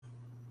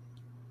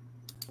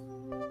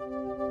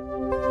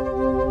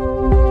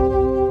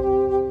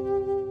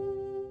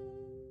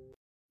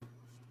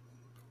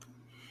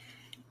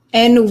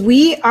And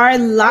we are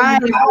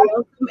live.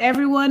 Welcome,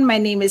 everyone. My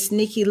name is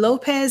Niki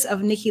Lopez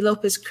of Niki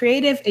Lopez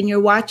Creative, and you're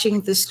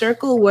watching The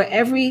Circle, where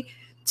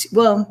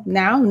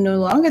now no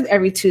longer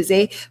every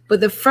Tuesday,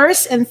 but the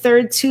first and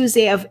third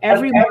Tuesday of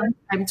every month,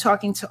 I'm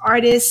talking to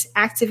artists,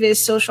 activists,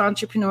 social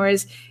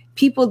entrepreneurs,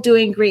 people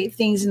doing great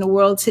things in the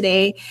world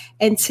today.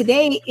 And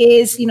today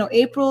is,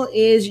 April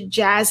is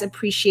Jazz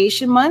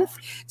Appreciation Month.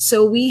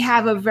 So we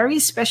have a very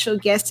special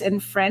guest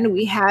and friend.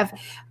 We have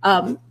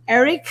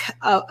Eric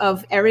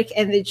of Eric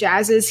and the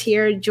Jazzes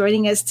here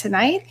joining us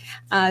tonight.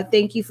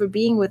 Thank you for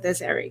being with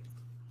us, Eric.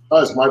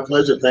 Oh, it's my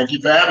pleasure. Thank you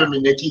for having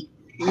me, Nikki.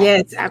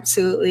 Yes,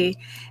 absolutely.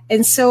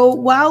 And so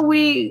while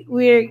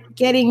we're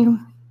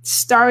getting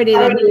started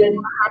and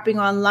hopping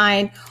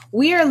online,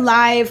 we are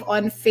live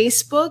on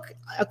Facebook,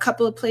 a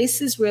couple of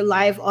places. We're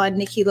live on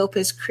Niki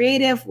Lopez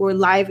Creative. We're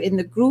live in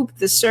the group,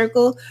 The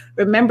Circle.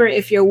 Remember,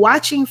 if you're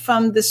watching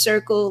from The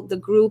Circle, the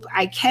group,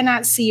 I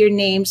cannot see your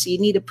name, so you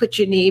need to put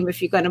your name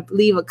if you're going to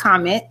leave a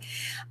comment.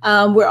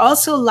 We're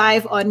also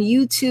live on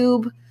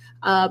YouTube,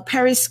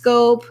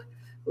 Periscope.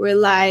 We're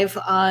live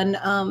on,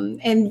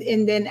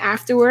 and then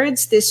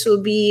afterwards, this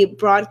will be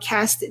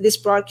broadcast. This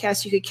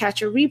broadcast, you could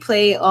catch a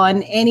replay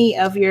on any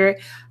of your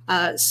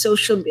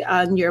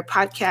on your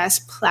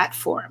podcast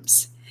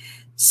platforms.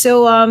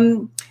 So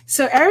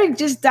Eric,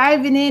 just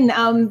diving in.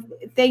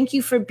 Thank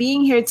you for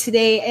being here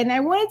today, and I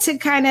wanted to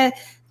kind of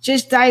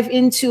just dive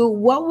into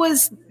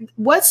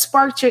what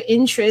sparked your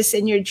interest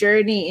and your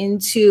journey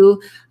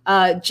into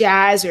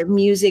jazz or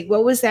music.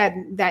 What was that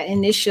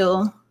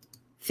initial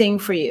thing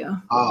for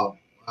you?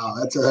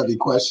 That's a heavy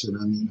question.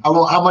 I mean,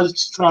 how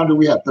much time do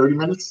we have? 30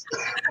 minutes?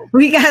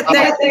 We got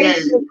that.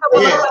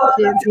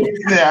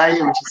 Yeah, I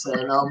hear what you're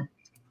saying.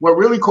 What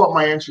really caught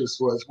my interest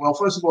was, well,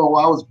 first of all,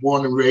 I was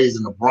born and raised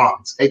in the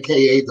Bronx,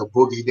 a.k.a. the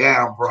Boogie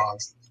Down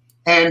Bronx.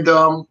 And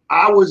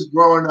I was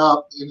growing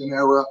up in an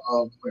era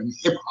of when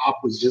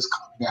hip-hop was just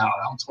coming out.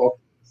 I'm talking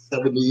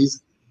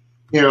 70s,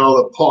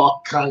 the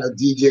pop kind of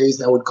DJs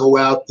that would go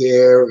out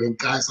there and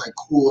guys like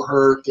Kool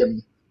Herc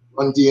and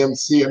Run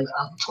DMC. And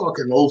I'm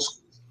talking old school.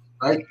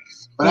 Right,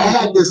 but I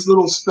had this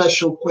little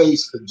special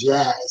place for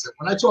jazz. And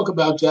when I talk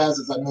about jazz,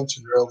 as I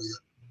mentioned earlier,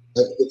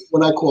 it's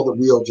what I call the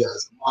real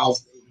jazz,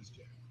 Miles Davis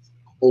jazz,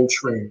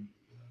 Coltrane,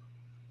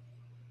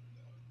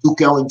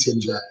 Duke Ellington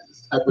jazz,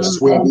 type of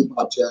swing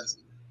hip-hop jazz.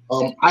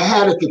 I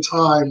had at the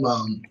time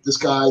this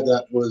guy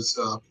that was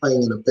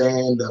playing in a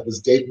band that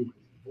was dating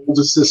my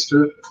older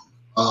sister.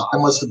 I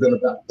must have been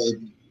about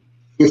maybe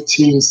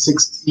 15,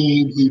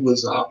 16. He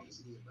was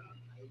obviously about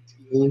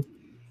 19.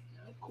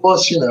 Of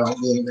course,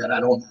 being that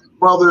I don't have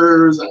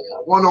brothers, I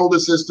got one older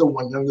sister,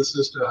 one younger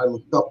sister. I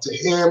looked up to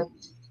him.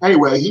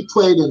 Anyway, he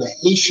played in a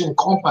Haitian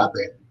compa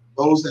band.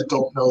 Those that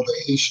don't know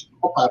the Haitian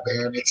compa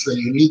band, it's a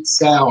unique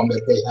sound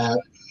that they have.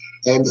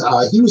 And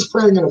he was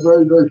playing in a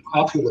very, very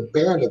popular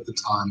band at the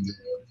time,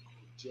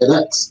 Jet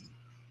X.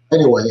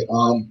 Anyway,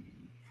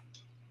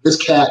 this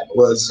cat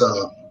was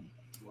a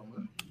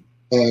drummer,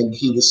 and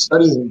he was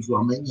studying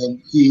drumming,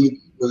 and he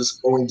was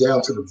going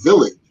down to the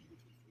Village,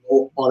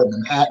 old part of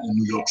Manhattan in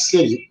New York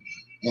City.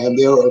 And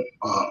there were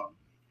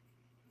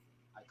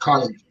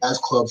iconic jazz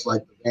clubs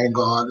like the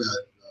Vanguard,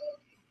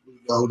 Blue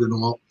Note, and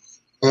all.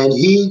 And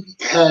he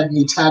had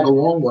me tag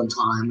along one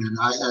time, and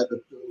I had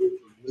the privilege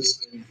of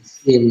listening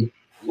to him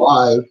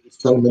live. This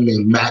gentleman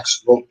named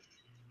Max Roach,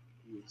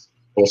 who was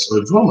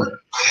also a drummer.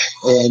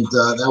 And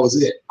that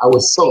was it.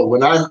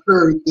 When I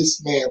heard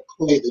this man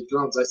play the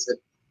drums, I said,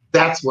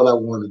 that's what I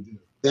want to do.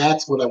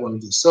 That's what I want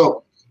to do.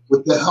 So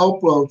with the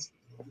help of,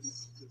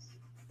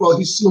 well,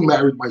 he soon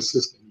married my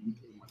sister. He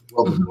became my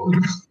brother-in-law.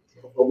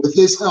 But with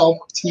his help,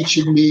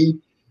 teaching me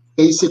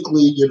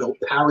basically,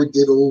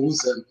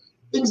 paradiddles and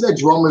things that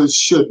drummers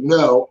should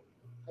know,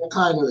 I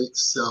kind of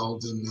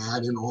excelled in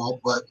that and all.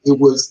 But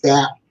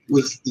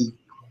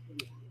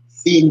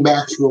seeing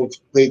Max Roach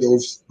play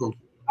those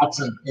pots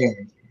and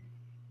pans,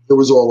 it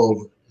was all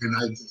over. And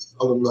I just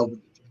fell in love with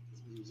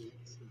the music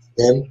since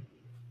then.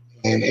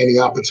 And any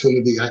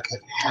opportunity I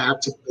could have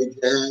to play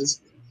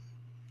jazz,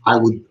 I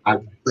would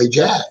play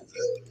jazz.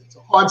 It's a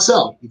hard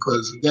sell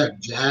because, again,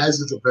 jazz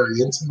is a very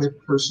intimate,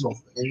 personal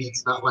thing.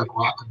 It's not like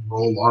rock and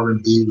roll,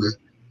 R&B, where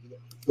you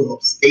fill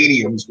up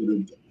stadiums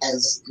with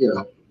jazz,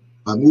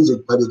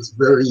 music. But it's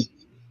very.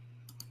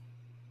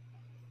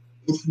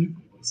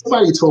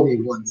 Somebody told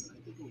me once, I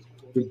think it was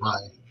quoted by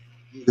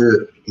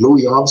either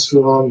Louis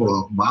Armstrong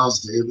or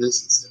Miles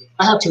Davis. If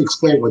I have to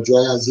explain what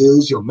jazz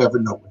is, you'll never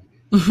know what it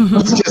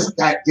is. It's just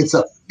that it's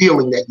a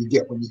feeling that you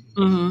get when you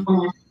hear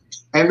it.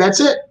 And that's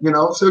it,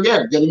 So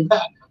again, getting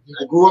back,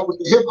 I grew up with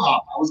the hip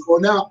hop. I was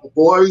going out, the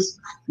boys,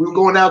 we were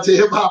going out to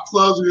hip hop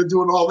clubs, we were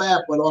doing all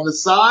that. But on the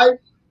side,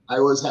 I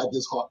always had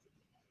this heart.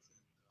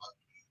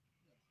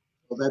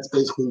 So that's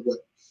basically what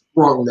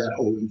sprung that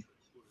whole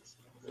interest.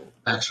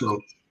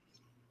 Actually.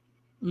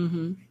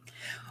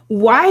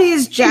 Why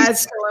is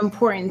jazz so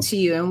important to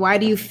you, and why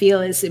do you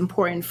feel it's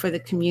important for the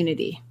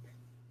community?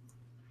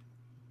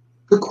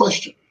 Good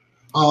question.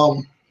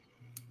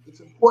 It's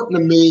important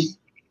to me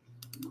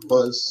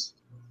because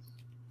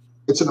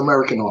it's an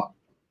American art.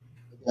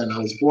 And I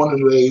was born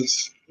and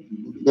raised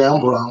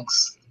down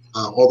Bronx.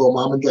 Although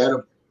mom and dad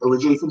are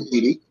originally from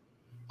Haiti,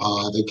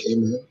 they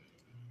came in the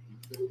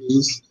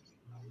 50s,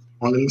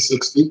 born in the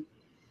 60s,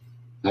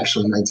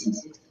 actually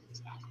 1960s.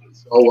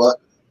 So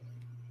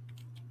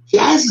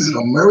jazz is an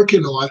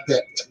American art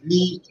that, to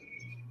me,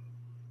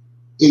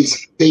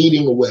 is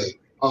fading away.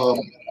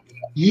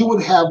 You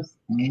would have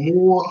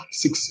more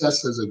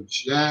success as a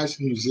jazz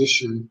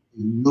musician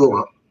in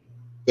Europe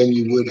than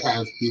you would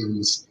have here in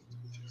the States.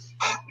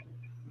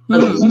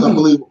 It's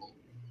unbelievable.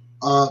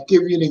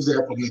 Give you an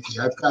example, Niki.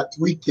 I've got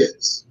 3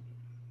 kids,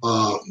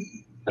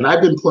 and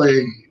I've been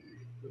playing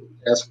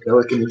jazz for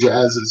Eric and the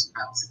Jazzes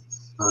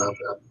since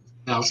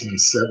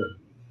 2007.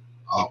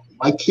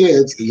 My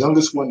kids, the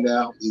youngest one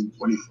now being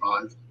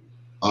 25,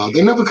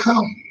 they never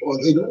come, or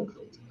they don't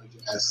come to my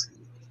jazz.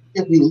 They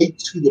can't relate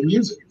to the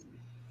music.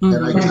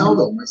 And I tell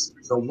them, I say,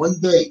 so one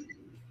day,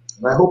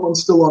 and I hope I'm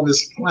still on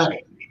this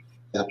planet,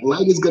 that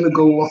light is going to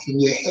go off in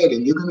your head,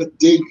 and you're going to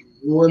dig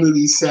one of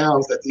these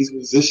sounds that these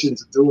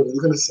musicians are doing, and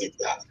you're going to say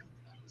that.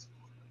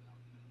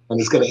 And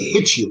it's going to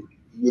hit you.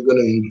 You're going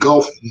to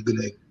engulf, you're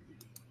going to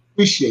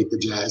appreciate the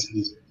jazz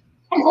music.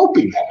 I'm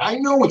hoping that. I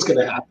know it's going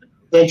to happen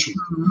eventually,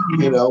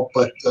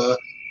 but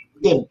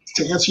again,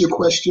 to answer your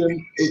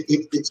question,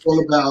 it's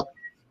all about,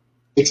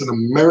 it's an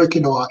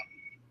American art,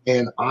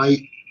 and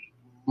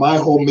my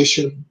whole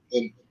mission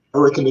in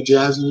Eric and the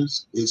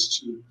Jazzers is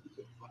to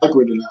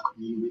vibrate in our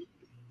community,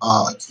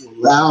 to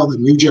allow the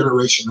new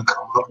generation to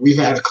come up. We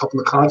had a couple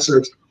of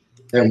concerts,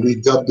 and we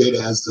dubbed it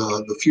as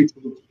the Future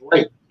Looks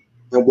Bright.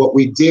 And what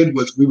we did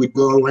was we would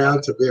go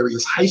around to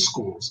various high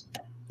schools,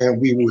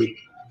 and we would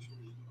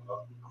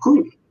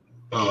recruit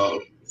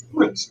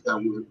students that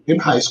were in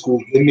high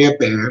school in their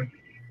band.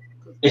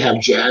 They have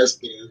jazz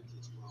bands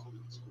as well.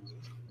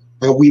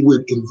 And we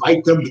would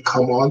invite them to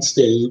come on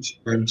stage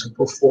and to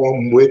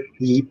perform with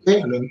the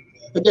band. And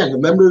again, the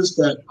members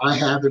that I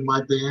have in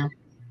my band,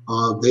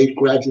 they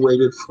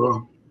graduated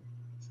from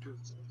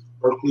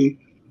Berkeley,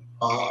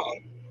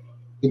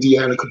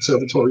 Indiana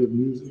Conservatory of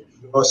Music,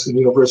 Boston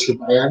University of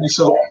Miami.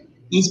 So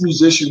these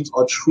musicians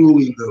are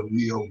truly the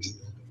real deal.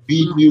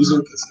 Beat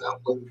music is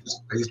not what we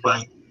just plays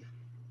by.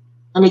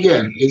 And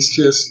again, it's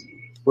just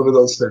one of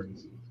those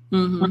things.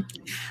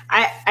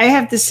 I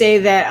have to say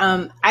that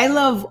I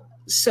love.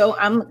 So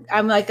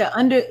I'm like a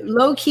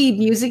low key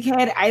music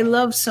head. I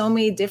love so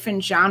many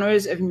different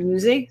genres of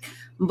music,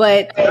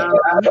 but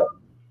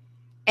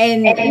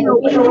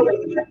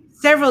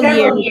several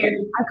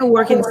years I could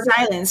work in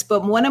silence.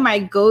 But one of my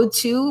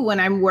go-to when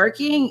I'm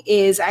working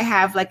is I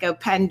have like a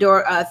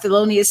Pandora,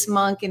 Thelonious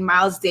Monk and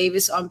Miles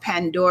Davis on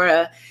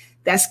Pandora.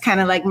 That's kind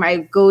of like my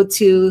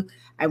go-to.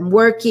 I'm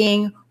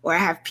working, or I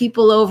have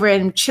people over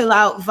and chill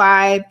out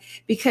vibe,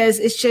 because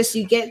it's just,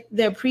 you get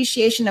the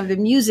appreciation of the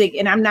music,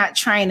 and I'm not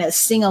trying to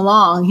sing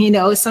along.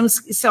 Some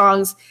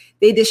songs,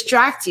 they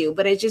distract you,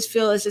 but I just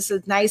feel it's just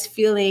a nice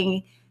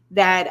feeling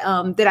that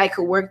that I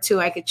could work to,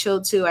 I could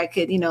chill to, I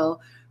could,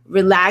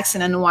 relax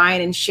and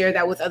unwind and share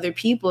that with other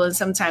people. And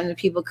sometimes when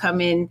people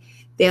come in,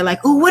 they're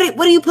like, oh, what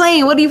are you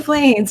playing? What are you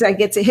playing? So I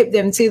get to hip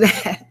them to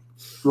that.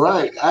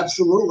 Right.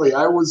 Absolutely.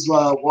 I was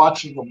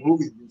watching a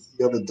movie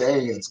the other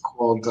day. It's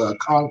called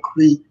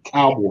Concrete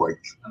Cowboy.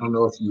 I don't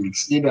know if you've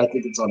seen it. I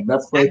think it's on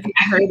Netflix.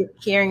 I heard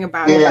hearing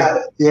about it.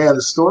 Yeah,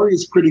 the story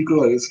is pretty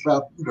good. It's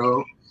about,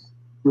 a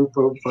group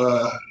of,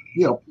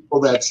 people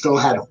that still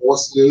had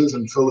horses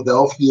in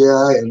Philadelphia,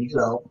 and,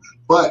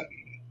 but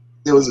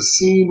there was a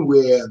scene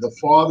where the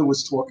father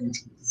was talking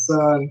to the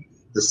son.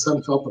 The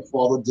son felt the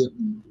father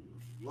didn't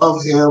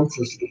love him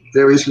for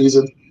various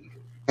reasons.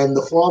 And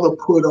the father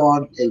put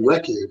on a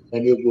record,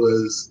 and it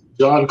was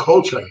John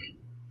Coltrane.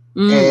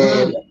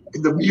 And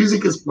the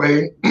music is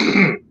playing.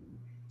 And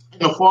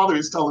the father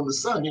is telling the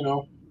son,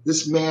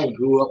 this man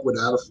grew up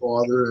without a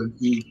father, and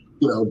he,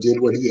 did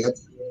what he had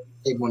to do.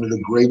 He became one of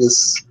the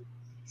greatest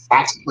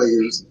sax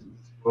players the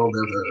world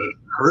ever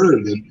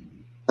heard. And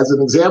as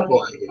an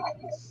example,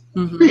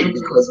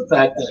 because the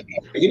fact that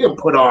he didn't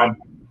put on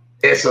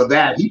this or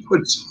that, he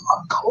put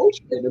John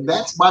Coltrane, and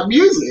that's my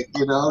music,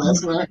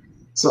 that's my.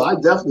 So I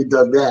definitely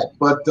done that.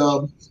 But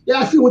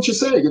I feel what you're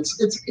saying. It's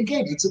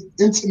an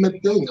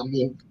intimate thing. I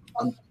mean,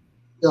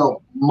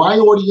 my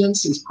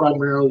audience is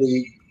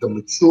primarily the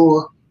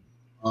mature,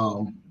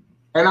 and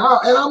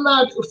I'm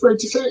not afraid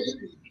to say it.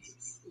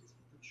 It's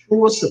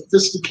mature,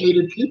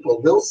 sophisticated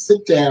people. They'll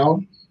sit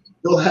down,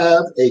 they'll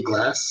have a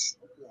glass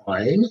of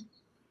wine,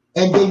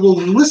 and they will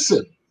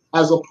listen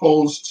as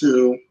opposed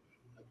to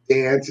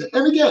dance.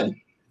 And again,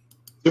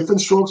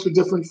 different strokes for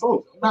different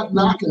folks. I'm not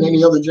knocking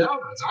any other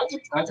genres.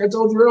 Like I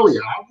told you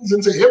earlier, I was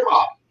into hip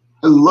hop.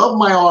 I love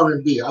my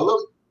R&B.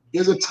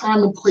 There's a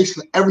time and place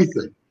for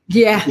everything.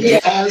 Yeah.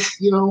 Jazz,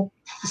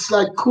 it's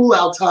like cool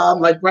out time,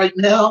 like right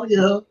now,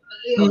 you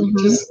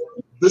just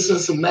listen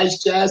to some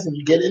nice jazz and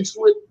you get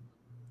into it.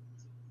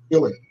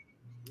 Feeling,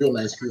 real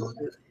nice feeling.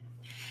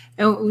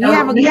 And we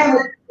have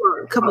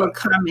a couple of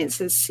comments.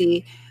 Let's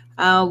see.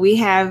 We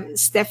have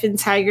Stephen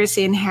Tiger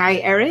saying hi,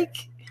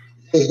 Eric.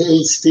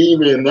 Hey,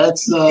 Steven,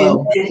 that's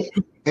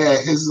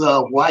his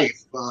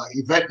wife,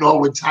 Yvette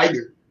Norwood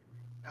Tiger.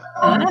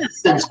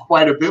 Sings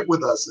quite a bit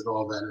with us and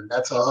all that, and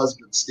that's her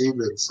husband,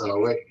 Steven.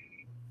 So,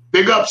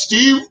 big up,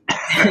 Steve.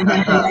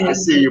 I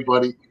see you,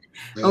 buddy.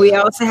 Yeah. We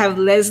also have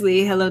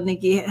Leslie. Hello,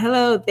 Nikki.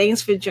 Hello,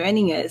 thanks for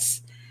joining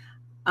us.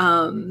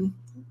 And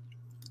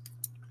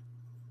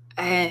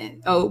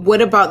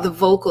what about the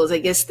vocals? I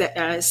guess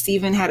that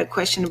Stephen had a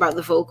question about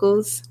the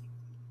vocals.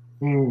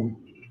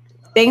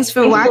 Thanks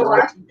for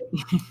watching.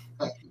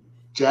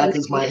 Jack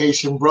is my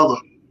Haitian brother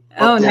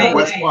up there in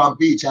West Palm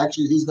Beach.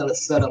 Actually, he's going to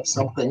set up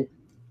something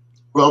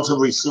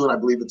relatively soon. I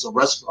believe it's a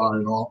restaurant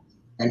and all.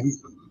 And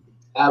he's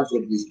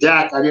with me.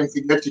 Jack, I didn't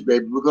forget you,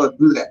 baby. We're going to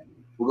do that.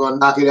 We're going to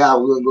knock it out.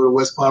 We're going to go to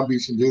West Palm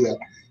Beach and do that.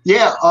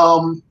 Yeah.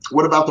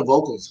 What about the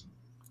vocals?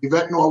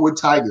 Yvette Norwood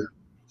Tiger.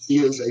 She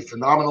is a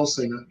phenomenal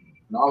singer,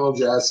 phenomenal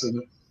jazz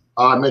singer.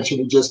 I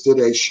mentioned we just did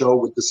a show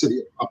with the city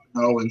of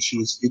Pompano, and she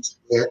was featured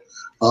there.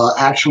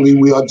 Actually,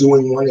 we are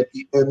doing one at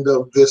the end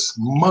of this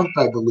month,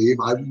 I believe.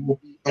 I will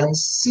be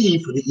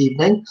MC for the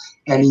evening,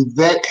 and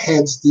Yvette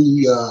heads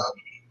the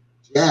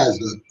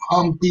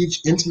Palm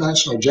Beach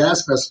International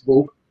Jazz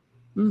Festival,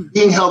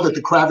 being held at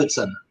the Kravitz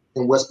Center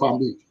in West Palm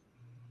Beach.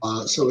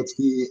 So it's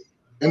the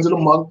end of the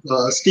month.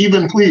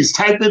 Stephen, please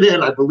type it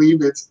in. I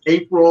believe it's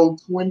April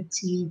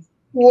 24th.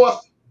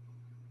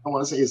 I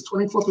want to say it's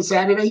 24th of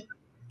Saturday.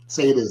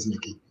 Say it is,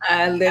 Nikki.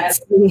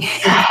 Let's see.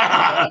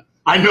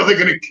 I know they're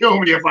going to kill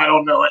me if I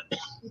don't know it.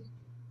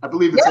 I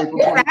believe it's April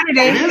 24th.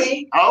 Saturday. It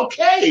is?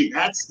 Okay.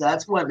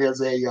 That's when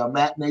there's a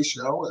matinee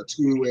show, a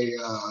 2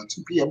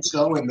 p.m.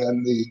 show, and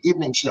then the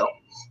evening show.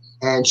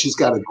 And she's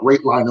got a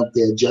great lineup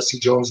there. Jesse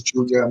Jones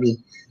Jr. I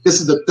mean, this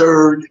is the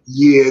third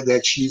year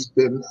that she's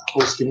been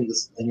hosting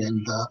this thing.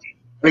 And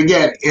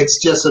again, it's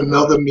just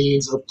another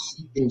means of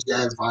keeping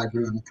jazz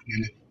vibrant in the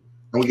community.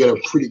 And we get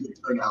a pretty good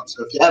turnout.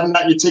 So if you haven't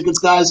got your tickets,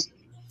 guys,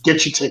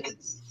 get your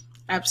tickets.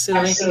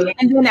 Absolutely.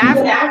 And then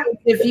after,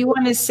 if you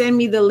want to send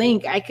me the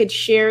link, I could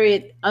share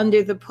it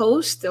under the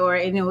post,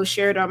 and we'll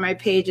share it on my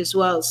page as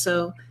well.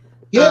 So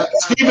yeah,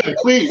 Stephen,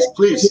 please,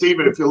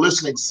 Stephen, if you're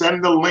listening,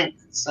 send the link.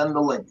 Send the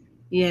link.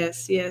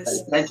 Yes.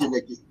 Thank you,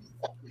 Nikki.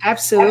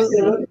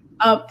 Absolutely.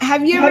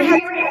 Have you ever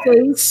had to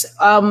face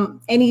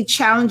any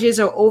challenges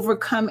or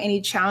overcome any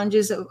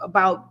challenges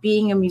about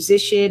being a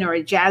musician or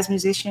a jazz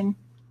musician?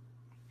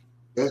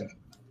 Good.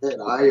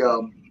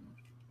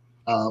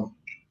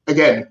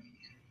 Again,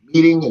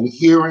 meeting and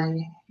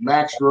hearing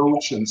Max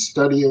Roach and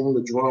studying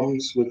the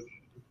drums with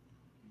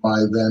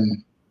my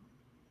then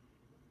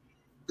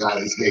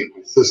his name,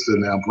 sister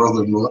now,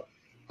 brother-in-law.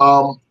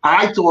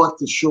 I thought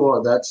for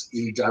sure that's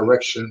the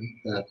direction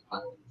that I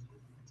would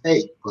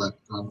take, but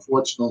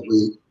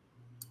unfortunately,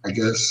 I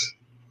guess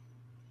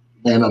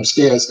the man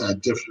upstairs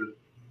had different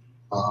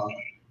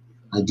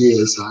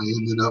ideas. I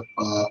ended up,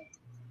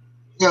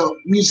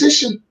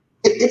 musician,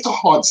 it's a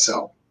hard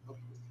sell,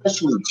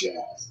 especially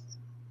jazz.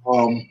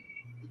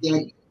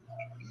 We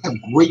have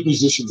great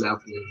musicians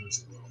out there in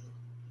this world.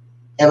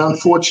 And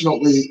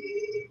unfortunately,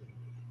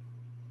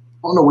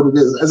 I don't know what it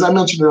is. As I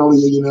mentioned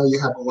earlier, you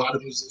have a lot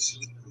of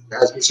musicians,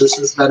 jazz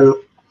musicians that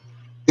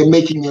they're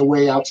making their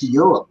way out to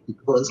Europe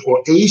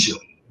or Asia,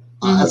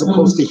 as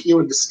opposed to here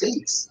in the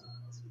States.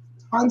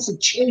 Times have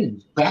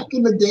changed. Back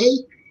in the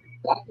day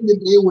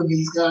when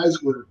these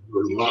guys were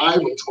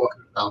live, we're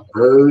talking about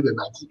Bird, and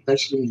I keep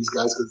mentioning these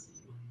guys because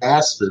they're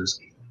masters.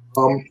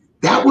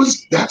 That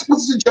was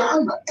the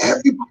genre.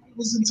 Everybody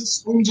was into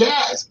swing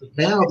jazz, but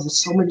now there's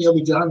so many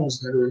other genres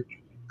that are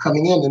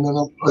coming in,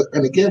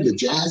 and again, the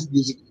jazz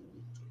music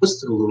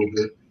twisted a little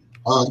bit.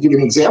 To give you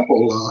an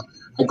example,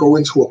 I go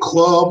into a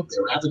club,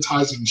 they're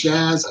advertising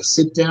jazz. I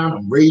sit down,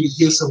 I'm ready to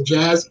hear some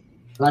jazz,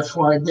 and I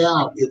find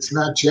out it's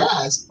not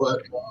jazz,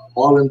 but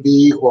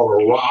R&B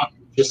or a rock,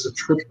 just a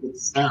triplet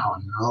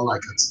sound.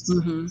 Like it's.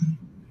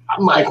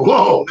 I'm like,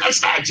 whoa,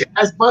 that's not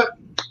jazz, but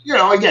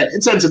again,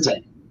 it's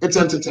entertaining. It's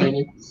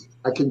entertaining.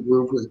 I can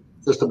groove with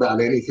just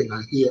about anything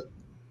I hear.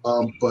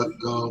 But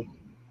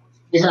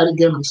you had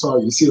again, I'm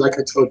sorry. You see, like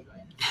I told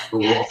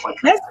you, that's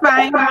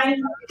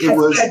fine. It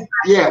was,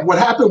 what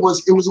happened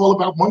was it was all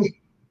about money.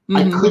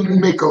 I couldn't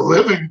make a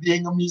living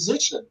being a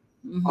musician.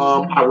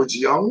 I was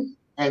young.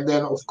 And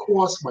then, of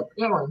course, my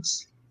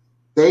parents,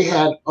 they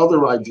had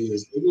other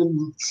ideas. They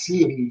didn't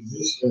see a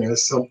musician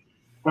as something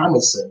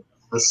promising.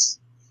 Unless,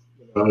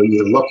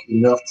 you're lucky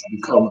enough to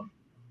become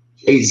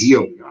Jay-Z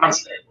or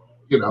Beyonce.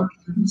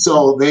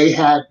 So they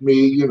had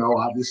me,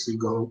 obviously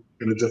go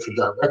in a different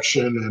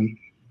direction, and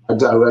my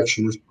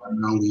direction was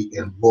primarily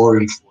in law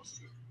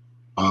enforcement.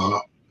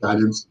 Got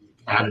into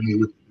the academy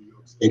with the New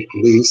York State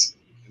Police,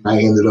 and I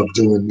ended up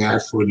doing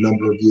that for a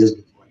number of years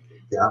before I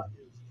came down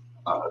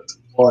to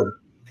Florida.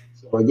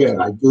 So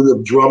again, I do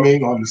the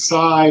drumming on the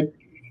side,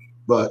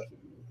 but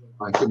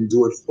I couldn't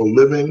do it for a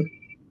living.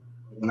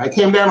 When I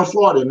came down to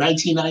Florida in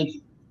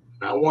 1990,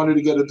 I wanted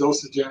to get a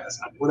dose of jazz.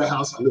 I bought a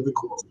house. I live in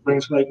Coral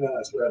Springs right now.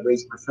 That's where I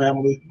raised my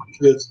family, my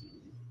kids.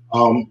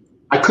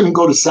 I couldn't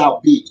go to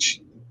South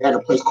Beach. They had a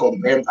place called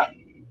Van Dyke.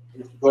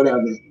 Go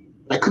down there.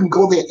 I couldn't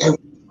go there every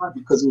time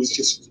because it was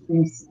just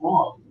too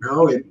far, you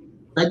know. And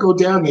when I go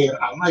down there,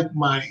 I like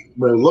my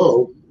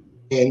Merlot,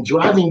 and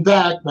driving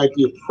back might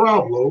be a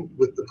problem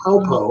with the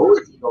popo,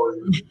 if you know what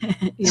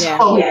I mean. Yeah.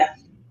 So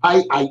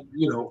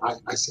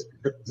I said,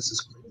 this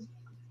is crazy.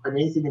 I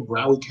mean, anything in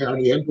Broward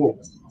County and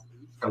Boulder,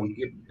 I would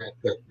get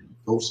that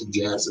dose of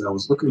jazz that I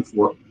was looking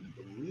for,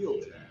 the real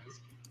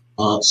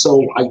jazz.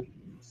 So I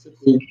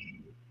simply,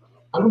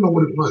 I don't know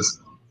what it was.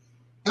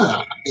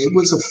 It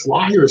was a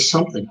flyer or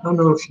something. I don't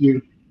know if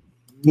you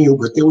knew,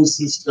 but there was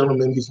this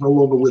gentleman. He's no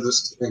longer with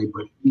us today,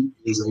 but he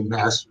is a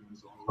master in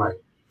his own right.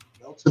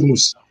 Nelson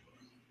Mustafa.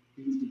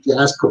 He's a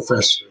jazz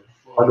professor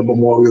at Florida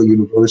Memorial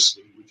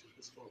University, which is a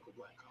historical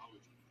black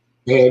college.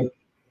 And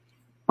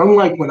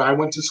unlike when I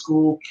went to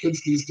school,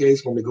 kids these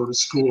days, when they go to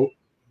school,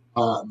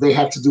 they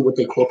have to do what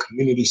they call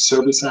community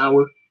service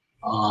hour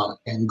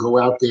and go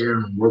out there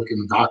and work in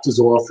the doctor's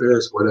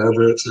office,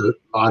 whatever, to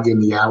log in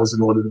the hours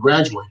in order to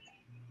graduate.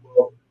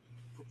 Well,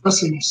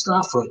 Professor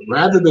Mustafa,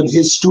 rather than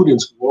his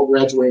students who all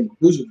graduating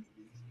with music,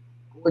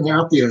 going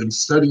out there and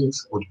studying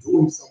or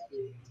doing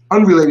something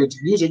unrelated to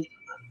music,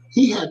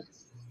 he had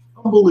this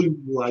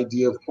unbelievable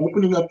idea of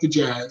opening up the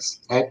jazz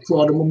at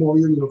Florida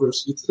Memorial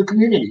University to the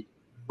community.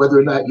 Whether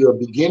or not you're a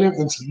beginner,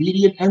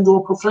 intermediate, and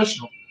or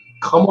professional,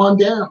 come on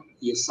down.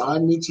 He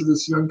assigned me to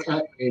this young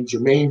cat named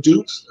Jermaine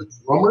Dukes, a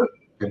drummer,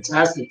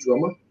 fantastic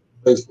drummer,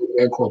 plays for a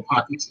band called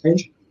Pocket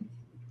Change.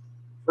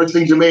 First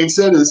thing Jermaine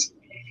said is,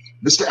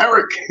 Mr.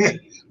 Eric,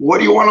 what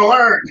do you want to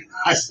learn?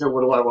 I said,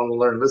 what do I want to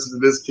learn? Listen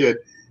to this kid.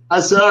 I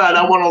said, all right,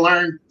 I want to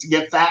learn to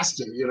get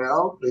faster, you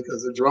know,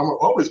 because a drummer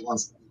always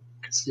wants to be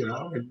fast, you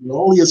know, and you're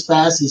only as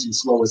fast as your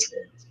slowest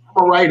hands.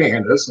 I'm a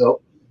right-hander,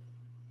 so.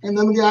 And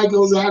then the guy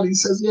goes out and he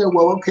says, yeah,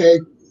 well, okay.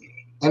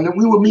 And then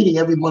we were meeting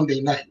every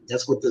Monday night.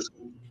 That's what this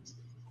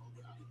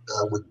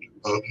with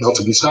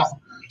Melton Mustafa.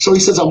 So he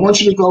says, I want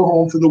you to go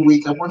home for the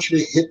week. I want you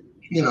to hit,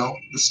 you know,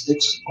 the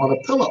sticks on a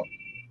pillow.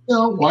 You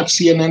know, watch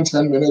CNN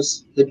 10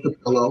 minutes, hit the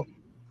pillow,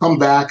 come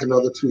back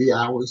another 3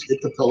 hours,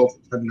 hit the pillow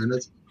for 10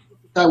 minutes.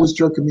 The guy was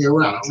jerking me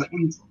around. I was like, what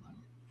are you talking about?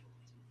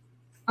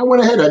 I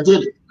went ahead. I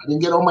did it. I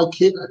didn't get on my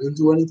kit. I didn't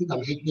do anything.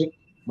 I'm hitting it.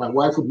 My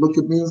wife would look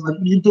at me and was like,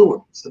 what are you doing?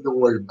 I said, don't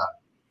worry about it.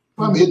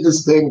 I'm hitting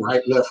this thing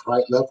right, left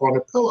on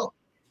a pillow.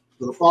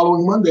 So the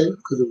following Monday,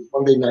 because it was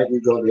Monday night, we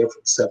go there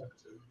from 7 to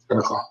 10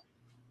 o'clock.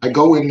 I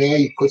go in there,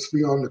 he puts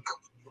me on the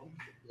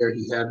there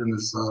he had in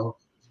his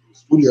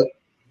studio.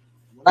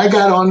 When I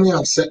got on there,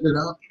 I'm setting it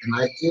up, and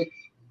I hit,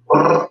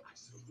 I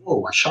said,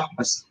 whoa, I shot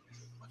myself.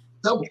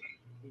 Double.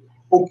 The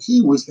whole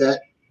key was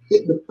that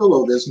hitting the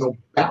pillow, there's no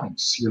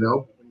bounce, you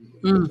know?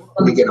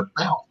 Let me get a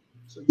bounce.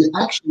 So you're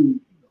actually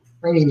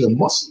training your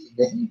muscle in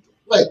your hand to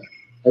play.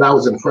 And I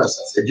was impressed.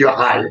 I said, you're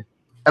hired.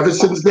 Ever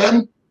since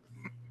then,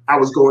 I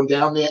was going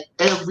down there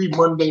every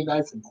Monday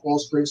night from Coral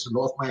Springs to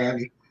North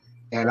Miami,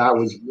 and I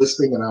was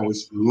listening and I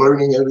was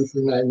learning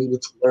everything that I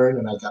needed to learn,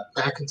 and I got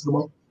back into the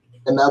moment.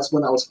 And that's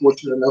when I was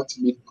fortunate enough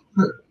to meet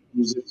other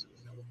musicians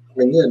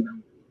coming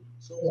in.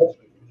 So much.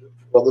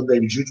 A brother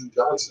named Juju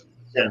Johnson,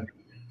 and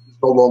he's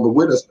no longer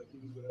with us, but he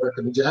was with Eric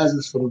and the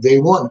Jazzers from day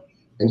one,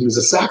 and he was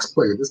a sax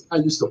player. This guy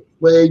used to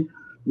play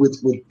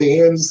with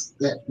bands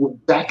that were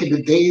back in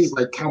the days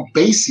like Count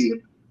Basie.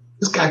 And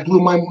this guy blew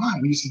my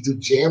mind. We used to do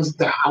jams at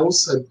the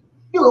house, and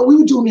you know, we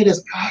were doing it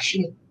as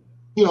passionate,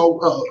 you know,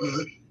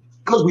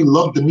 because we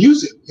loved the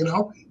music, you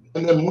know.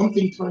 And then one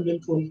thing turned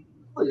into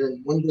another.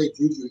 And one day,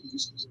 Juju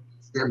used to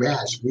Sam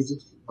Ash music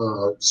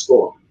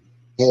store,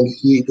 and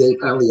they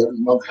apparently every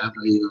month have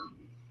a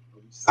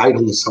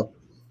recital or something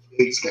for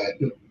kids that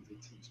you know they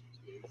teach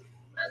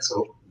that. So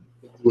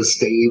they do a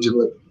stage and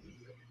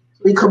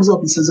so he comes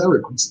up. He says,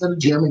 Eric, instead of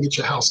jamming at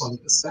your house on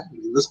a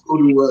Saturday, let's go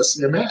to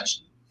Sam Ash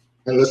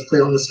and let's play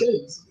on the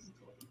stage.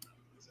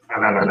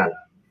 No.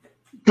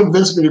 He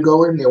convinced me to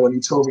go in there when he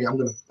told me I'm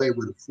going to play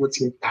with a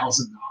 $14,000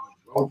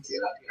 drum kit.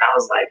 I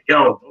was like,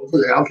 yo,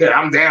 okay,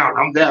 I'm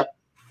down.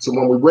 So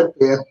when we went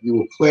there, we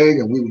were playing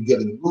and we were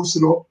getting loose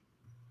and all.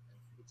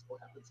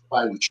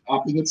 Somebody was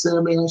shopping at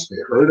Sam Ash. They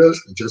heard us.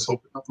 They just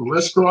opened up a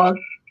restaurant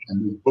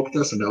and they booked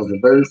us. And that was the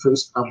very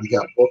first time we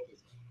got booked as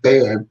a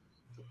band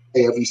to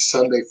play every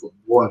Sunday for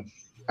one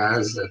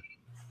guys at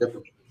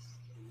different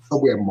places.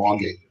 Somewhere in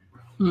Margate.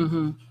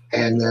 Mm-hmm.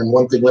 And then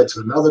one thing led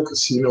to another.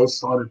 Casinos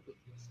started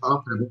picking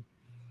stuff, and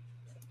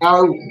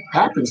now it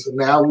happens. And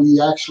now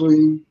we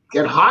actually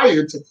get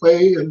hired to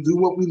play and do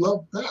what we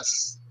love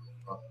best.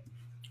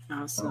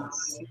 Awesome.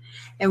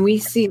 And we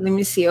see, let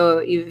me see. Oh,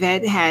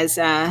 Yvette has,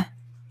 the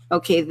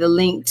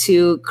link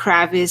to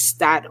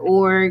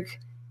kravis.org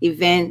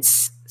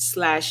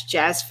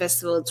events/Jazz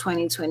Festival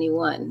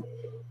 2021.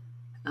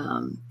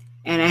 And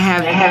I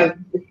have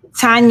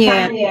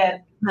Tanya.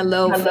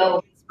 Hello.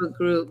 Facebook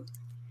group.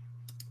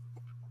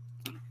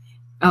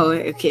 Oh,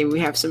 okay. We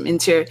have some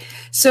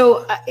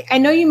So I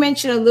know you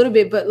mentioned a little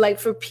bit, but like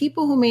for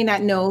people who may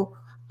not know,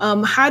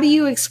 how do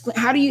you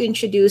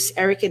introduce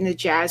Eric and the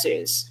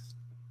Jazzers?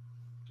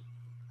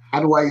 How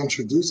do I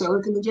introduce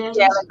Eric and the Jazzers?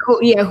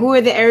 Yeah, who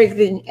are the Eric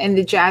and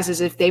the Jazzers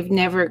if they've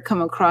never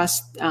come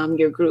across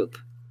your group?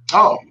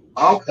 Oh,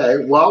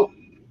 okay. Well,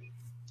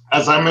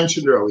 as I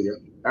mentioned earlier,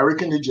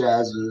 Eric and the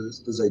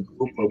Jazzers is a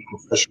group of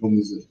professional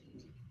musicians.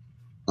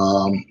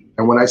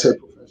 And when I say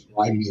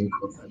professional, I mean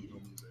professional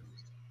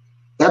musicians.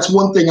 That's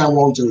one thing I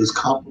won't do is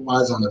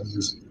compromise on the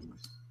music.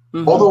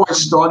 Mm-hmm. Although I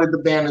started the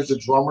band as a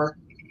drummer,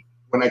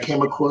 when I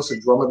came across a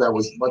drummer that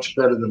was much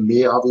better than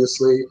me,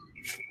 obviously,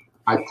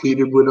 I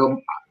pleaded with them.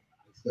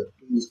 I said,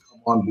 please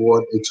come on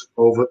board. They took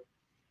over.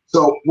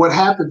 So what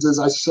happens is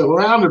I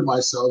surrounded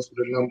myself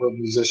with a number of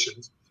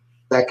musicians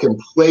that can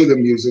play the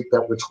music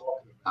that we're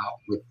talking about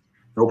with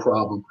no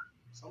problem.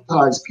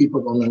 Sometimes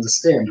people don't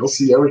understand. They'll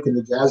see Eric and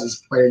the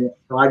Jazzers playing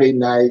Friday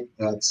night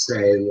at,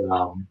 say,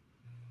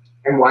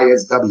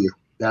 NYSW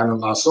down in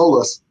Las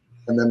Olas,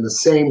 and then the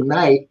same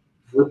night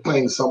we're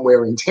playing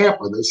somewhere in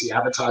Tampa. They see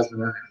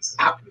advertisement and say,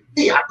 how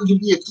can you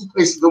be at two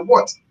places at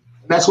once?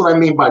 And that's what I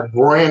mean by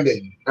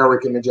branding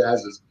Eric and the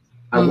Jazzers.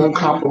 I won't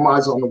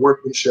compromise on the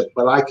workmanship,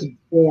 but I can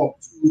form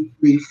 2,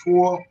 3,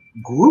 4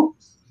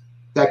 groups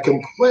that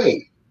can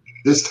play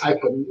this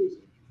type of music.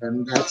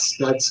 And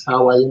that's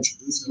how I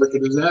introduced Eric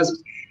and the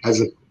Jazzers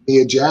as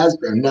a jazz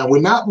band. Now, we're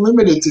not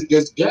limited to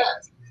just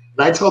jazz.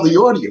 And I tell the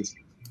audience,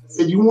 I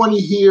said, you want to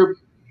hear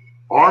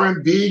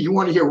R&B, you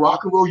want to hear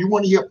rock and roll, you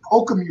want to hear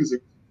polka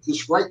music,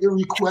 just write your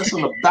request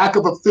on the back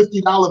of a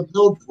 $50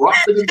 bill, drop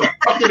it in the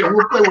bucket, and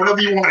we'll play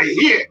whatever you want to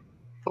hear.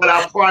 But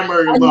our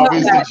primary love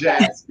is the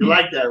jazz. You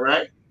like that,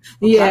 right?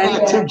 Yeah. I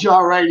got a tip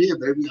jar right here,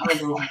 baby. I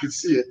don't know if you can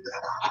see it.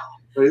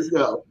 Let's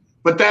go.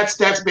 But that's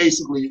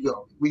basically, you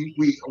know,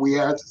 we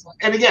had,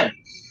 and again,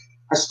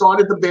 I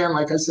started the band,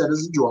 like I said,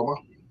 as a drummer,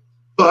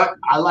 but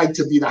I like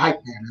to be the hype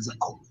man, as I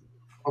call it.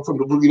 I'm from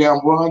the Boogie Down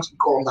Bronx. We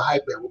call them the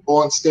hype man. We'll go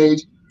on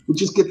stage. We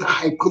just get the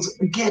hype because,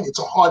 again, it's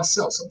a hard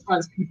sell.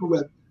 Sometimes people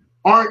that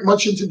aren't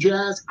much into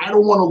jazz, I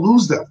don't want to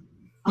lose them.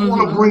 I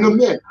want to bring them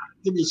in.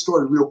 I'll give you a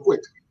story real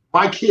quick.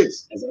 My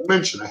kids, as I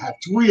mentioned, I have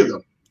 3 of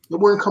them. They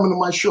weren't coming to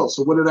my show.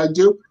 So what did I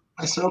do?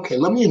 I said, okay,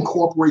 let me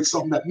incorporate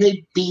something that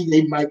maybe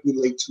they might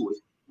relate to it,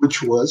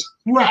 which was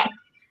rap.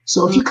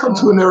 So if you come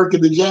to an Eric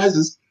and the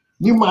Jazzers,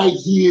 you might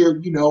hear,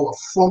 you know, a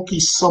funky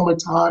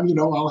summertime, you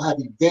know, I'll have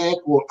Yvette,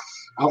 or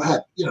I'll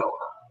have, you know,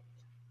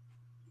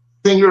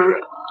 singer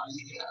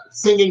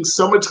singing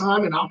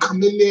summertime, and I'll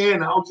come in there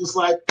and I'll just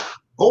like,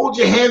 hold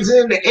your hands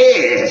in the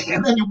air,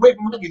 and then you wait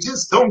and you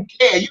just don't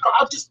care. You know,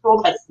 I'll just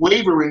throw that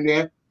flavor in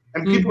there.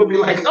 And people will be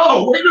like,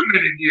 oh, wait a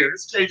minute here.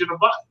 It's changing the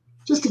vibe.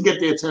 Just to get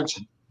their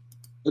attention.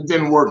 It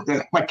didn't work.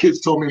 Then my kids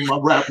told me my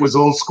rap was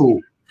old school.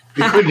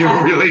 They couldn't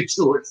even relate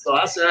to it. So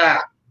I said,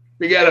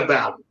 forget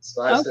about it.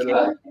 So I said,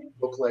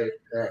 we'll play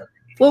it there.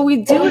 Well, we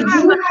do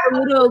have a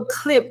little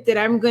clip that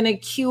I'm going to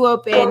cue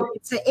up. And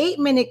it's an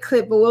 8-minute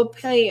clip, but we'll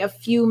play a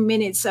few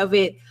minutes of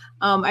it.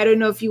 I don't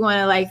know if you want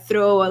to like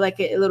throw like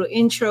a little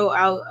intro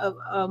out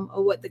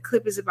of what the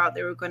clip is about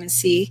that we're going to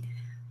see.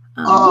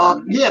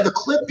 Yeah, the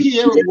clip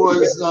here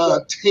was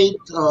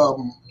taped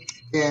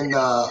in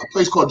a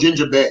place called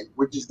Ginger Bay,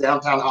 which is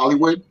downtown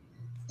Hollywood.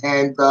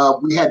 And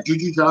we had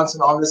Juju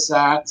Johnson on the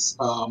sax.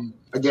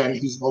 Again,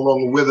 he's no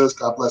longer with us,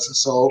 God bless his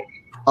soul.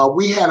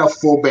 We had a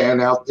full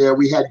band out there.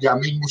 We had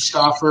Yamin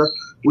Mustafa,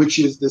 which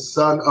is the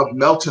son of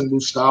Melton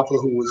Mustafa,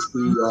 who was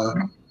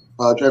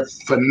the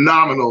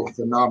phenomenal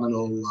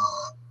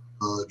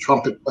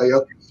trumpet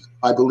player.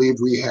 I believe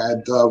we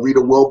had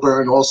Rita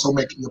Wilburn also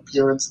making an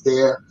appearance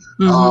there.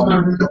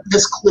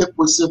 This clip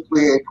was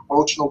simply a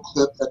promotional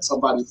clip that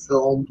somebody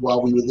filmed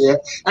while we were there.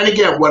 And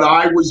again, what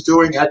I was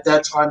doing at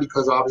that time,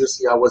 because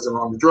obviously I wasn't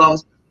on the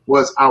drums,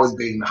 was I was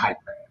being the hype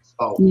man.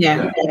 So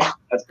yeah,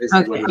 that's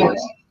basically what it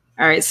is.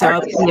 All right, so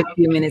I'll play a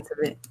few minutes of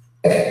it.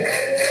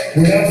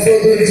 Without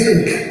further ado,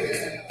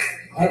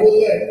 I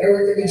will let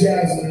Eric and the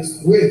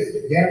Jazzers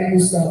with Yamin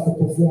Mustafa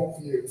perform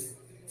for you.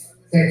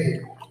 Thank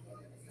you.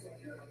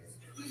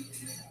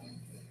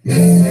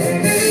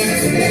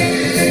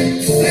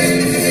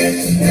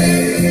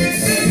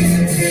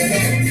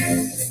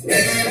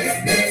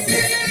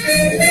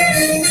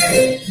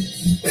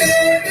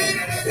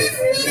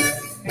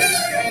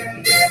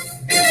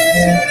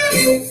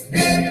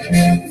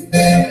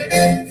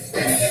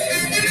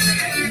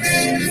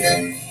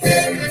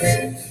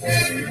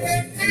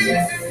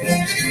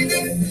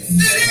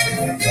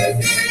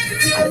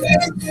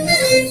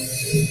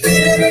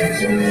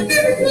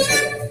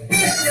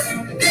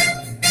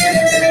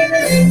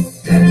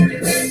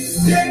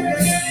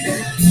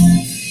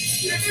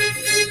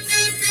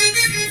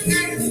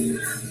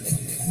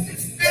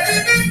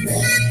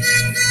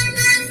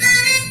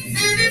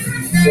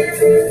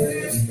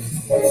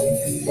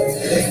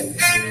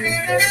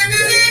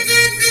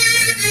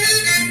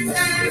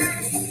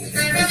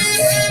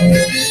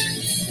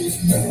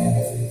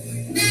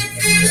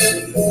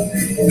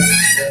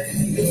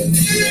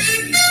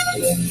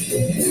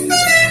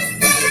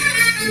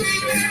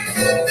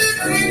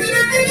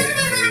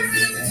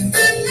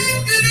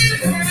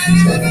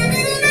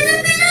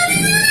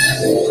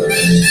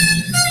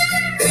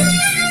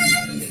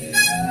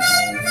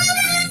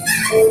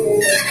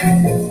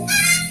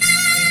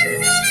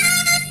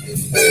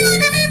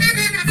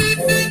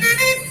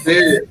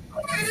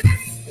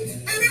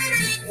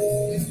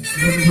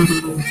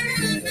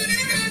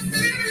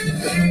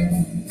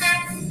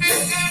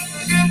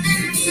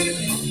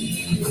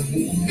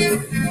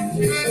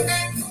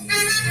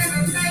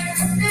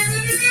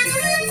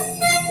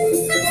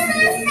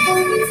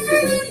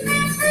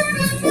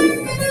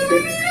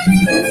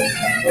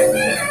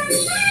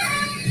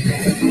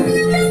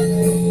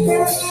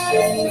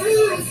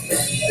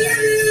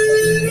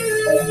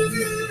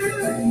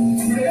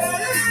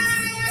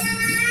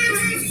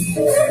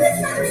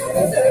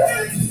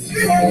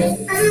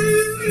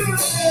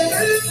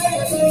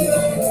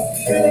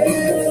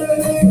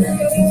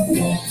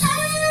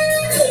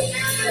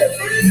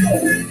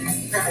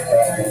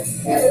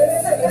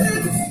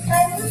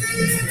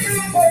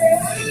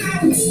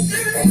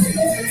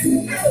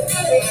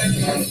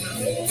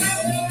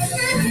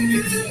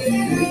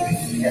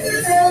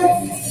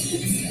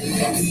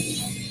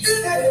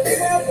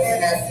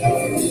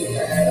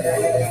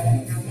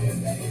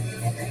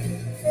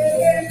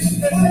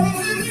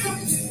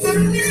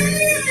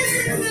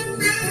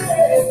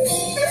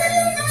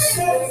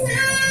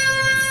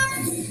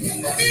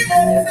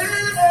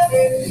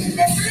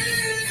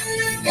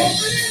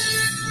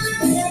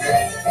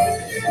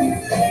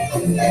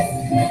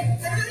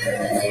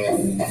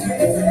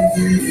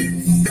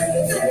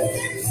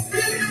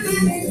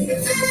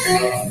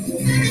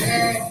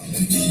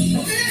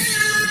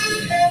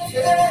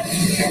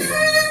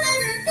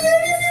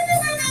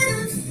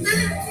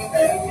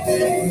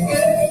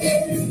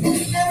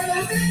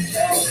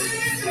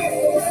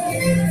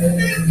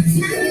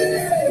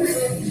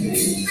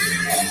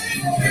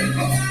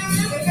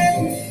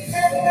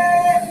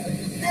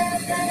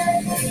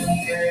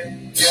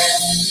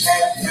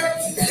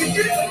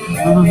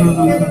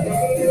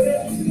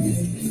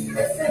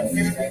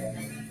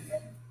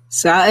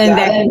 So I'll end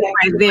that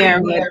right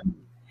there. But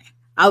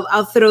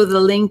I'll throw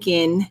the link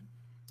in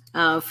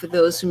for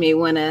those who may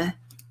want to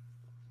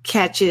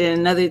catch it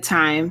another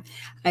time.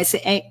 It's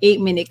an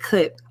 8-minute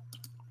clip.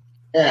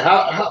 Yeah,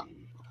 how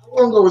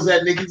long ago was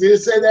that, Niki? Did it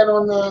say that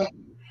on the?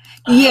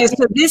 Yeah,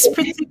 so this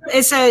particular,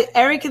 it's a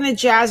Eric and the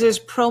Jazzers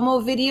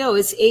promo video.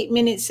 It's 8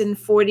 minutes and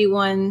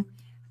 41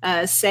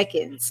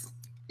 seconds.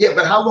 Yeah,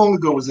 but how long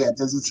ago was that?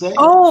 Does it say?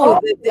 Oh,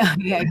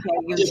 yeah,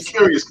 I'm just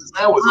curious because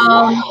that was a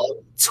while.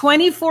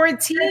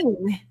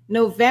 2014,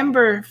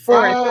 November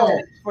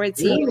 4th,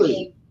 14.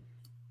 Really?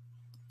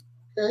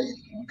 Okay.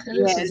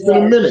 Yes. It's been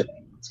a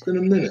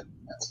minute.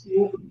 That's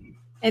cool.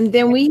 And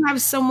then we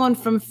have someone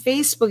from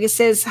Facebook. It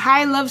says,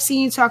 "Hi, love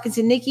seeing you talking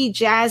to Niki.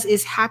 Jazz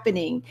is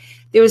happening.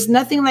 There was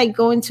nothing like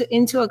going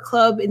into a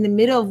club in the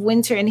middle of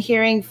winter and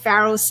hearing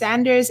Pharoah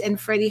Sanders and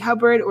Freddie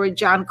Hubbard or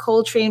John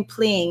Coltrane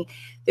playing.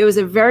 There was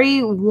a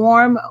very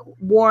warm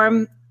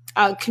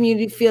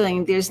community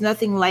feeling. There's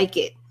nothing like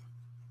it."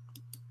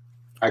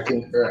 I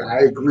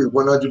agree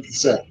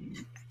 100%.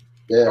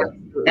 Yeah,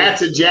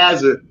 that's a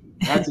jazzer.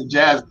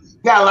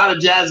 Got a lot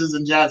of jazzers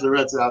and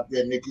jazzerettes out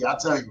there, Niki. I'll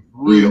tell you,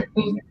 for real.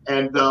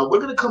 And we're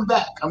gonna come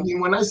back. I mean,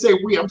 when I say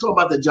we, I'm talking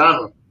about the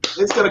genre.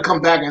 It's gonna come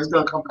back, and it's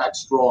gonna come back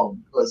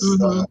strong because you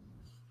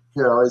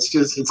know,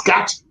 it's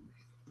got to.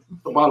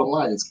 The bottom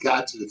line, it's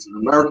got to. It's an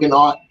American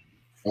art,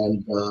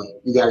 and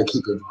you got to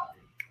keep it on.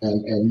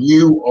 And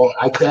you,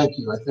 I thank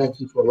you. I thank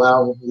you for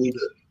allowing me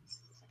the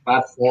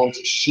platform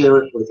to share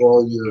it with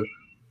all your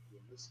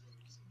listeners.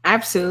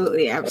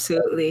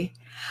 Absolutely.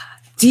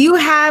 Do you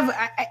have,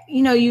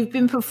 you've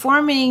been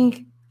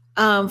performing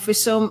for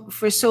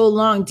so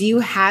long. Do you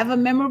have a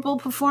memorable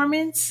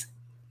performance?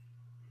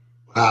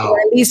 Wow. Or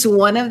at least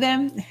one of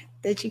them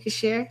that you could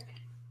share?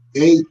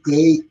 They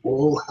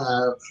all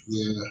have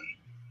their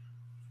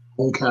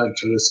own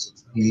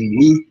characteristics. I mean,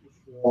 we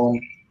perform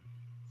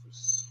for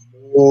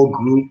small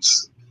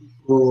groups of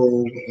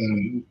people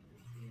and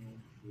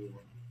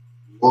for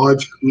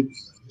large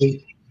groups. I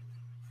think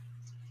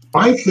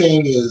my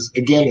thing is,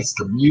 again, it's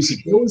the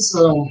music. There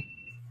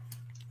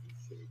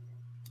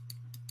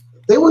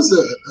was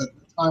a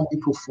time we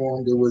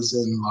performed. It was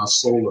in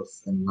Las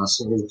Olas, and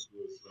Las Olas was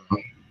I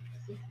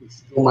think we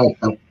still might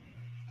have,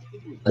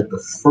 like the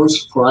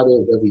first Friday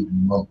of every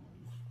month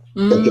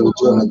that they were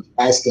doing a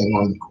jazz thing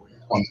on the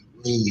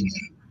green,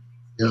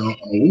 and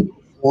we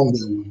performed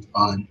there one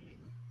time,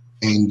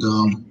 and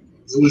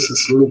there was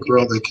this little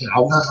girl that came. I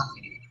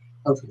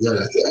forget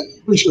it.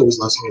 I'm pretty sure it was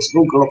Las Olas. This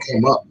little girl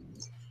came up,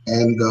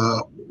 and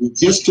we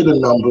just did a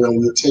number, and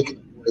we were taking a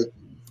break.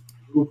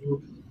 The little girl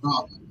came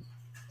up,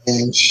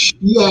 and she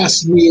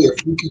asked me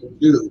if we could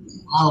do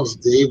Miles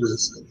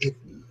Davis. I think,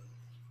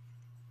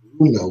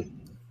 Bruno.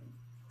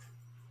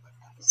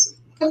 This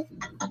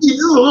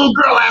little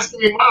girl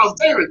asking me Miles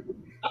Davis.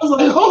 I was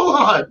like, hold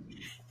on.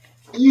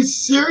 Are you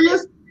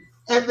serious?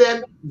 And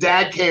then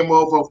Dad came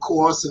over, of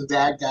course, and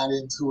Dad got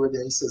into it.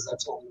 And he says, I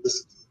told him,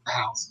 listen to the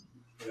house.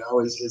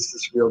 It's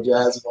this real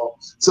jazz and all.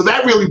 So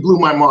that really blew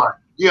my mind,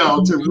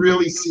 to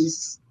really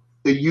see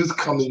the youth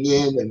coming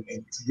in and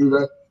to do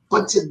that.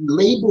 But to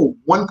label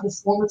one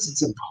performance,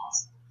 it's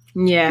impossible.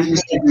 Yeah. We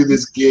used to do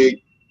this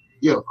gig,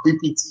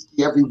 Creepy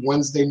Tiki every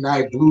Wednesday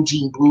night, Blue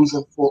Jean Blues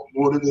in Fort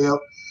Lauderdale.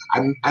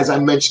 As I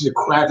mentioned, the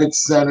Kravitz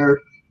Center,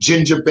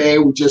 Ginger Bay,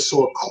 we just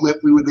saw a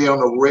clip. We were there on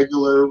a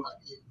regular.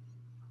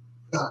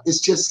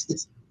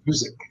 It's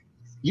music.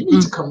 You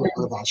need to come to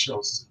one of our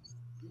shows.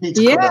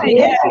 Yeah.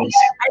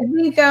 I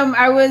think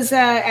I was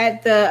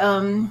at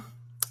the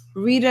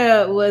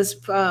Rita was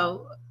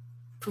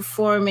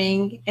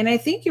performing, and I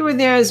think you were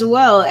there as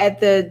well at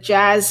the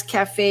Jazz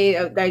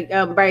Cafe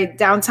by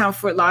downtown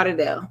Fort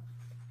Lauderdale.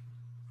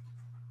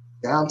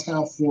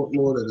 Downtown Fort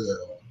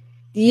Lauderdale.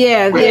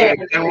 Yeah, there.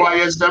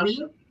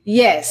 NYSW?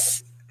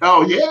 Yes.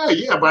 Oh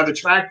yeah, by the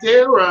track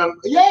there.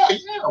 Yeah,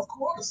 of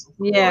course.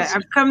 Yeah,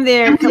 I've come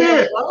there.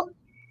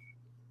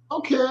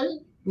 Okay.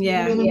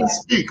 Yeah. You didn't even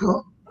speak,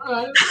 huh?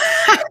 All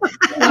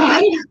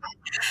right.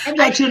 I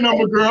got your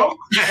number, girl.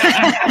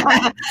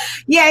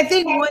 Yeah, I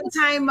think one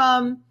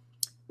time.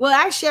 Well,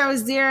 actually, I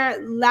was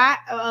there.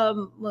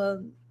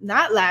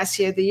 Not last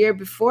year, the year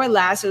before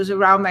last. It was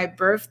around my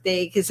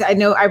birthday because I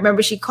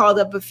remember she called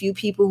up a few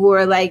people who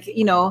were like,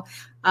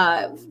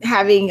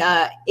 having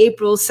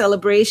April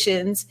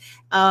celebrations.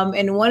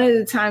 And one of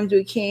the times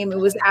we came, it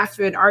was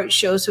after an art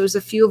show. So it was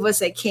a few of us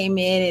that came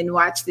in and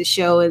watched the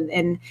show.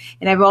 And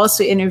I've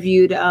also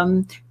interviewed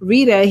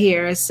Rita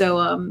here.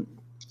 So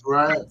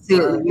right.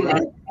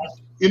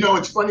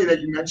 It's funny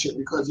that you mentioned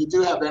because you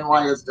do have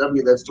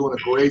NYSW that's doing a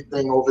great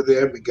thing over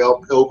there.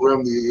 Miguel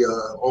Pilgrim, the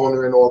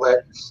owner, and all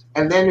that.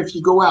 And then if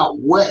you go out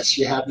west,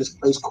 you have this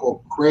place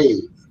called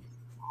Crave.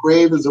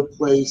 Crave is a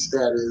place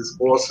that is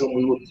awesome.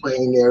 We were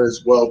playing there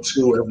as well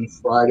too every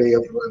Friday,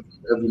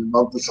 every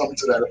month or something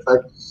to that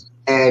effect.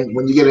 And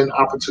when you get an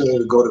opportunity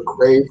to go to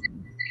Crave,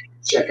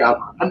 check out.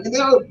 I mean,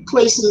 there are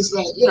places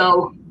that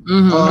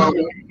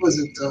was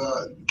it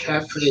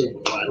Cafe?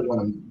 I don't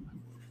want to.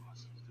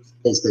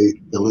 In case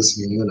they're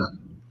listening in.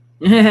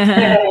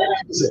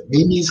 Is it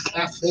Mimi's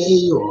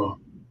Cafe or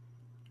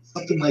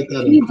something like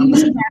that?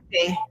 Gigi's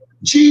Cafe.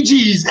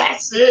 Gigi's,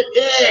 that's it.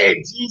 Yeah,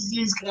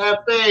 Gigi's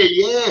Cafe.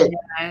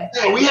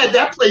 Yeah, we had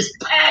that place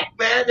packed,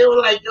 man. They were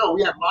like, yo,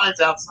 we had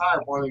lines outside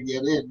wanting to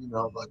get in,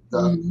 but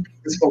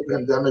this whole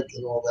pandemic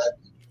and all that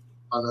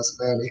on us,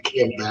 man, it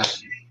came back.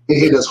 It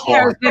hit us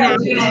hard. What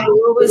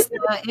was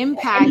the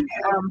impact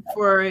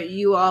for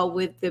you all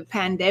with the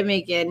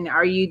pandemic, and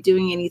are you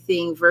doing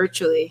anything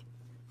virtually?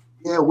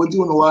 Yeah, we're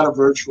doing a lot of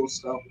virtual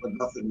stuff, but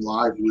nothing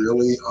live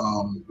really.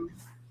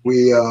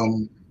 We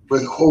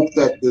hope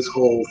that this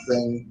whole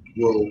thing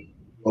will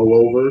blow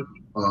over,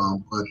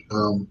 but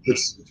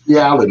it's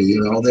reality.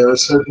 There are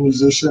certain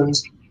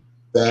musicians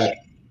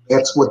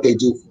that's what they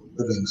do for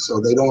a living, so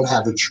they don't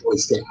have a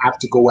choice. They have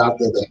to go out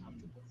there. They have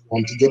to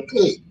perform to get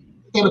paid.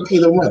 They got to pay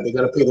the rent. They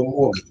got to pay the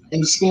mortgage. I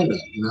understand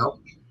that,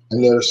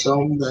 And there are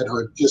some that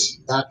are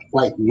just not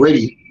quite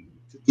ready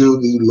to do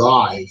the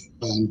live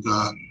and.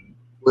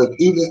 But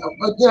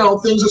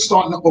things are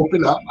starting to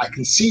open up. I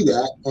can see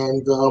that,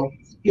 and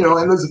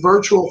and this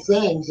virtual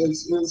thing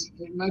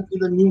it might be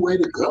the new way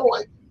to go.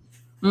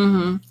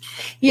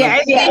 Yeah,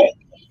 I think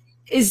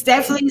it's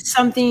definitely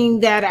something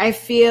that I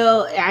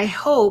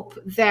hope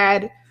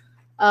that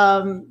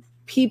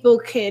people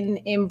can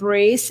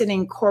embrace and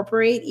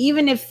incorporate,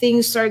 even if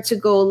things start to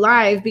go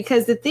live.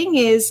 Because the thing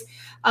is,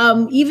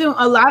 even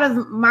a lot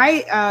of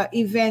my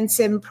events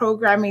and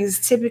programming is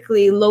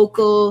typically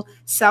local,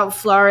 South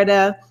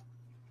Florida.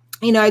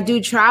 I do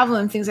travel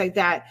and things like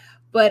that.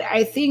 But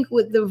I think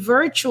with the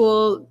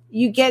virtual,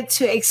 you get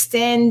to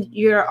extend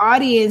your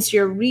audience,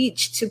 your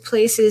reach to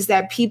places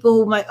that people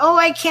who might,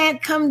 I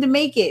can't come to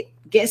make it.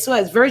 Guess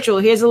what? It's virtual.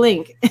 Here's a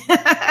link.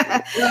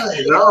 Yeah,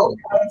 I know.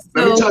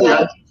 Let me tell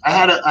you, I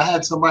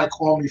had somebody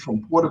call me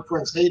from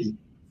Port-au-Prince, Haiti,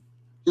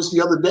 just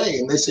the other day,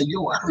 and they said,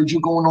 "Yo, I heard you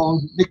going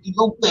on Niki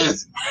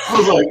Lopez." I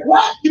was like,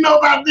 "What? You know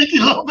about Niki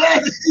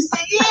Lopez?" He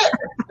said, "Yeah."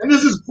 And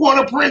this is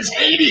Port-au-Prince,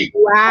 Haiti.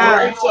 Wow. All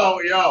right,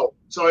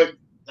 so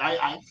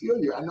I feel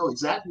you. I know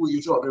exactly what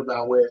you're talking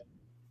about, where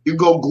you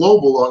go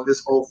global on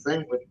this whole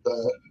thing with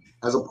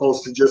as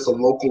opposed to just a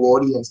local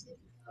audience.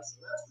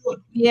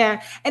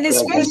 Yeah, and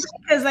especially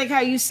because, like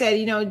how you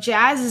said,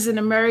 jazz is an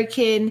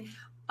American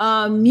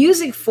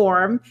music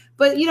form,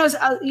 but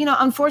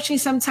unfortunately,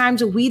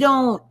 sometimes we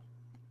don't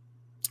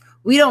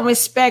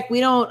respect, we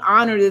don't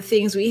honor the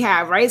things we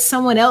have. Right?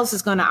 Someone else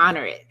is going to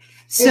honor it.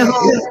 So.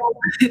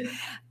 Yeah.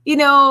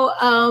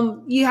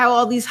 You have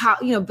all these,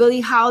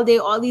 Billie Holiday,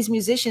 all these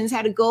musicians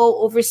had to go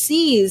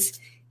overseas.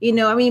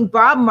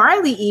 Bob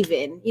Marley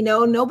even,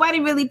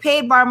 nobody really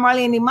paid Bob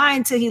Marley any mind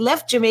until he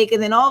left Jamaica.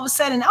 And then all of a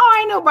sudden,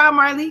 I know Bob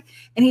Marley,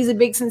 and he's a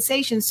big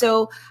sensation.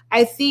 So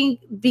I think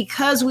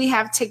because we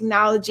have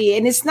technology,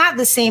 and it's not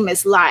the same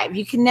as live,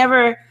 you can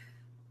never,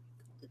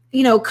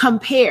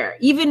 compare.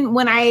 Even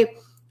when I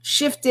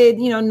shifted,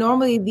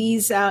 normally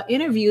these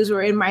interviews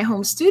were in my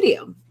home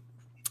studio.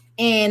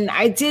 And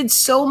I did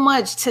so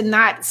much to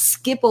not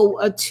skip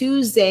a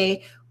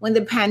Tuesday when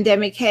the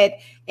pandemic hit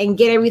and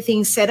get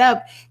everything set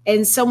up.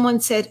 And someone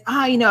said,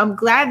 I'm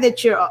glad that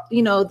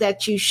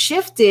that you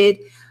shifted,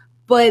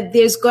 but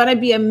there's going to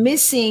be a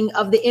missing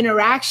of the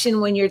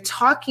interaction when you're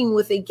talking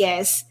with a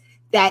guest,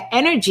 that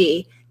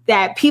energy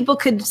that people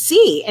could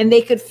see and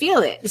they could feel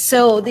it.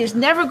 So there's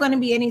never going to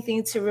be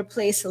anything to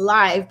replace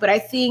live. But I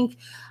think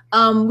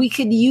we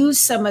could use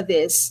some of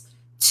this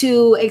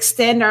to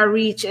extend our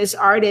reach as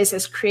artists,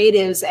 as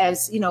creatives,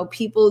 as, you know,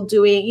 people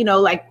doing, you know,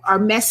 like our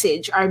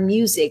message, our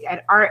music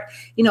and art,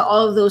 you know,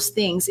 all of those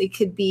things. It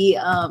could be,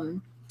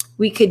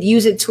 we could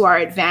use it to our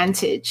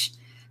advantage.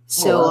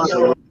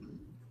 So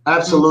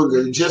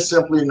absolutely. Just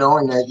simply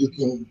knowing that you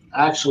can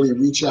actually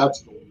reach out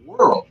to the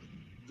world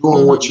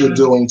doing what you're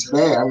doing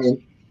today. I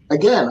mean,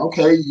 again,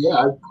 okay, yeah,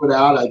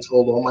 I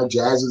told all my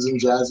jazzers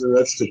and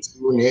jazzerettes to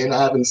tune in.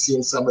 I haven't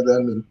seen some of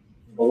them in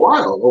a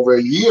while, over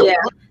a year. Yeah.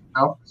 You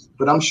know?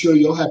 But I'm sure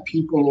you'll have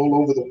people all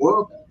over the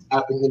world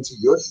tapping into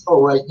your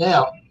show right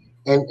now.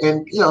 And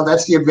you know,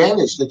 that's the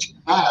advantage that you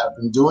have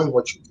in doing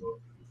what you're doing.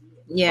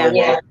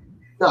 Yeah.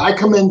 I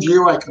commend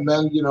you. I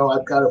commend, you know,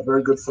 I've got a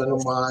very good friend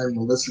of mine,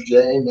 Melissa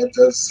Jane, that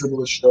does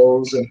similar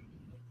shows. And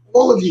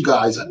all of you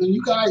guys, I mean,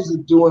 you guys are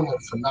doing a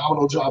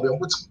phenomenal job. And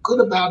what's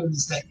good about it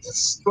is that you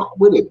stuck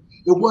with it.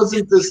 It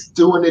wasn't just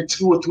doing it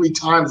 2 or 3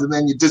 times and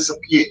then you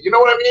disappear. You know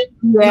what I mean?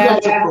 Yeah.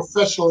 You guys are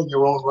professional in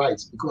your own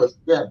rights because,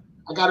 again,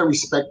 I got to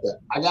respect that.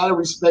 I got to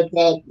respect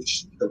that.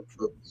 The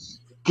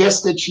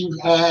guests that you've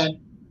had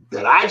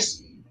that I've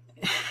seen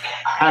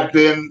have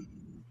been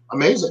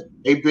amazing.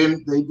 They've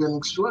been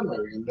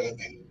extraordinary. And they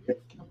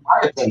kept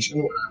my attention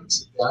when I would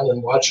sit down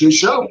and watch your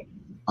show.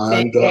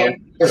 And, you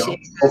know,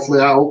 hopefully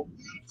I'll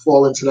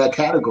fall into that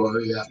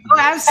category. Oh,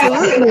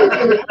 absolutely. When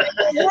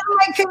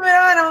I come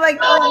on, I'm like,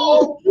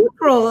 oh,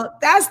 April,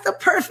 that's the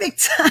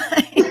perfect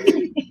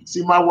time.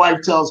 See, my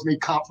wife tells me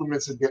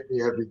compliments will get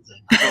me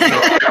everything.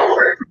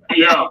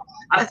 Yeah,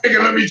 I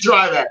figured let me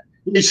try that.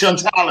 Hey,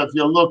 Chantal, if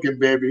you're looking,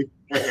 baby.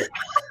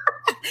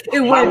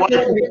 My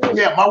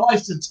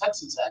wife's in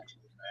Texas, actually.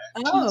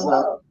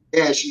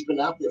 She's been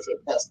out there for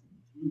the past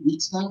 3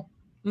 weeks now.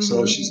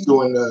 So she's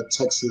doing the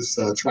Texas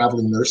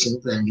traveling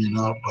nursing thing, you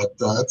know, but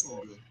that's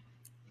all good.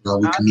 You know,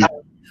 we can,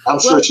 I'm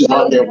sure she's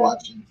out there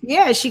watching.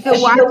 Yeah, she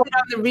could watch it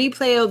on the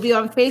replay. It'll be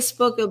on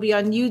Facebook. It'll be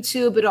on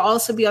YouTube. It'll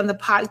also be on the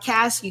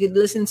podcast. You could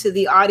listen to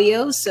the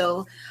audio.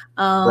 So,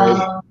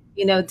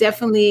 you know,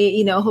 definitely,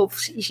 you know, hope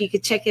she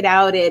could check it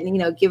out and, you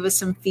know, give us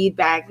some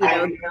feedback, you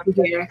know,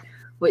 to hear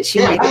what she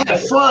might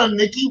have fun,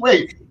 Nikki.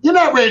 Wait, you're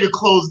not ready to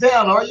close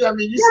down, are you? I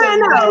mean, you said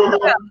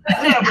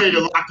you're not ready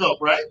to lock up,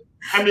 right?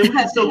 I mean, we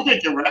can still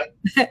kick it, right?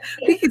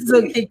 We can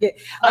still kick it.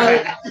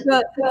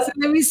 So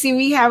let me see.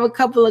 We have a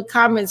couple of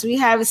comments. We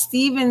have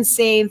Steven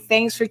saying,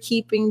 thanks for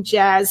keeping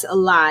jazz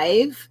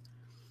alive.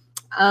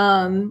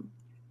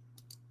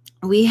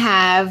 We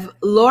have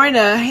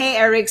Lorna. Hey,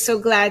 Eric, so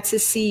glad to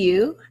see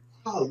you.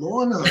 Oh,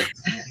 Lorna.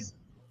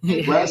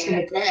 Congrats in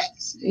the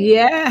past.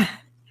 Yeah.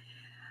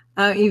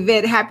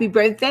 Yvette, happy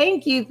birthday.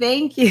 Thank you.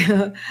 Thank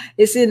you.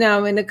 It's in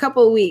a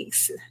couple of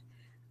weeks.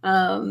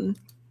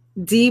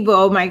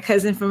 Debo, my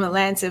cousin from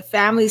Atlanta,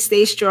 family,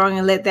 stay strong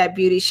and let that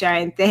beauty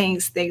shine.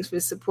 Thanks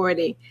for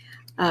supporting,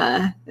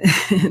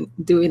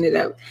 doing it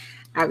up.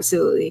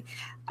 Absolutely.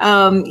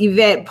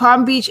 Yvette,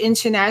 Palm Beach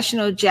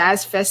International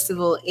Jazz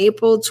Festival,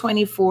 April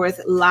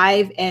 24th,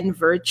 live and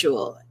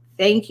virtual.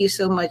 Thank you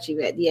so much,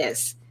 Yvette.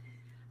 Yes.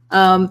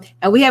 And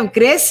we have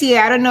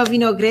Grecia. I don't know if you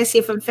know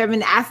Grecia from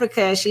Feminine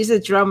Africa. She's a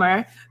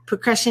drummer,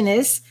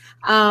 percussionist.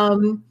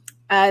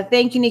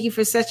 Thank you, Nikki,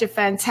 for such a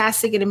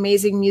fantastic and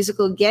amazing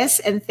musical guest.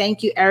 And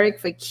thank you, Eric,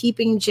 for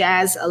keeping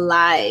jazz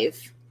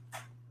alive.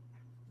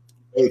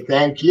 Hey,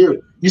 thank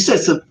you. You said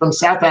from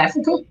South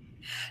Africa?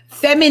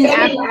 Feminine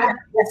Africa.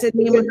 That's the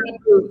name of the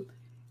group.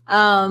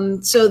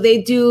 So they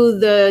do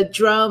the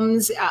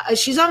drums.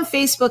 She's on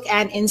Facebook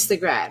and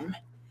Instagram.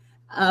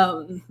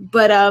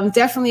 But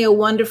definitely a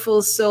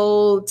wonderful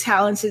soul,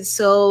 talented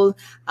soul.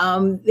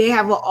 They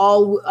have an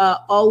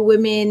all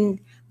women,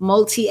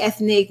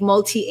 multi-ethnic,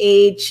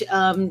 multi-age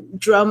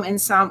drum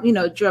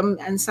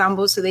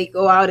ensemble. So they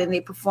go out and they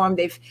perform.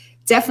 They've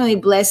definitely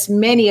blessed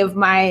many of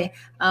my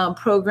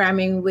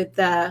programming with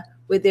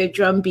their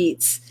drum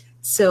beats.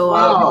 So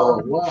wow.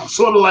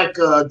 Sort of like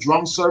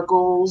drum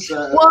circles.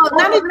 Well,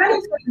 not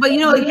exactly, but you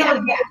know,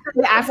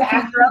 the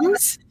African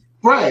drums.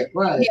 Right.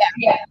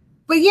 Yeah.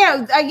 But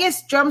yeah, I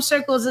guess drum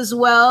circles as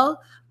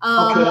well.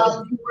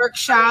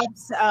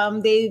 Workshops.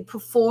 They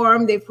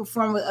perform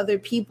with other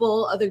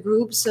people, other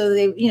groups. So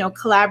they, you know,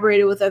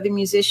 collaborated with other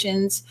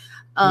musicians.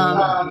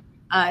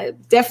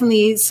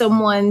 Definitely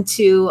someone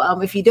to,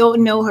 if you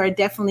don't know her,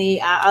 definitely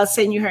I'll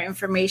send you her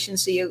information.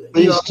 So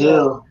please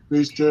do.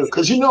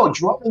 Because you know,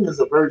 drumming is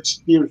a very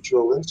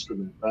spiritual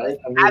instrument, right?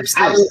 I mean,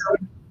 absolutely.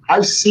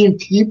 I've seen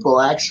people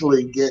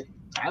actually get,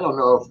 I don't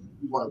know if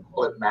you want to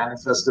call it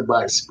manifested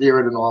by a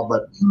spirit and all,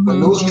 but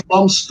when those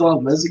drums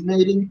start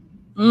resonating,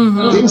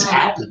 things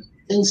happen.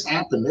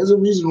 There's a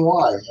reason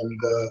why. And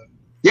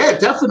yeah,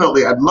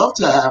 definitely. I'd love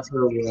to have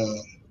her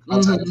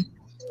contact.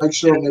 Make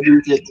sure maybe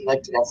we get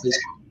connected on Facebook.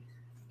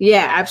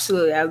 Yeah,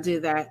 absolutely. I'll do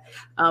that.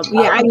 I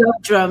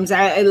love drums.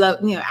 I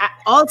love, you know,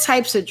 all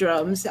types of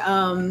drums.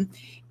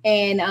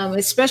 And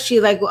especially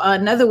like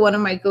another one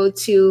of my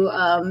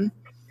go-to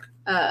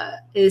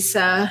is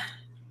a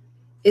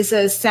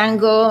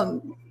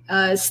Sango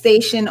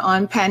station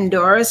on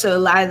Pandora. So a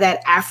lot of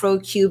that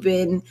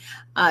Afro-Cuban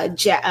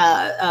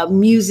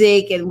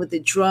music and with the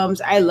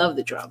drums. I love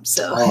the drums.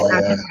 So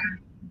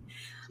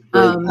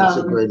That's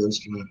a great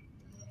instrument.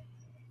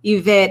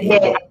 Yvette.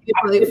 Oh,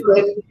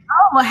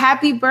 well,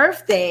 happy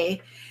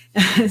birthday.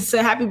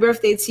 So happy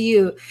birthday to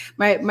you.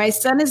 My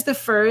son is the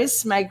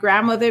first. My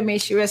grandmother, may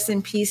she rest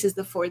in peace, is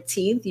the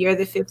 14th. You're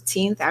the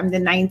 15th. I'm the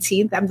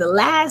 19th. I'm the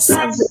last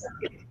of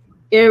the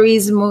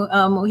Aries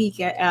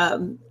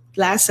Mohican,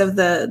 last of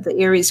the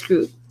Aries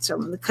group. So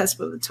I'm on the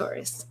cusp of a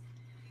Taurus.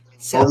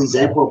 So, all these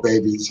April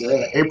babies.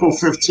 Yeah. April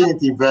 15th,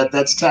 Yvette,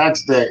 that's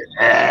tax day.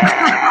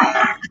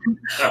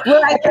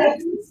 Well, I think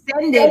it's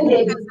extended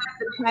because of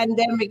the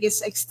pandemic.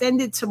 It's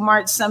extended to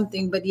March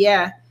something, but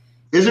yeah.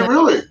 Is it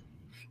really?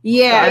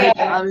 Yeah.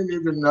 I didn't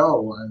even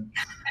know.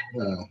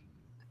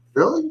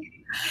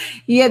 Really?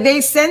 Yeah, they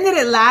extended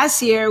it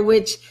last year,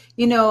 which,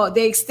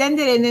 they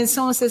extended it, and then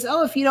someone says,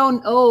 oh, if you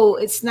don't owe,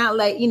 it's not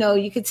like,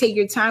 you could take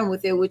your time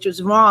with it, which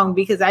was wrong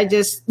because I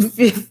just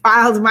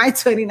filed my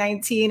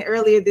 2019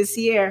 earlier this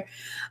year.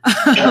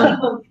 I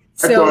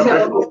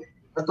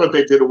thought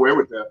they did away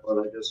with that, but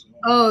I guess.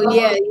 Oh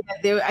yeah.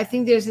 I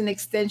think there's an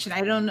extension.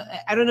 I don't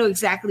know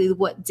exactly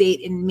what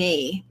date in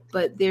May,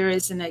 but there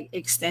is an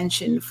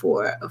extension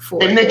for.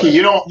 Hey, Nikki,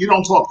 you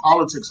don't talk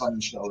politics on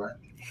your show, right?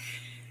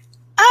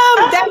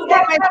 That's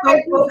not my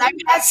focus. I've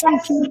had some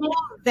people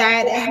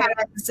that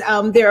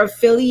they're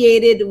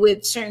affiliated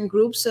with certain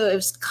groups, so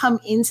it's come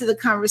into the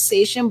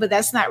conversation, but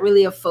that's not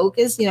really a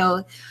focus.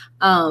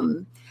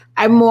 I'm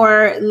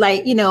more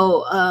like,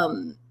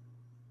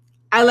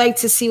 I like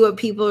to see what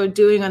people are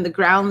doing on the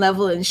ground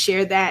level and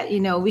share that.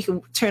 We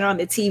can turn on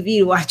the TV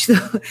to watch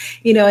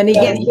and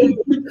again.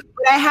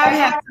 But I have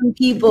had some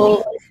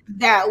people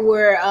that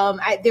were.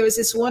 There was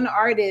this one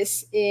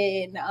artist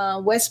in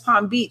West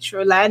Palm Beach,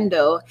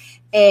 Orlando,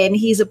 and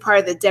he's a part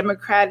of the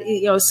Democrat.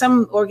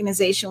 Some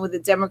organization with the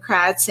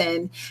Democrats,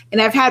 and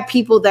I've had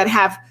people that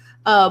have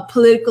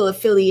political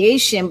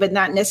affiliation, but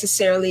not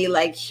necessarily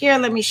like, here,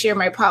 let me share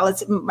my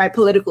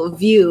political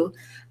view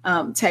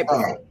type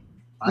of thing.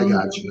 I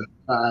got you.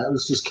 I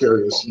was just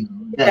curious,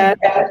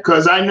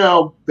 because I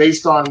know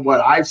based on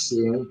what I've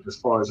seen as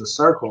far as the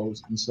circle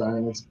is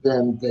concerned, it's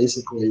been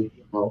basically,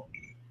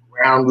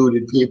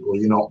 ground-rooted people,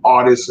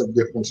 artists of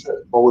different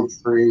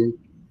poetry,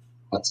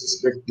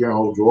 artistic,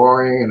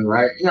 drawing and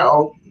writing,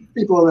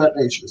 people of that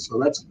nature. So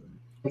that's good.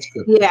 That's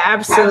good. Yeah,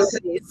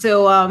 absolutely.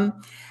 So,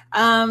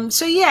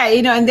 yeah,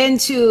 and then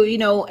too,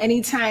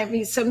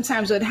 anytime,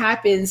 sometimes what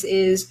happens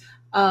is,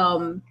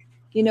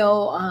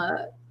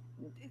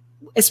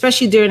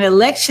 especially during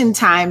election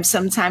time,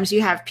 sometimes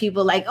you have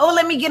people like, oh,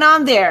 let me get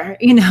on there,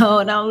 and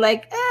I'm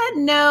like,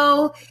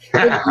 no,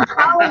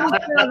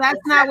 that's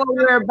not what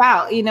we're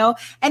about,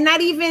 and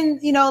not even,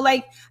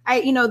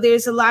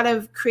 there's a lot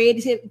of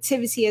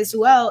creativity as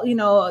well.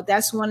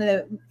 That's one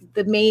of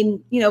the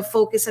main,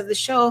 focus of the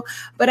show.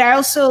 But I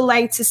also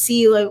like to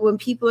see when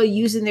people are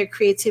using their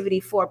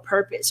creativity for a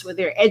purpose, where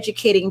they're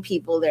educating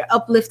people, they're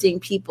uplifting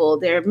people,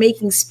 they're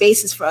making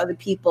spaces for other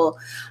people,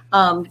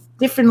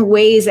 different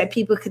ways that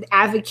people could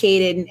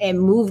advocate and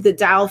move the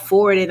dial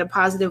forward in a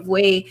positive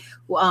way,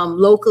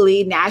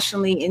 locally,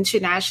 nationally,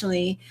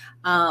 internationally.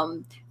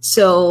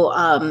 So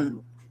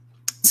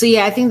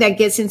yeah, I think that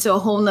gets into a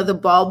whole nother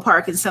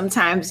ballpark. And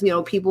sometimes,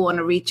 people want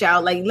to reach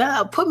out like,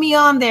 put me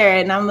on there.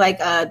 And I'm like,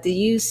 do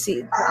you see?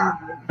 You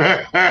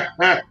got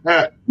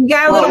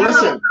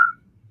listen,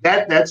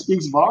 that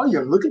speaks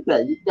volume. Look at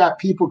that. You got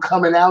people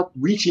coming out,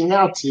 reaching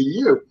out to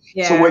you.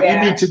 Yeah, so what you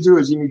need to do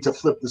is you need to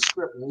flip the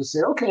script and you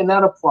say, okay,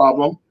 not a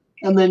problem.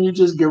 And then you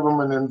just give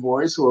them an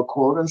invoice or a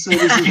quote and say,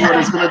 this is what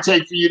it's going to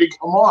take for you to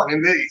come on.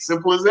 And then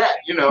simple as that,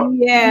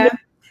 Yeah.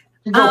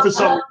 You go for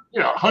some,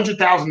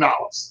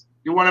 $100,000.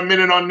 You want a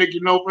minute on Niki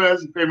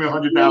Lopez? You pay me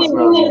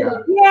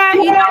 $100,000. Yeah,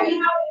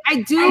 I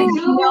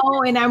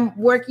do, and I'm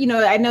working.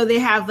 I know they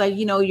have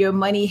your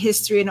money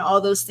history and all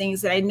those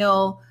things that I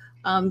know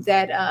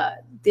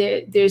that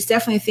there's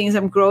definitely things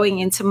I'm growing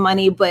into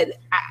money, but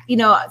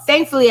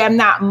thankfully I'm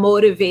not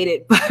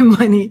motivated by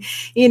money,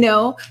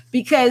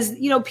 because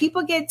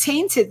people get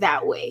tainted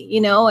that way,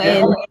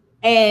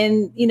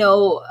 and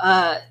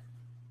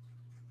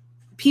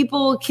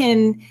people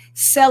can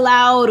sell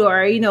out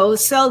or,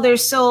 sell their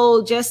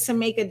soul just to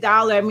make $1.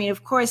 I mean,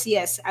 of course,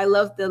 yes, I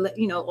love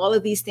all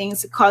of these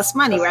things that cost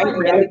money, right?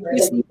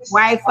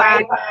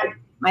 Wi-Fi,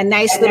 my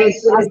nice little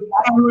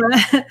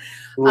camera.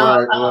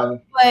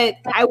 But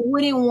I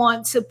wouldn't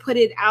want to put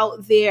it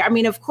out there. I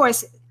mean, of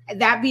course,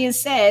 that being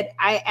said,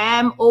 I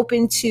am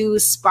open to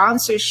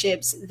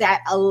sponsorships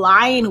that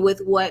align with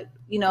what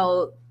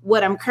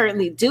I'm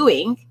currently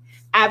doing.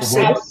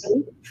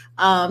 Absolutely.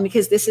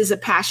 Because this is a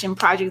passion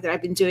project that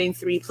I've been doing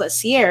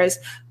 3+ years,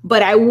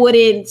 but I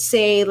wouldn't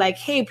say like,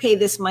 hey, pay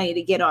this money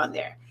to get on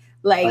there.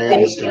 Like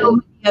there's so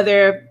many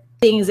other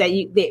things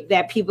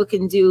that people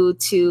can do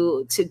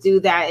to do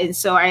that. And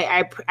so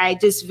I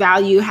just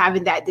value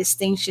having that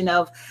distinction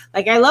of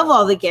like, I love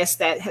all the guests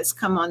that has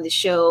come on the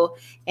show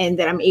and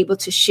that I'm able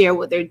to share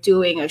what they're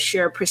doing or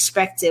share a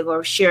perspective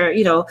or share,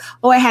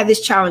 I had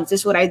this challenge.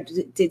 This is what I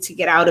did to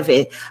get out of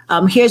it.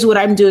 Here's what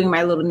I'm doing in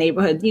my little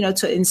neighborhood,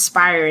 to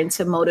inspire and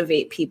to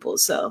motivate people.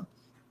 So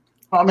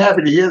I'm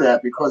happy to hear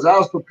that because I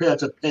was prepared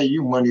to pay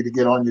you money to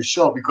get on your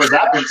show because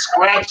I've been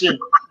scratching.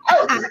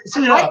 I've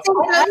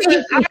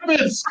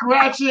been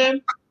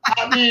scratching.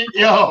 I mean,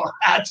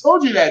 I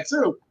told you that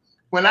too.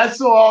 When I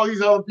saw all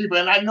these other people,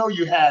 and I know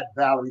you had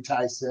Valerie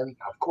Tyson,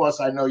 of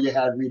course, I know you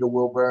had Rita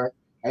Wilburn,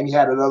 and you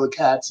had other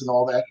cats and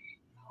all that.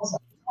 I was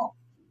like,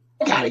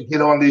 I gotta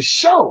get on this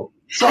show.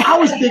 So I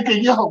was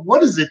thinking,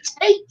 what does it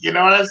take? You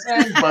know what I'm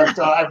saying? But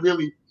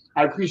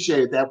I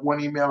appreciated that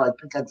one email. I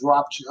think I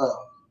dropped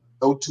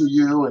note to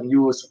you, and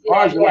you were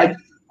surprised. You're like,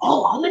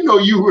 I didn't know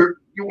you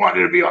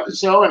wanted to be on the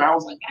show, and I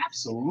was like,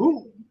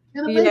 absolutely.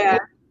 Yeah.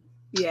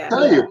 I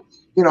tell you,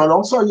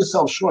 don't sell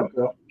yourself short,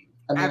 girl.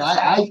 I mean,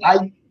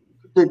 I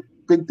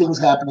big things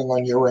happening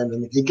on your end,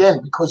 and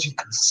again, because you're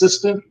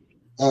consistent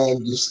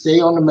and you stay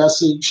on the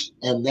message,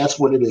 and that's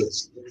what it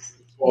is. It's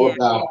all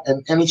about,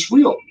 and it's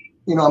real,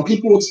 and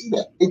people will see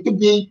that. It could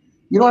be,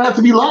 you don't have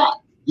to be live.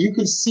 You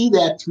can see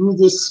that through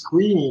this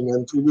screen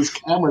and through this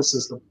camera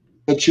system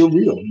that you're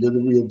real. You're the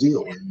real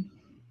deal.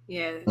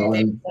 Yeah,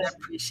 I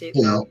appreciate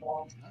that.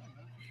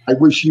 I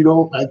wish you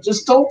don't. I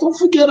just don't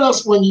forget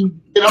us when you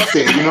get up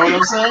there. You know what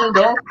I'm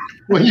saying?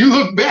 When you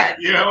look back,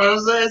 you know what I'm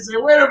saying? Say,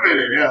 wait a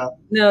minute,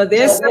 No,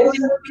 there's so many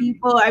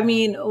people. I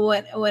mean,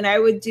 when I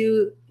would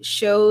do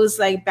shows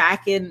like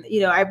back in,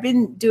 I've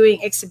been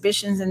doing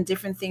exhibitions and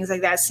different things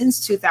like that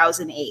since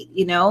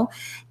 2008.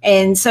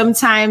 And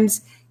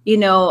sometimes,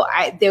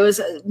 there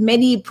was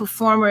many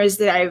performers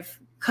that I've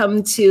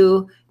come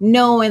to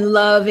know and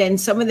love,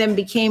 and some of them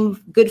became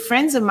good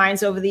friends of mine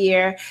over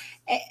the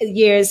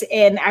years.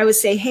 And I would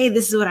say, hey,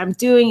 this is what I'm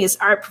doing. It's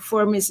art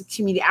performance,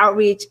 community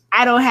outreach.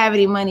 I don't have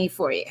any money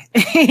for you.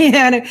 This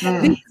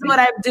is what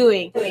I'm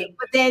doing.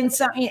 But then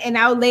and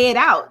I'll lay it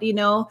out,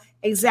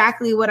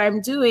 exactly what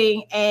I'm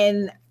doing.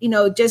 And,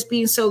 just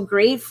being so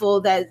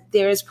grateful that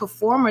there's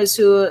performers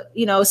who,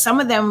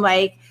 some of them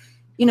like,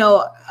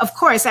 of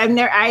course, I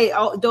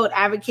don't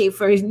advocate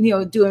for,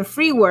 doing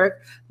free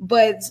work,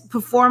 but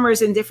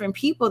performers and different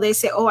people, they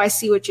say, oh, I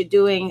see what you're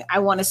doing. I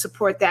want to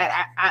support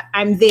that.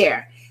 I'm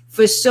there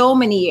for so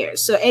many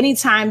years. So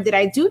anytime that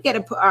I do get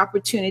an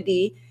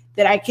opportunity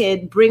that I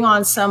could bring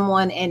on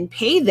someone and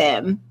pay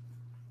them,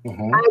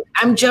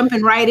 I'm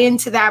jumping right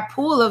into that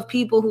pool of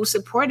people who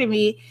supported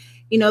me,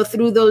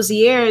 through those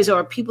years,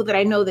 or people that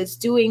I know that's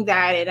doing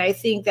that. And I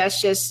think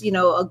that's just,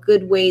 a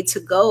good way to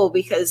go,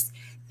 because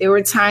there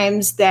were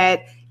times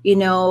that,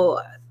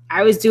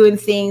 I was doing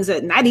things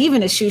that not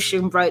even a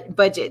shoestring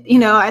budget.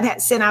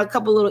 I'd send out a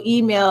couple little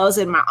emails,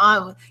 and my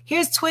aunt,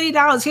 here's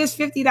 $20, here's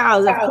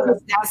 $50. Of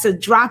course, that's a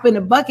drop in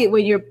the bucket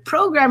when you're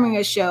programming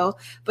a show.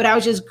 But I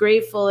was just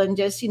grateful and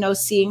just,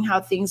 seeing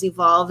how things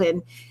evolve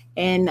and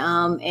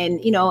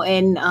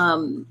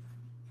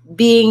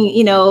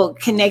being,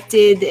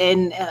 connected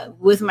and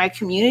with my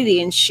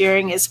community and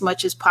sharing as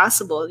much as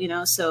possible.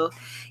 So,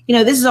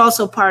 this is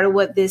also part of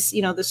what this,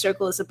 the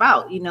circle is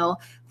about.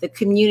 The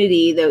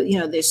community,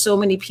 there's so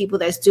many people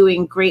that's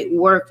doing great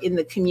work in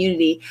the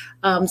community.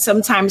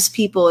 Sometimes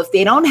people, if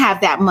they don't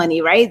have that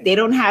money, right, they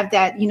don't have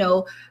that,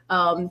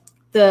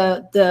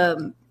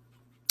 the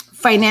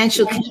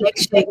financial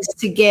connections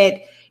to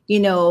get,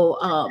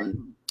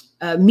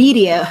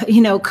 media,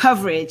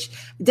 coverage.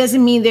 It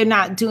doesn't mean they're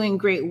not doing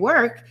great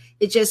work.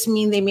 It just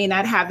means they may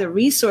not have the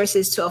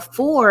resources to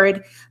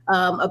afford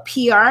a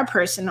PR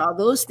person, all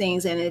those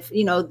things. And if,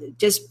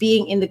 just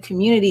being in the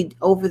community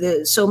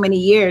over so many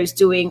years,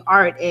 doing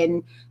art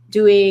and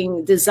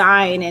doing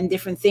design and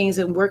different things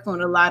and working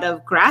with a lot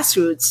of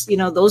grassroots,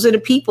 those are the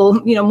people,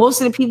 most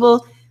of the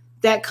people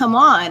that come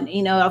on,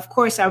 of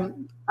course, I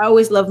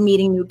always love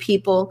meeting new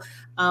people.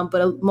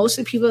 But most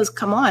of the people that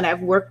come on,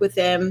 I've worked with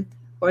them,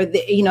 or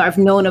I've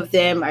known of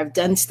them. I've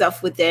done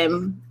stuff with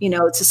them,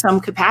 to some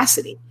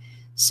capacity.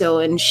 So,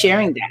 and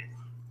sharing that.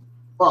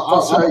 Well,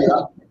 I'll tell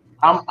you,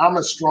 I'm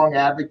a strong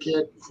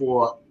advocate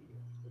for,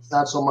 it's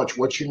not so much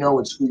what you know,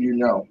 it's who you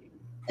know.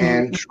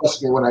 And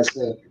trust me when I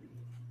say,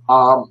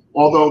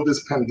 although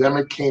this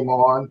pandemic came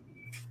on,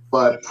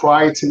 but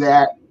prior to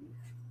that,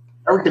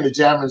 Eric and the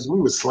Jammers, we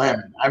were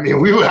slamming. I mean,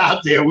 we were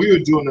out there, we were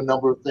doing a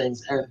number of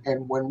things.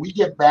 And when we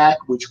get back,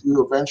 which we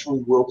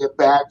eventually will get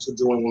back to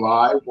doing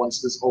live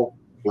once this whole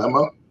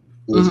dilemma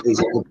is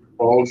under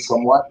control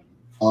somewhat,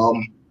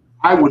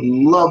 I would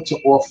love to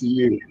offer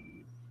you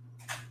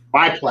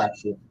my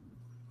platform,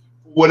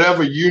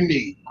 whatever you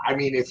need. I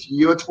mean, if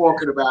you're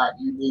talking about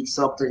you need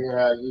something,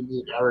 you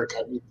need Eric,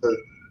 I need to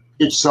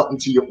pitch something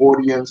to your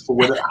audience for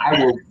whatever,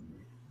 I will,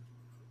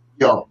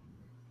 the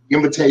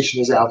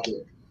invitation is out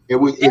there. It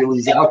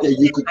was out there.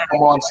 You could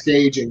come on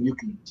stage and you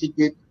can kick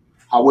it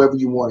however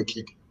you want to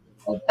kick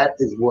it. That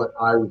is what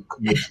I would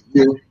commit to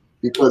do.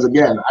 Because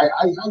again,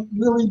 I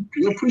really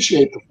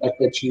appreciate the fact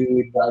that you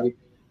invited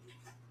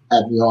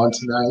had me on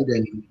tonight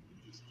and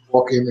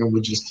walking and we're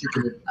just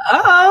kicking it.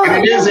 Oh,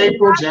 and it is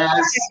April Jazz,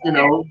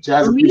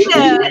 Jazz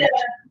Appreciation.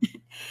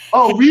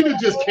 Oh, Rita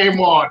just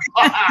came on.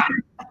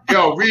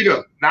 Yo,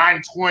 Rita,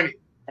 9:20.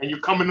 And you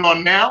coming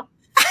on now?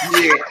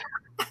 Yeah.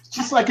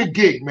 just like a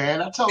gig,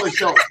 man. I tell her,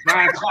 show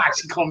 9 o'clock.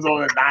 She comes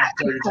over at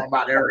 9:30 talking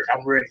about Eric.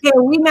 I'm ready. Yeah,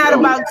 we're not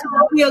about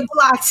 3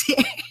 o'clock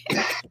here.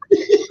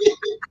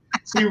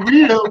 See,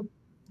 Rita,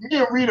 me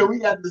and Rita, we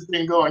got this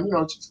thing going. You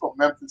know, she's from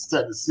Memphis,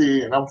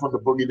 Tennessee, and I'm from the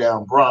Boogie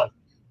Down Bronx.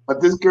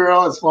 But this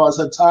girl, as far as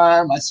her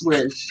time, I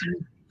swear, she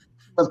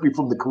must be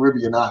from the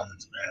Caribbean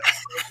islands, man.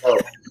 So,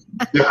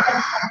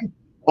 yeah.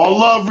 All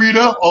love,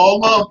 Rita. All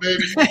love,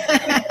 baby.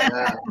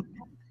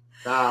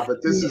 Nah,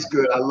 but this is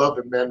good. I love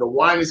it, man. The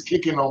wine is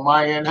kicking on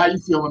my end. How you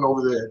feeling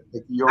over there?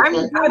 You okay?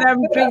 I'm good.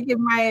 I'm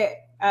drinking my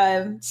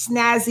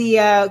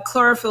snazzy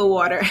chlorophyll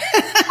water.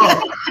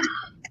 Oh,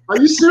 are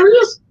you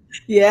serious?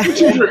 Yeah. What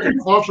you drinking?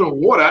 Chlorophyll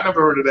water? I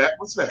never heard of that.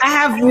 What's that?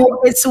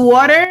 It's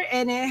water,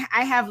 and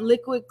I have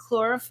liquid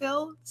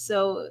chlorophyll.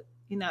 So,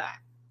 you know,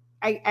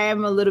 I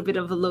am a little bit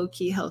of a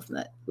low-key health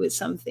nut with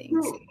some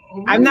things.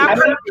 I'm not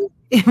perfect,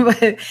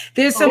 but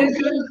there's a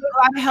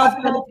lot of health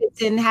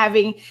benefits in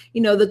having,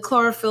 you know, the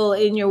chlorophyll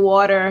in your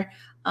water.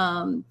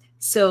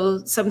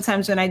 So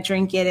sometimes when I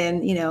drink it,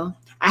 and, you know,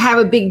 I have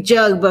a big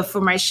jug, but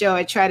for my show,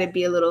 I try to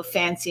be a little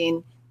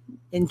fancy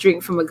and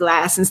drink from a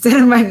glass instead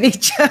of my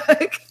big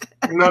jug.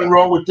 Nothing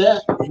wrong with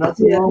that.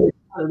 Nothing wrong with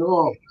that at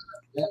all.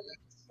 Yeah.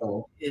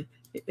 So,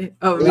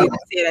 Really?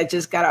 I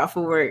just got off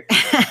of work.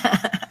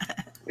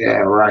 Yeah,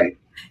 right.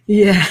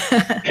 Yeah.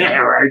 Yeah,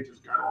 right.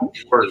 Just got off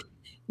work.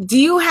 Do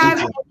you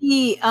have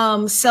any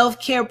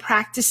self-care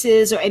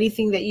practices or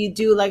anything that you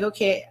do? Like,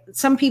 okay,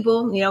 some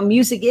people, you know,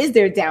 music is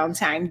their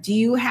downtime. Do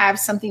you have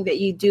something that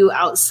you do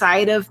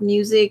outside of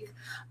music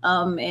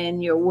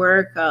and your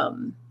work?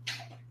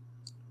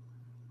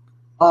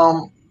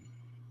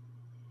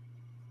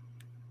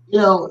 You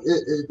know,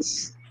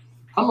 it's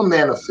I'm a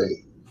man of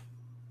faith,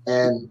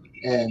 and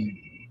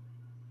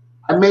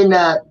I may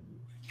not.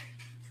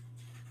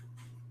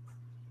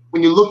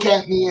 When you look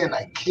at me and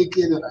I kick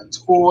it and I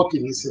talk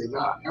and you say,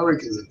 "No,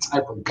 Eric is the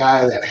type of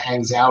guy that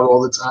hangs out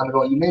all the time," and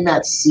all, you may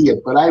not see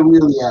it, but I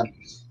really am.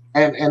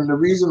 And the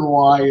reason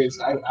why is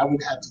I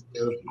would have to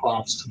give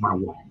props to my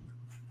wife.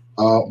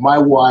 My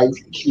wife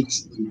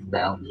keeps me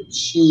grounded.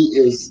 She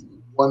is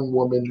one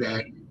woman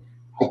that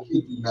I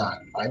kid you not.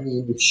 I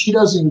mean, if she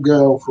doesn't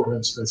go, for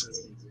instance, as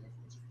an example,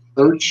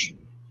 to church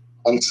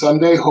on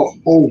Sunday, her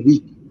whole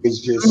week is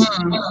just,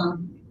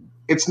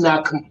 it's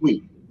not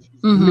complete.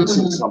 She's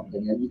missing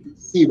something, and you can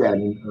see that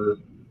in her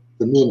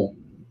demeanor.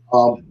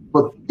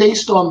 But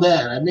based on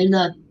that, I may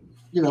not,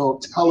 you know,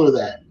 tell her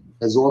that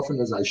as often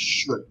as I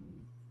should,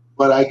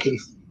 but I can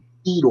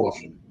feed off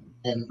it.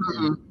 And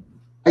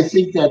I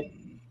think that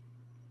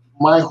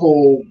my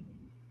whole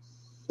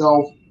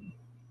self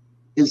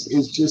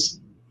is just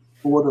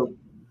sort of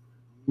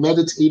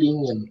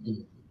meditating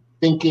and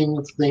thinking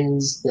of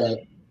things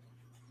that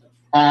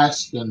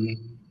past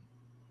and,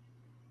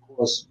 of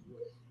course,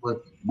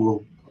 what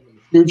will come in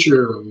the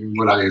future, I mean,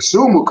 what I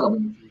assume will come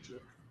in the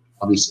future.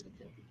 Obviously,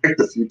 I can't predict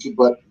the future,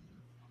 but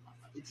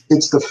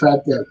it's the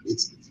fact that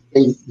it's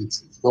faith,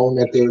 it's knowing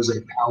that there's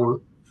a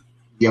power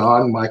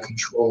beyond my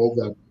control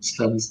that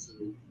stems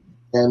to,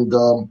 and,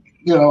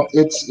 you know,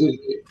 it's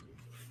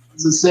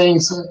the saying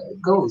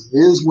goes, it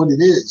is what it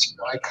is. You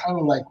know, I kind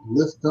of like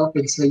lift up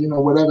and say, you know,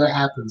 whatever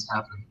happens,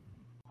 happens.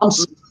 I'm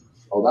 60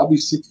 years old. I'll be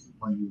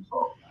 61 years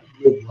old.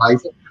 I live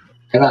life,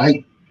 and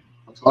I'm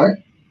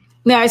sorry?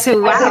 No, I said,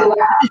 wow.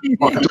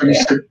 Oh, I thought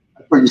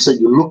you said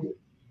you're looking.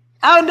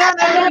 Oh, no.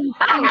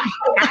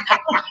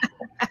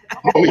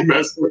 I'm only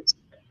messing with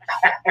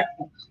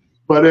you.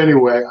 But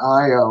anyway,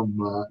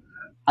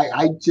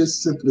 I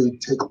just simply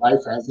take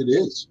life as it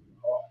is.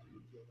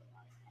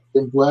 I've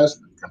been blessed.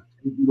 I've got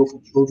 2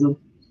 beautiful children.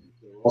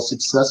 They're all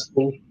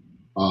successful.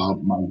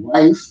 My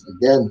wife,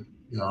 again,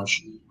 you know,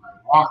 she's my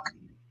rock.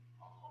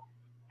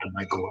 I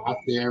might go out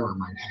there. I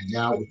might hang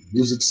out with the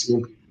music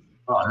scene.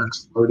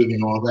 Eric's flirting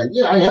and all that.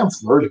 Yeah, I am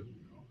flirting.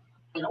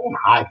 I don't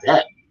hide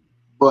that.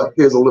 But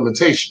there's a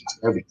limitation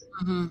to everything.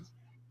 And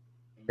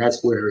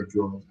that's where it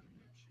draws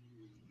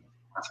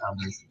my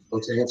foundation. So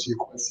to answer your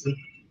question,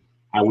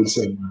 I would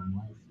say my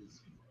wife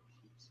is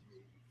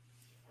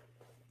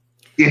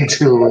in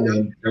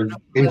tune and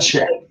in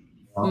check.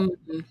 You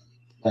know?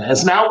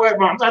 That's not what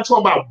I'm not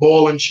talking about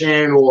ball and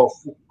chain or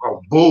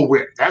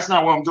bullwhip. That's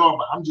not what I'm talking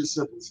about. I'm just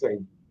simply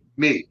saying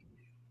me.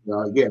 You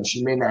know, again,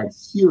 she may not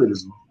hear it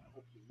as well. I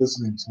hope you're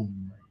listening to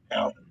me right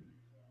now.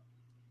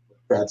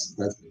 That's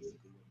basically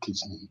what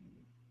keeps me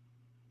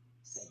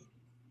sane.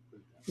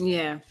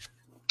 Yeah.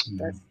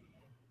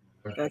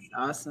 That's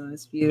awesome.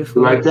 It's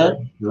beautiful. You like that?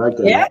 You like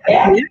that?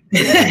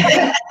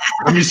 Yeah.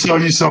 Let me show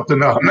you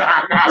something else.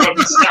 Let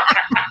me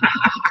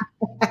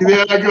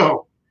there I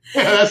go.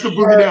 Yeah, that's the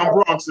Boogie Down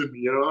Bronx in me,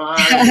 you know.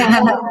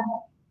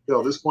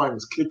 Yo, this wine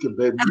is kicking,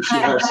 baby. You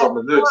should have some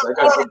of this. I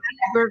got some.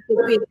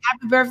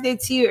 Happy birthday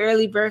to you,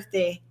 early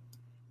birthday.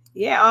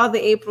 Yeah, all the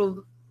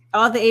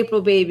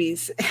April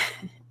babies.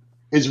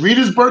 Is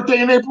Rita's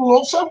birthday in April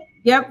also?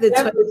 Yep, the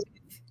 20th.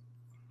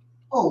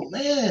 Oh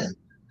man.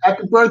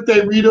 Happy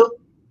birthday, Rita.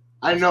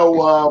 I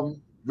know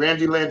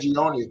Randy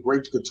Langione, a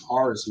great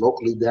guitarist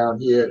locally down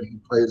here, and he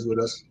plays with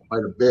us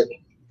quite a bit.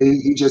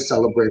 He just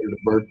celebrated a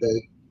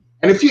birthday.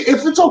 And if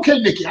it's okay,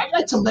 Nikki, I'd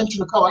like to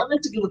mention I'd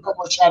like to give a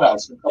couple of shout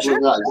outs to a couple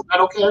of guys. Is that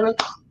okay?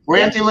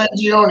 Randy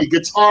Langione,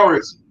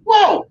 guitarist.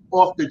 Whoa,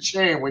 off the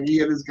chain. When you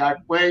hear this guy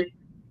play,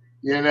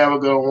 you're never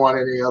gonna want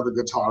any other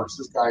guitarist.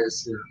 This guy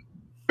is here.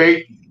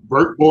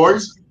 Bert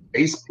Boys,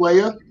 bass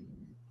player.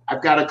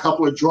 I've got a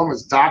couple of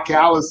drummers, Doc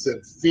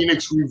Allison,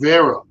 Phoenix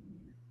Rivera,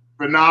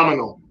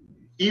 phenomenal.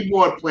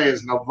 Keyboard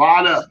players,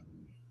 Nevada,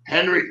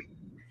 Henry,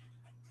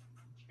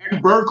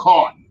 and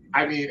Burkhart.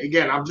 I mean,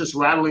 again, I'm just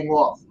rattling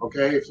off,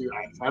 okay? If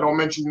I don't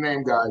mention your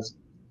name, guys,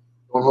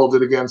 don't hold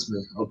it against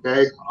me,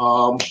 okay?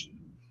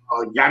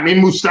 Yamin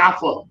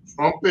Mustafa,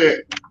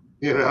 trumpet,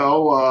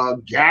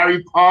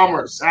 Gary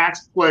Palmer,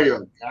 sax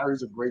player.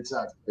 Gary's a great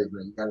sax player,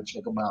 man. You got to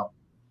check him out.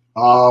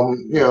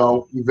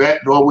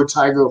 Yvette Norwood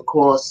Tiger, of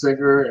course,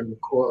 singer, and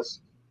of course,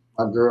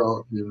 my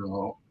girl,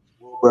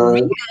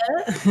 Wilbur.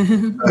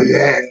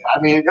 Yeah,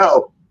 I mean,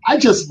 I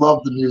just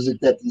love the music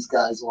that these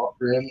guys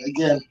offer. And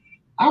again,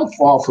 I'm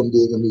far from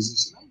being a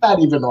musician. I'm not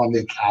even on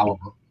their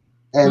caliber.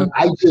 And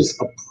I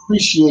just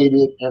appreciate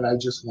it, and I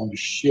just want to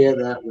share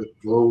that with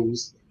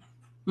those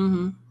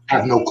who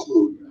have no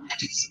clue. I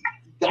just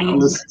gotta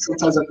listen.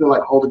 Sometimes I feel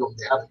like holding them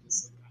down.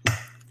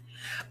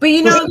 But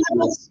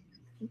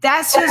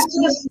that's just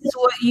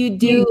what you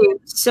do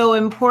so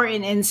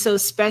important and so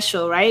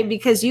special, right?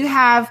 Because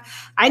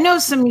I know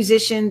some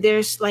musicians,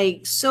 there's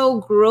like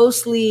so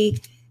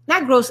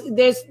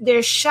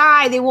they're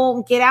shy, they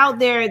won't get out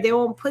there, they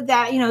won't put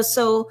that,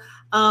 so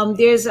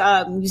there's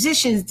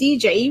musicians,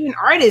 DJ, even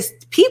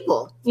artists,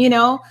 people,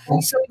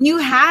 so you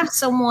have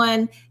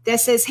someone that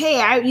says, hey,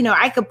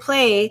 I could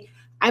play,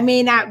 I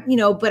may not,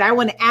 but I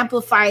want to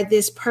amplify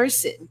this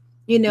person.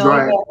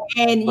 Right.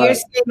 And you're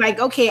saying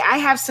like, okay, I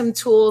have some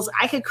tools.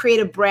 I could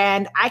create a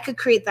brand. I could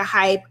create the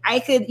hype.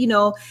 I could,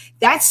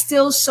 that's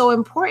still so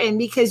important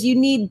because you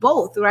need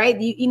both, right?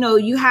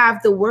 You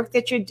have the work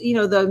that you're,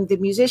 the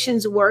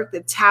musician's work,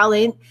 the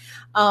talent,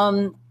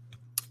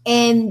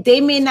 and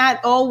they may not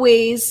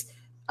always,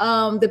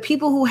 the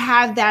people who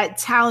have that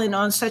talent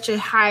on such a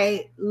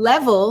high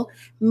level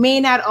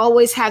may not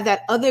always have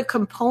that other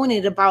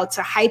component about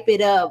to hype it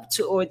up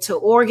to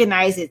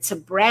organize it, to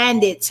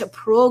brand it, to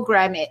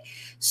program it.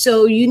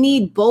 So you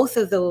need both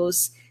of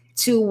those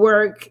to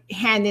work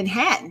hand in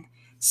hand.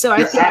 So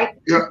I think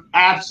you're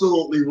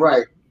absolutely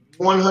right.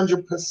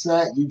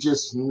 100%. You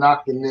just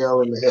knocked the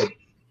nail in the head.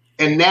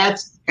 And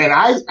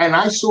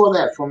I saw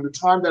that from the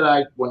time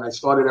that when I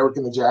started Eric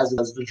and the Jazz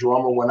as the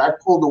drummer, when I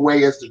pulled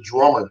away as the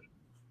drummer,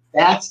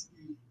 that's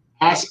the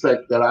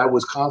aspect that I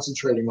was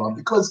concentrating on.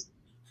 Because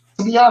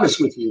to be honest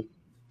with you,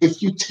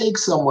 if you take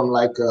someone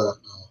like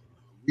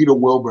Rita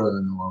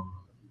Wilburn or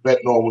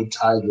Yvette Norwood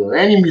Tiger or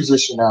any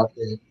musician out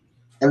there,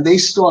 and they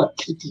start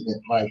kicking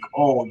it like,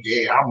 oh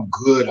yeah, I'm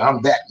good,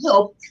 I'm that,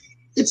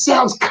 it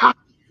sounds cocky.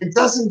 It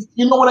doesn't,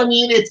 you know what I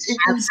mean?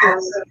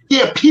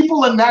 Yeah,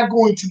 people are not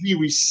going to be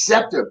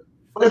receptive.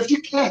 But if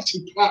you catch a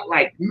cat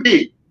like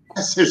me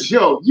that says,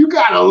 yo, you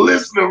gotta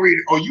listen to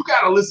Rita, or you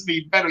gotta listen to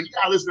Yvette, or you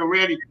gotta listen to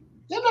Randy,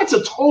 then that's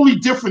a totally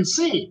different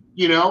scene,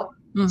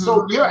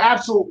 So you're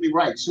absolutely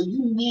right. So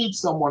you need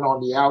someone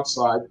on the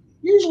outside.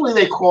 Usually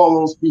they call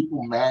those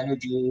people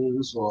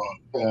managers or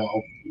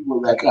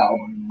people that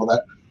caliber and all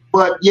that.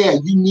 But yeah,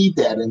 you need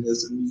that. And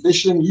as a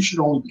musician, you should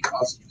only be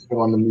concentrating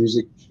on the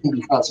music. You shouldn't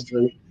be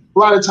concentrating. A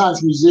lot of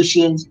times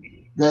musicians,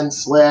 then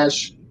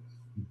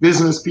 /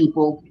 business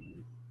people,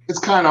 it's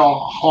kind of a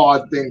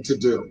hard thing to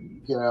do.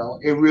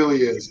 It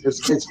really is.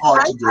 It's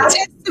hard to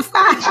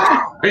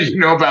do. You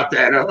know about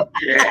that, huh?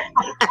 Yeah.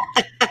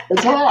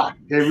 It's hard.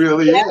 It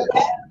really is,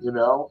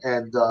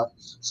 And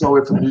so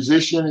if a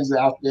musician is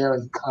out there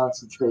and he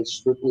concentrates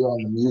strictly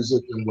on the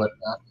music and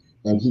whatnot,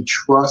 and he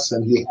trusts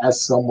and he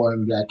has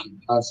someone that can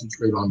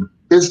concentrate on the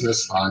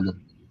business side of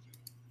it.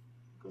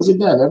 Because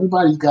again,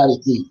 everybody's got to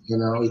eat,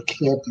 it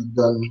can't be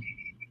done.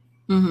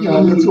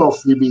 You throw a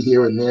freebie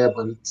here and there,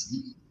 but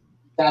you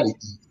got to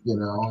eat,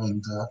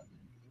 and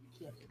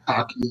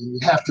cocky, and you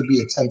have to be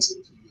attentive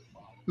to your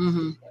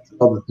followers. That's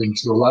another thing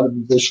too. A lot of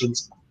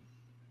musicians,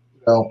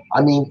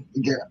 again,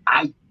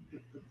 the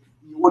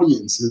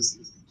audience is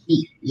the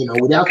key.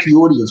 Without the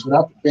audience,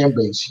 without the fan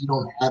base, you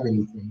don't have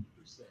anything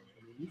per se.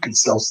 You can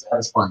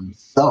self-satisfy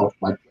yourself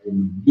by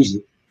playing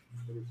music,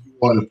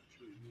 but if you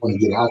want to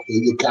get out there,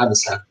 you gotta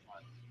satisfy.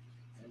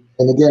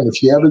 And again,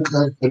 if you ever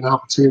get an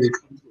opportunity to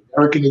come to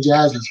Eric and the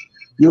Jazzers,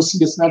 you'll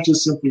see it's not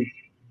just simply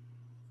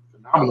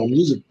phenomenal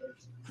music.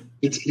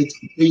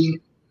 The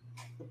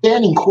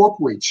band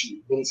incorporates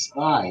you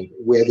inside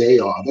where they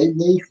are. They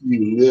make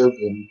you live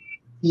and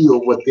feel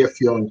what they're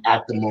feeling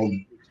at the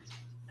moment.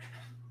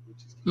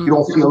 You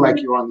don't feel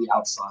like you're on the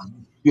outside.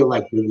 You feel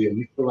like you're there.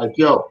 You feel like,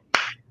 yo,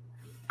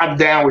 I'm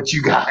down with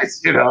you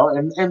guys,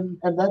 and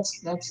that's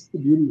the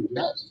beauty of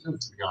that, to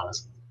be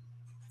honest.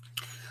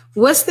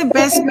 What's the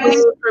best way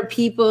for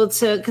people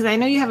to, because I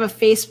know you have a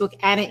Facebook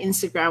and an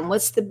Instagram,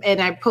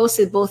 and I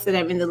posted both of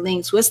them in the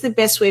links. What's the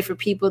best way for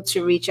people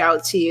to reach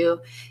out to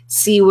you,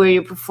 see where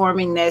you're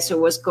performing this or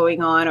what's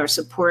going on, or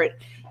support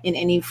in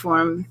any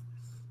form?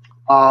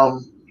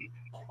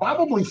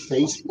 Probably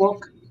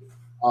Facebook.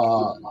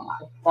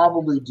 I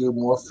probably do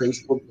more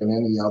Facebook than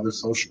any other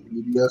social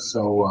media.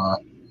 So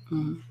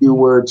if you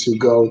were to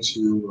go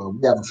to,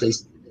 we have a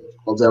Facebook page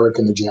called Eric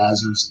and the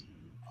Jazzers.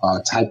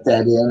 Type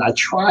that in. I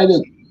try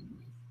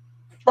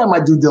my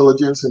due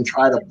diligence and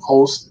try to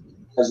post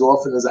as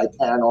often as I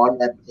can on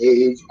that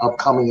page,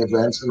 upcoming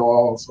events and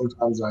all.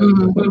 Sometimes I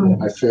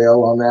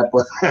fail on that,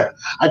 but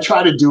I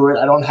try to do it.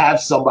 I don't have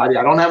somebody.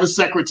 I don't have a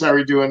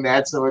secretary doing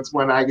that, so it's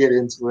when I get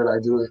into it, I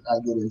do it. I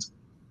get into it.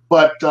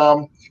 But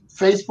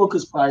Facebook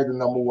is probably the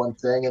number one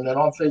thing, and then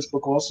on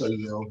Facebook also,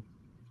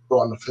 go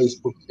on the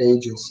Facebook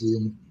page, you'll see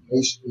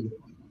information,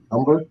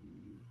 number,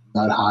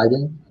 not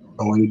hiding. I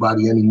don't owe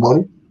anybody any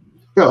money.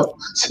 So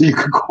you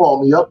can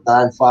call me up,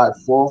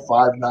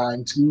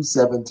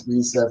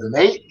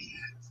 954-592-7378.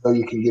 So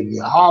you can give me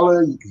a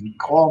holler, you can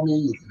call me,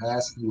 you can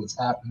ask me what's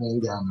happening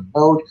down the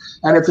road.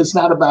 And if it's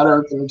not about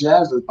Eric and the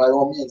Jazzers, by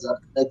all means,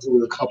 I've connected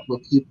with a couple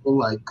of people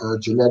like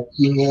Jeanette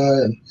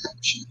Pina, and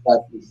she's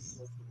got this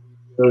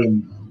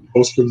and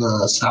hosting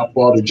the South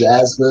Florida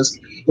Jazz List.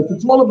 If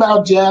it's all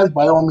about jazz,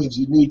 by all means,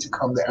 you need to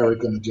come to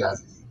Eric and the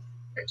Jazzers.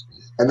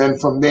 And then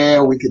from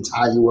there, we can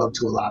tie you up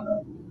to a lot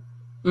of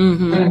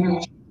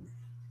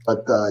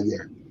But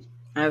yeah.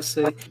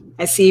 Absolutely.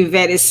 I see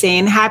Yvette is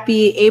saying,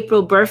 happy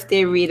April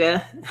birthday,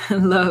 Rita.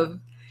 Love.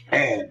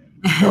 Man.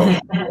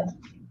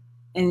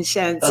 And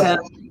Chantel.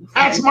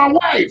 That's my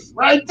wife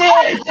right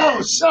there.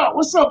 Yo, Sean,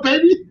 what's up,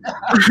 baby?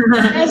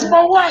 That's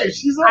my wife.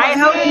 She's on. I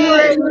hope you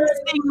were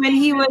listening when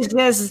he was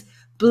just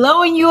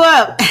blowing you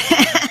up.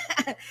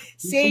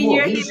 Saying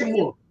you're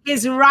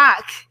his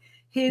rock.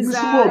 His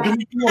Come on,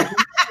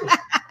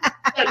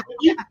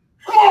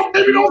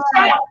 baby, don't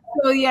stop.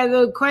 So yeah,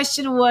 the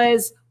question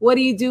was, what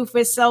do you do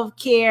for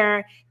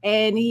self-care?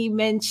 And he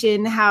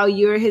mentioned how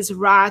you're his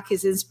rock,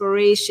 his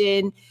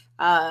inspiration.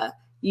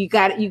 You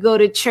go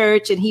to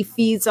church and he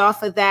feeds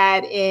off of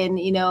that. And,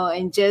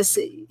 and just,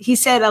 he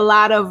said a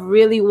lot of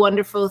really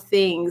wonderful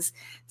things.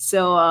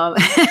 So,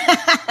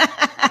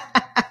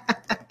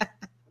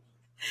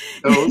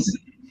 knows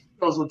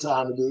what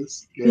time it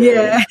is.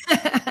 Yeah.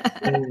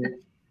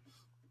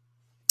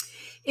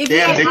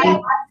 Damn,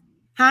 Niki.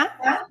 Huh?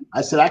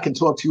 I said I can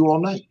talk to you all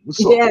night.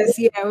 Yes,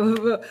 yeah.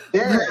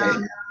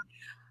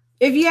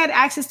 If you had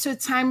access to a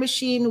time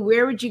machine,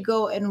 where would you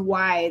go and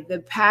why? The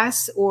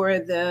past or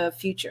the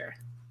future?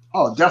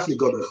 Oh, definitely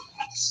go to the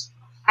past.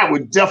 I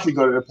would definitely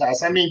go to the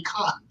past. I mean,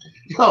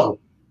 God,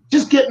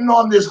 just getting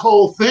on this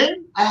whole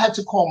thing, I had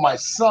to call my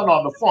son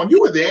on the phone.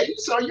 You were there. You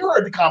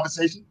heard the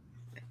conversation.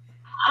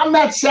 I'm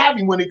not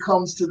savvy when it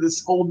comes to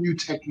this whole new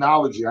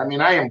technology. I mean,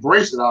 I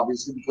embrace it,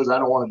 obviously, because I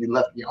don't want to be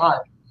left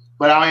behind.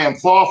 But I am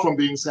far from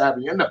being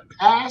savvy. In the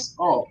past,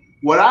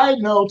 what I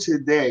know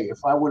today,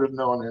 if I would have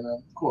known, and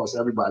of course,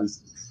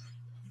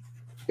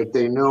 if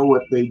they knew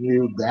what they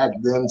knew back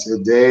then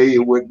today,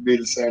 it wouldn't be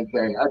the same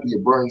thing. I'd be a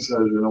burn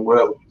surgeon or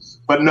whatever.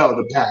 But no,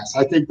 the past.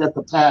 I think that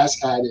the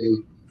past had a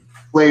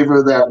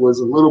flavor that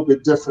was a little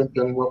bit different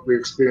than what we're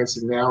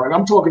experiencing now. And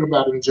I'm talking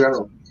about in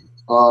general,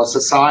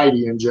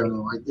 society in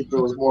general. I think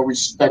there was more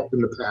respect in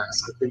the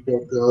past. I think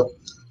that the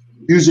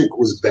music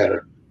was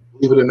better.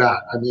 Believe it or not.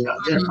 I mean,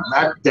 again, I'm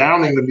not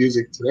downing the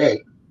music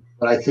today,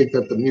 but I think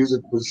that the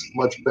music was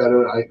much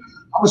better. I'm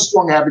a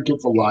strong advocate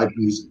for live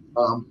music.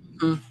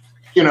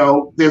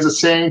 There's a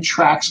saying,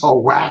 tracks are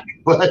whack,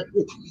 but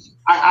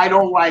I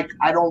don't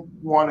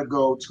want to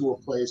go to a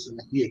place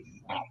and hear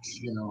tracks.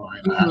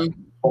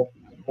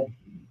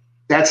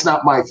 That's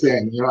not my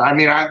thing. I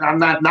mean, I'm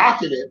not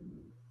knocking it,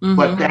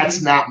 but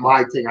that's not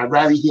my thing. I'd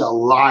rather hear a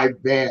live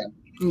band.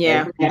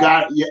 Yeah.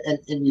 And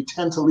you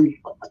tend to leave,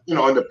 in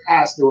the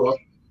past, there were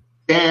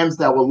bands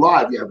that were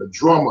live. You have a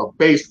drummer, a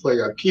bass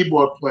player, a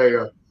keyboard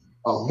player,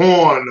 a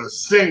horn, a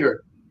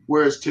singer.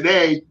 Whereas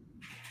today,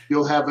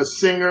 you'll have a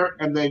singer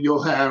and then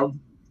you'll have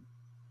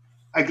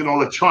like an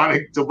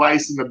electronic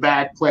device in the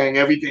back playing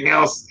everything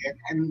else.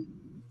 And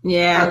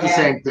not the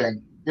same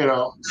thing,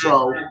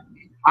 So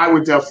I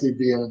would definitely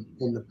be in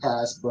the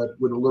past, but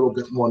with a little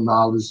bit more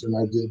knowledge than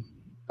I did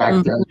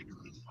back then.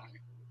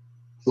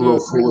 It's a little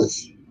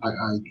foolish.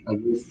 I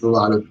wasted a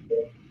lot of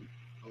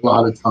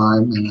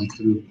time, and I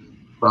could have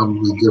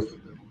probably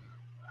different.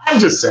 I'm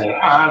just saying,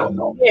 I don't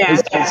know. Yeah.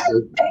 It's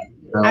good.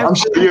 I'm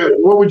sure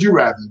what would you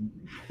rather?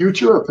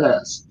 Future or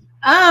past?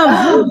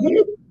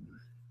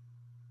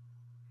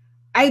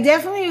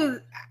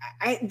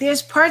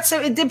 There's parts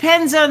of it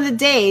depends on the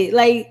day.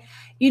 Like,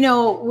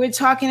 we're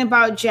talking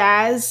about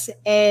jazz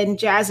and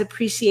jazz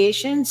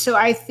appreciation. So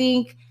I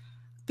think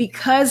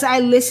because I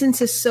listen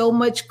to so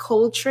much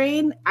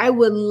Coltrane, I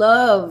would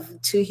love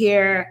to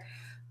hear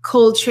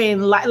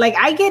Coltrane. Like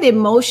I get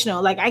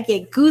emotional, like I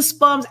get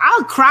goosebumps.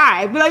 I'll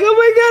cry, be like, "Oh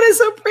my God, it's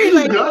so pretty!"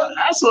 Like,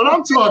 that's what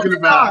I'm talking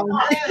about.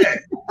 Yeah,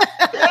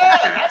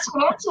 that's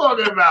what I'm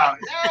talking about.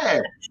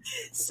 Yeah.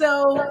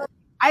 So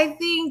I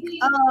think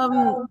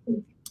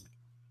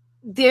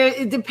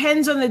it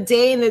depends on the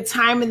day and the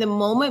time and the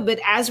moment.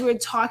 But as we're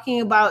talking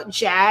about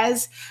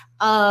jazz,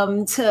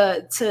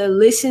 to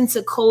listen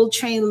to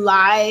Coltrane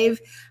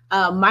live,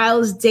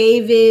 Miles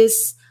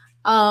Davis,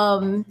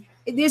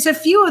 there's a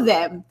few of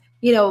them.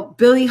 you know,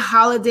 Billie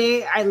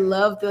Holiday. I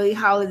love Billie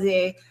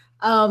Holiday.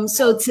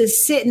 So to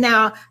sit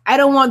now, I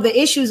don't want the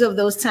issues of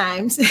those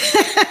times.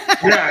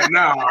 Yeah,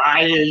 no,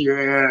 I hear you.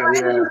 Yeah, I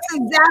yeah. need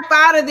to zap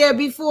out of there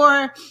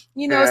before,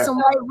 you know, some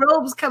white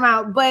robes come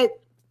out. But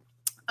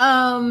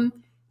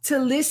to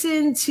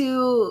listen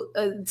to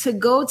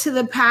go to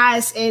the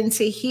past and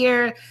to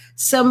hear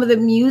some of the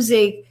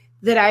music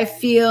that I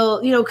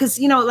feel, you know, because,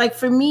 you know, like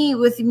for me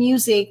with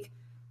music,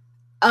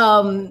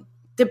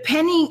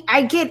 depending,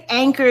 I get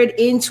anchored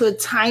into a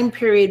time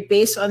period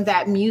based on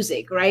that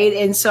music, right?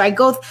 And so I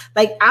go,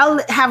 like,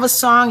 I'll have a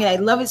song and I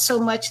love it so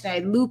much and I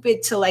loop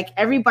it till like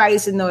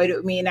everybody's annoyed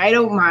with me, and I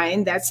don't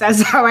mind. That's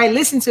how I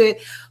listen to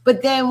it.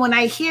 But then when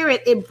I hear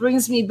it, it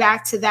brings me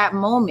back to that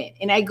moment,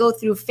 and I go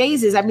through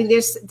phases. I mean,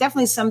 there's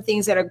definitely some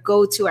things that are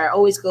I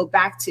always go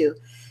back to.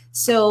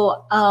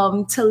 So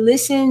to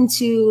listen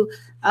to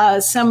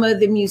some of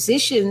the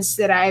musicians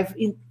that I've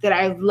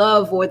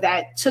loved, or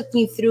that took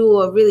me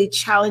through a really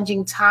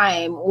challenging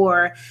time,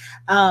 or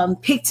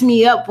picked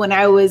me up when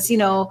I was, you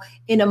know,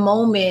 in a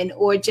moment,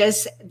 or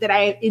just that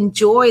I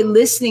enjoy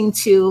listening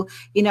to.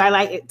 You know, I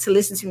like to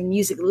listen to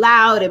music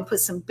loud and put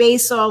some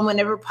bass on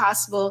whenever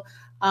possible.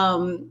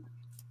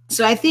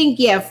 So I think,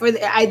 yeah,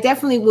 I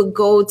definitely would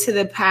go to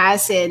the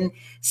past and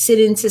sit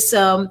into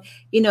some,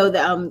 you know,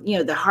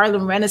 the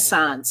Harlem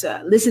Renaissance,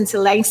 listen to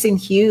Langston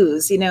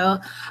Hughes, you know.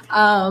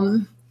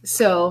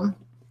 So.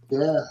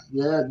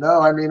 Yeah.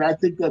 No, I mean, I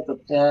think that the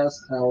past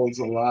holds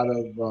a lot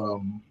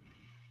of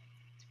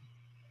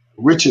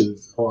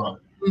riches, or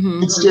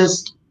it's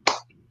just,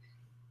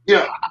 you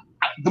know,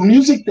 the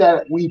music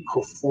that we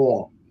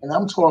perform, and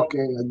I'm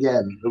talking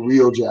again, the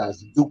real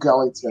jazz, the Duke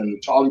Ellington, the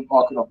Charlie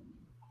Parker.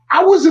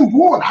 I wasn't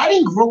born. I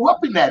didn't grow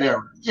up in that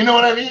era. You know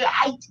what I mean?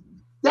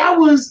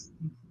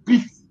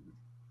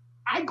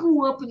 I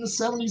grew up in the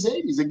 70s,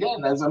 80s.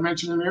 Again, as I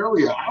mentioned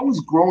earlier, I was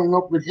growing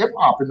up with hip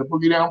hop in the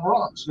Boogie Down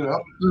Bronx, you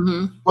know?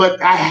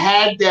 But I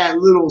had that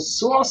little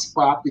soft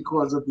spot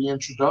because of the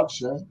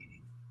introduction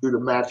to the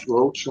Max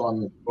Roach on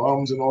the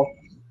drums and all,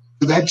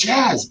 to that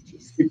jazz.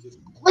 It just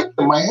clicked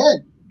in my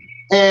head.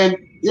 And,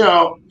 you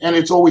know, and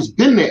it's always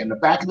been there in the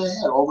back of the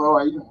head, although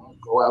I, you know,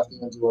 go out there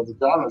and do other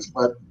genres.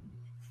 But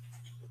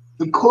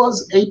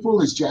because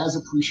April is Jazz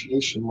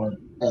Appreciation Month,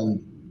 and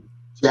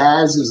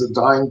jazz is a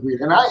dying breed,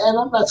 and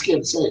I'm not scared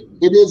to say it.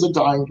 It is a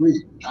dying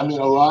breed. I mean,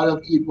 a lot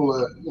of people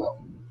are, you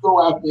know,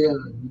 go out there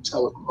and you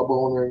tell a club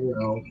owner, you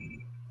know,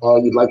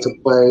 you'd like to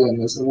play,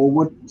 and they say, well,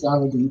 what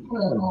genre do you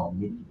plan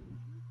on?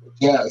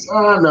 Jazz.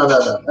 Oh, no,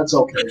 that's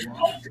okay.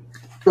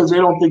 Because they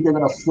don't think they're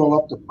going to fill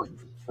up the place,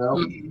 you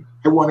know?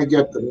 They want to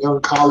get the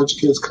young college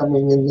kids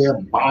coming in there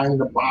buying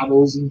the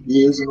bottles and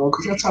beers and all,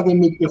 because that's how they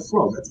make their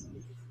flow.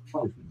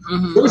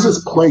 There was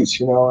this place,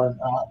 you know, and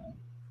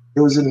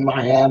it was in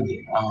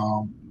Miami,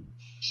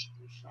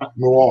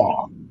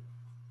 Noir,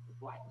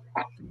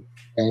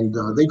 and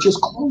they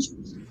just closed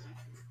it.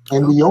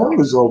 And the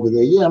owners over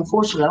there, yeah,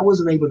 unfortunately, I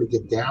wasn't able to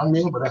get down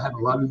there, but I had a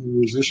lot of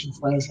musician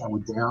friends that were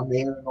down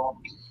there and all.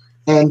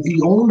 And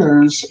the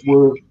owners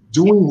were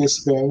doing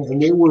this thing, and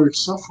they were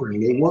suffering.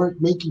 They weren't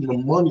making the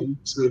money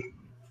to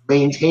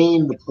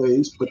maintain the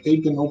place, but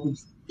they've been open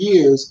for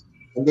years,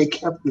 and they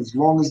kept as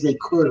long as they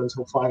could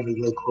until finally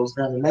they closed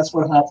down. And that's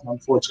what happened,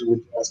 unfortunately,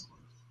 with jazz.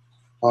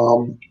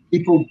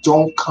 People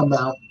don't come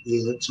out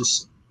here to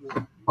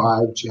support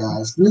live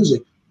jazz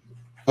music.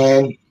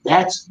 And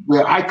that's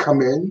where I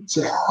come in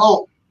to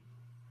help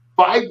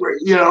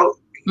vibrate, you know,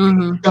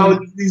 tell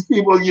these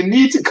people, you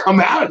need to come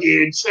out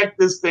here and check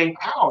this thing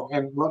out.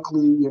 And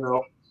luckily, you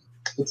know,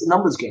 it's a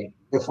numbers game.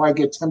 If I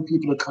get 10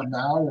 people to come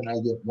out and I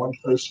get one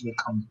person to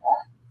come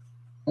back,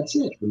 that's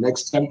it. The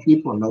next 10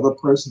 people, another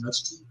person,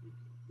 that's 2 people,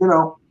 you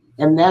know,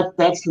 and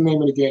that's the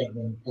name of the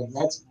game. And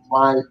that's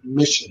my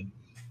mission.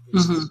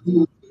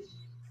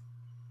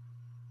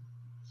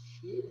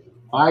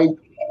 My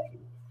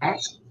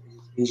passion is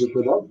music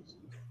with others.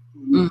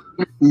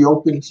 Be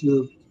open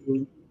to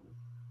you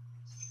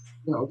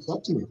know,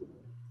 accepting it.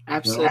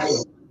 Absolutely.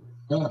 You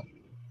know? Yeah.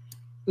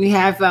 We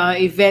have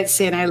Yvette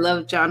saying, I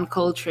love John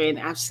Coltrane.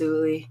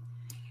 Absolutely.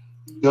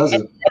 Does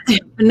it?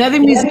 Another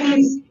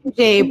musician,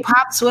 Jay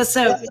Pops. What's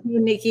up,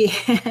 Nikki?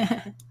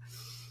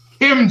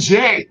 Kim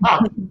J.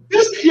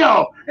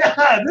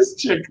 This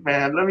chick,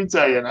 man, let me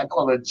tell you, and I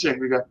call her a chick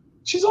because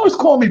she's always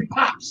calling me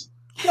Pops.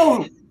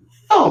 No.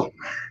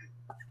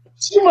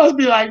 She must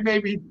be like,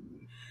 maybe,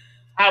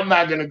 I'm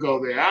not going to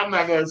go there. I'm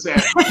not going to say,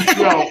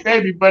 yo,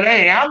 baby, but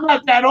hey, I'm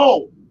not that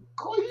old.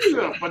 Call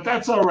you, but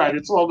that's all right.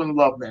 It's all in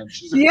love, man.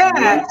 She's a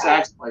great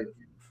sax player.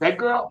 That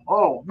girl,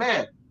 oh,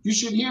 man, you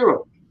should hear her.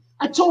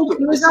 I told her.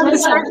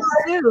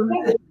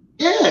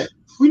 Yeah,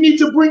 we need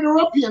to bring her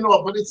up here and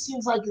all, but it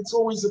seems like it's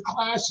always a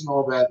clash and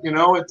all that. You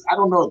know, I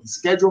don't know the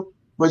schedule,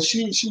 but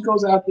she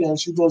goes out there and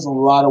she does a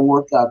lot of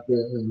work out there.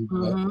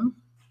 And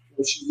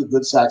she's a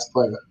good sax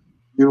player.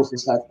 Beautiful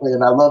sax player,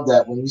 and I love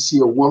that when you see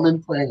a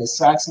woman playing a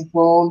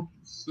saxophone.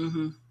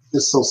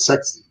 It's so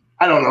sexy.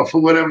 I don't know,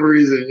 for whatever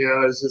reason, you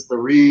know, it's just the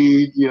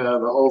reed, you know,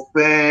 the whole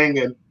thing,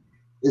 and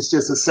it's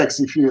just a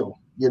sexy feel,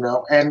 you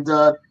know. And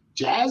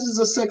jazz is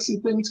a sexy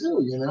thing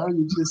too. You know,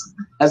 you just,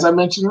 as I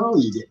mentioned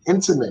earlier, you get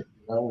intimate.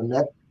 You know, and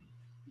that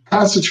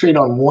concentrate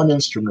on one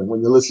instrument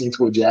when you're listening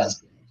to a jazz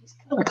band. Just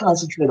kind of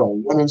concentrate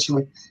on one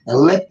instrument and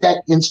let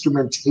that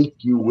instrument take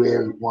you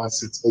where it wants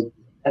to take you.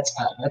 That's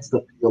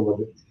the feel of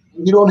it.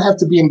 And you don't have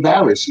to be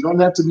embarrassed. You don't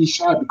have to be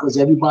shy because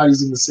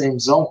everybody's in the same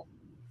zone.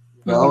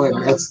 You know,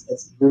 and that's the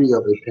beauty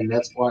of it, and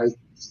that's why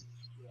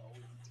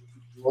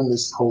doing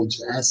this whole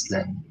jazz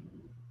thing.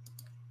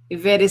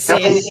 Yvette is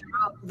saying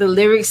the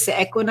lyrics to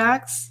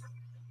Equinox.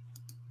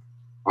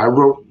 I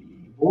wrote.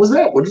 What was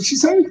that? What did she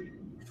say?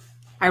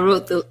 I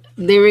wrote the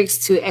lyrics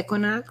to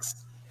Equinox.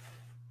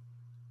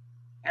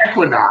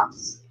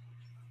 Equinox.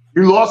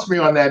 You lost me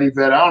on that,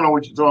 Yvette. I don't know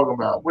what you're talking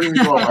about. What are you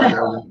talking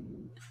about?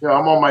 Yeah,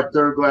 I'm on my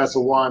third glass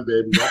of wine,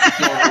 baby.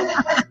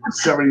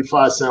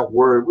 75-cent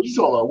word. What are you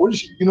talking about? What is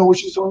she? You know what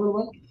she's talking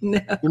about?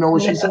 No. You know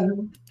what she's saying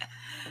about? I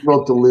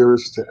wrote the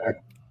lyrics to Equinox.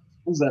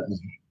 What does that mean?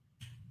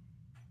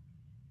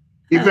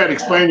 Yvette,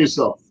 explain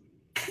yourself.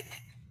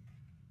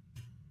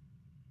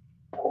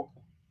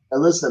 And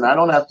listen, I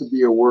don't have to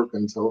be at work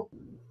until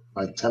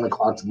like 10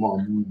 o'clock tomorrow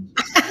morning.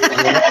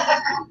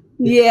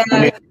 Yeah. I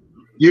mean,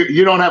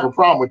 you don't have a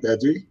problem with that,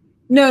 do you?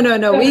 No.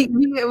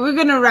 We're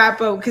gonna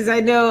wrap up because I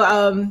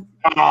know.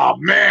 Oh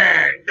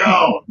man,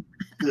 no.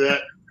 Yeah.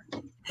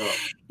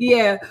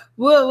 Yeah,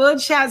 we'll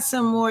chat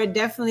some more.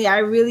 Definitely,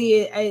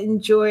 I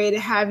enjoyed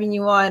having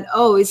you on.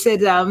 Oh, it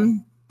said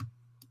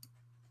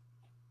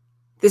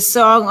the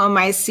song on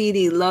my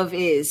CD, "Love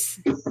Is."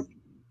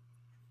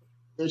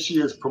 There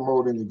she is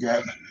promoting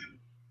again.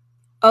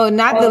 Oh,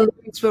 not the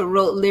lyrics, but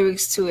wrote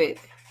lyrics to it.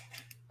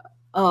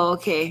 Oh,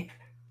 okay.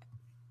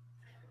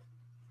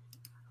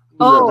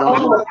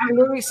 Oh,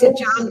 lyrics to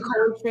John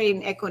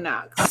Coltrane,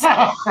 Equinox.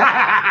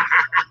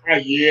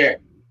 Yeah.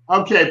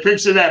 Okay,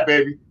 picture that,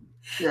 baby.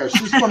 Yeah,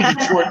 she's from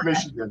Detroit,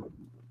 Michigan.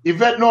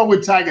 Yvette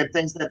Norwood Tiger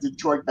thinks that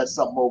Detroit has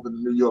something over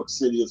in New York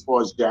City as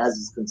far as jazz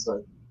is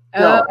concerned.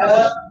 Yo,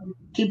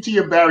 keep to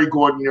your Barry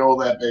Gordon, you all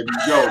that, baby.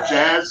 Yo,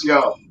 jazz,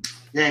 yo,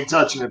 you ain't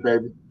touching it,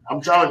 baby.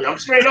 I'm telling you, I'm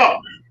straight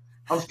up.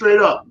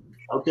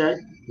 Okay?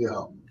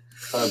 Yo,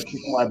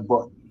 keep my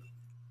butt.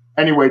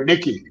 Anyway,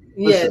 Niki,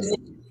 listen. Yes.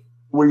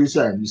 What are you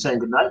saying? You saying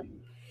good night?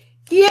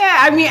 Yeah,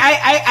 I mean,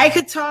 I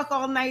could talk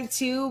all night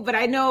too, but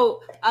I know,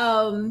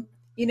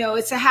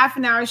 it's a half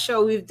an hour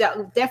show. We've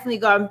definitely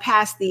gone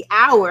past the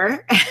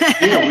hour.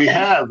 Yeah, we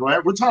have,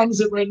 right? What time is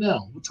it right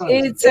now? What time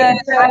it's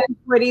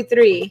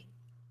 9:43.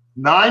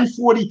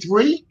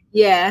 9:43?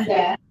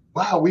 Yeah.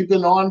 Wow, we've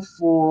been on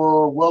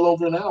for well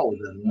over an hour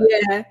then.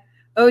 Right? Yeah.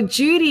 Oh,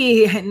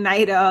 Judy,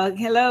 Night Dog.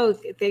 Hello.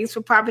 Thanks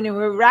for popping in.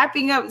 We're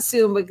wrapping up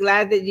soon, but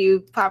glad that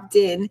you popped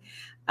in.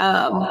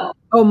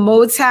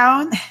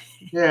 Motown.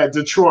 Yeah,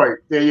 Detroit.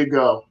 There you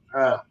go.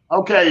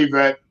 Okay,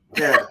 Yvette.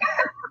 Yeah.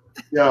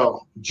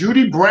 Yo,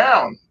 Judy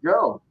Brown.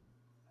 Yo.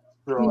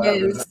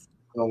 Yes.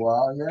 In a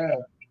while, yeah.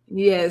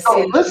 Yes.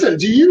 Oh, listen,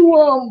 do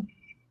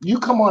you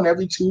come on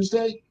every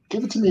Tuesday?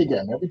 Give it to me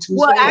again. Every Tuesday?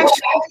 Well,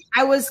 actually,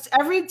 I was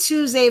every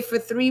Tuesday for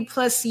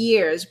 3+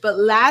 years, but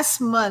last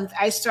month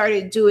I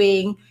started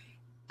doing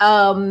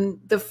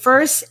the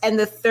first and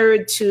the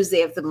third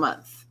Tuesday of the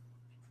month.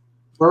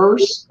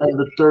 First and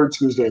the third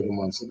Tuesday of the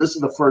month. So this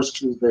is the first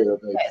Tuesday of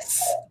April.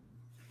 Yes.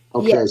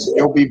 Okay, yes. So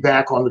you'll be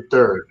back on the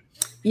third.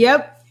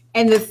 Yep.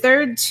 And the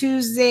third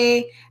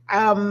Tuesday,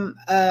 I'm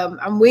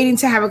waiting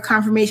to have a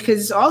confirmation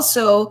because it's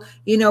also,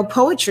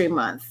 Poetry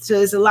Month. So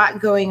there's a lot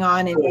going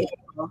on in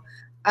April.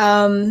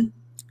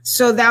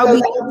 So that'll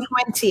be the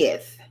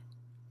 20th.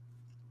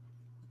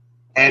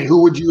 And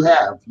who would you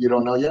have? You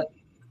don't know yet?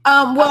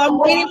 Well, I'm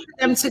waiting for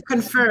them to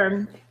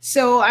confirm.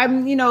 So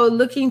I'm,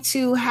 looking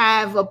to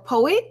have a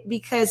poet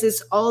because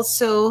it's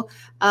also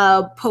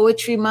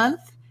Poetry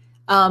Month.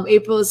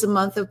 April is a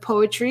month of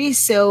poetry.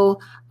 So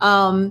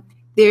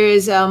there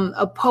is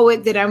a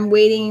poet that I'm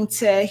waiting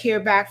to hear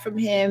back from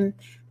him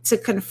to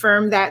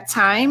confirm that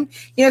time.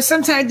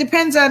 Sometimes it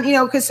depends on,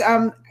 because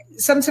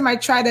sometimes I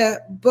try to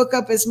book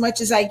up as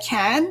much as I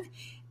can.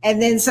 And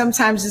then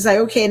sometimes it's like,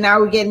 okay, now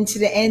we're getting to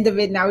the end of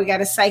it. Now we got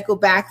to cycle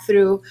back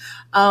through.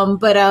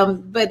 But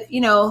I'm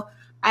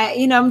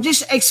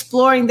just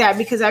exploring that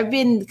because I've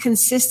been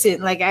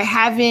consistent. Like I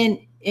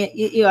haven't,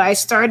 I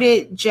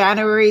started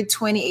January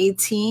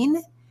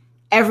 2018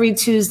 every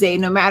Tuesday,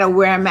 no matter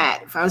where I'm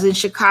at. If I was in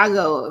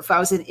Chicago, if I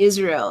was in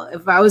Israel,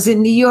 if I was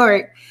in New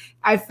York,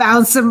 I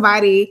found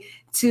somebody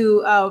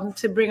to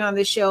bring on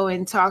the show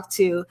and talk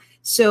to.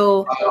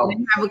 So I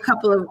have a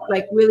couple of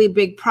like really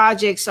big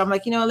projects. So I'm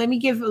like, let me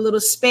give a little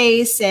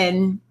space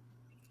and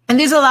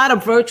there's a lot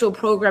of virtual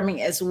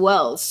programming as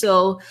well.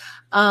 So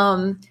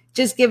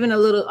just giving a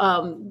little,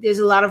 there's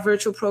a lot of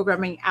virtual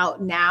programming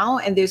out now.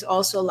 And there's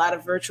also a lot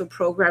of virtual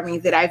programming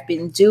that I've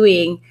been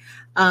doing,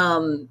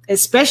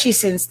 especially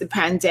since the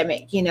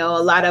pandemic, a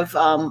lot of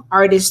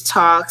artist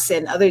talks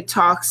and other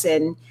talks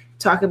and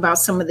talking about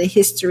some of the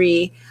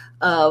history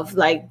of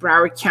like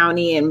Broward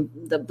County and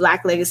the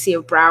Black legacy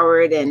of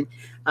Broward and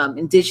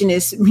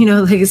indigenous,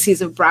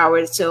 legacies of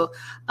Broward. So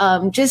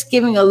just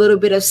giving a little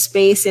bit of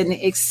space and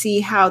see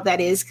how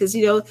that is. Because,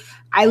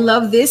 I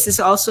love this. It's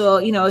also,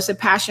 it's a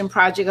passion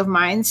project of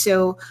mine.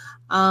 So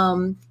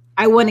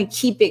I want to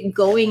keep it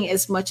going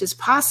as much as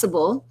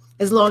possible,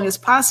 as long as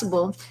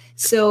possible.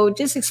 So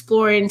just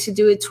exploring to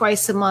do it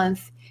twice a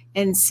month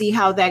and see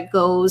how that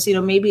goes.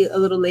 Maybe a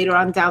little later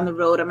on down the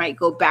road, I might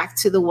go back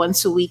to the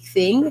once a week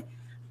thing.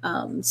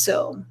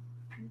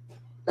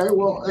 Hey,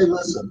 well, hey,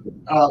 listen,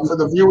 for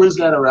the viewers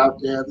that are out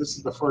there, this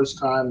is the first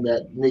time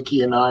that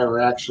Niki and I are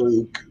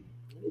actually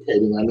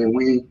communicating. I mean,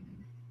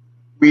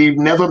 we've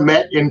never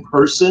met in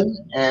person,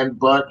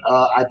 but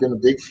I've been a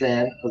big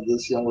fan of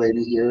this young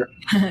lady here.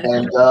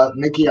 And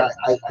Niki, I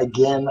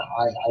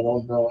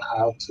don't know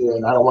how to,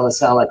 and I don't want to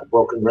sound like a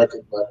broken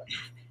record, but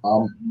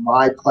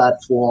my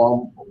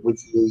platform,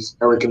 which is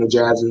Eric and the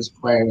Jazzers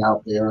playing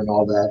out there and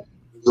all that,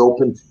 is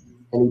open to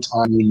you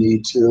anytime you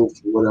need to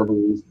for whatever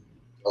reason.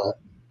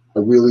 I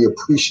really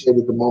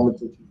appreciated the moment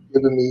that you've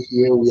given me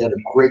here. We had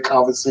a great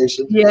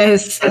conversation.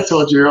 Yes. I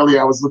told you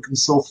earlier I was looking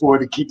so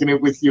forward to keeping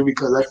it with you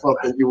because I felt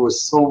that you were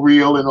so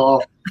real and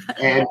all.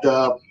 And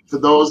for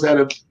those that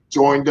have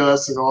joined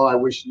us and all, I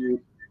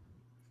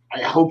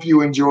hope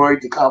you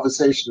enjoyed the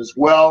conversation as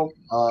well.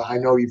 I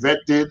know Yvette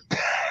did.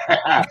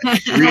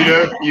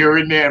 Rita, you're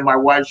in there. And my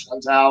wife,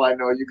 Chantal, I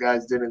know you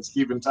guys did. And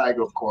Stephen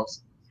Tiger, of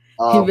course.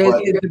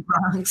 Yvette did the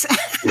Bronx.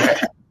 Yeah.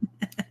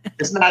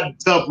 It's not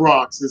the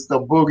Bronx, it's the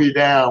boogie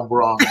down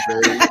Bronx,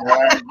 baby.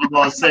 You're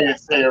going to say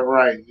it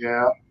right,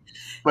 yeah.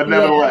 But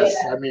nevertheless,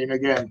 I mean,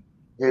 again,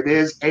 it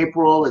is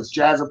April, it's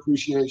Jazz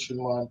Appreciation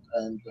Month,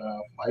 and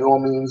by all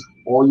means,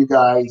 all you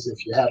guys,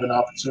 if you have an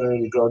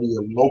opportunity to go to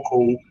your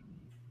local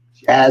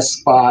jazz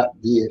spot,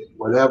 be it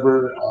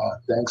whatever,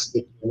 thanks,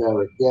 Niki and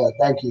Eric. Yeah,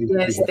 thank you.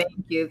 Yes,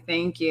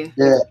 thank you.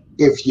 Yeah,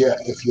 if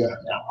you,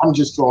 I'm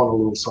just throwing a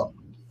little something.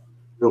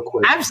 Real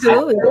quick.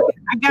 Absolutely.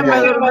 I got my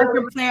little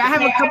record player. I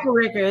have a couple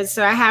records.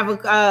 So I have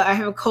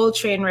a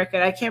Coltrane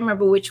record. I can't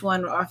remember which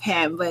one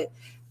offhand, but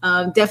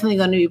definitely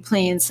going to be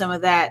playing some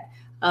of that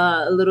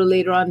a little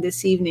later on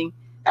this evening.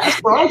 That's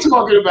what I'm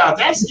talking about.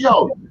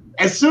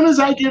 As soon as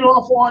I get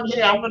off on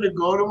here, I'm going to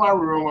go to my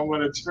room. I'm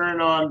going to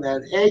turn on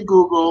that, hey,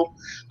 Google,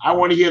 I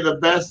want to hear the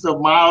best of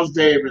Miles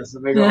Davis.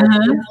 And they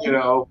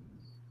go,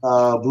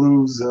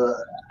 blues.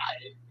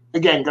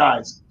 Again,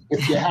 guys,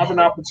 if you have an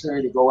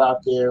opportunity to go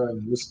out there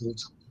and listen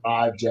to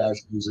live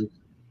jazz music,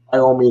 by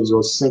all means,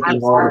 or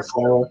syncing on the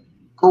phone,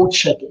 go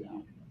check it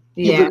out.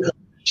 Give it a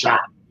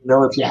shot.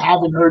 If you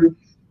haven't heard it,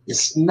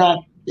 it's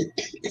not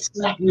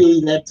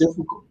really that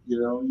difficult.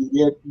 You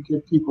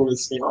get people that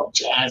say, "Oh,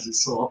 jazz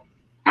is so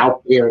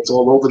out there; it's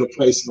all over the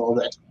place and all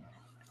that."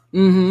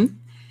 Mm-hmm.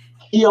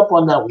 Key up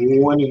on that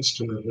one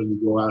instrument when you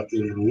go out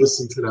there and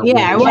listen to that.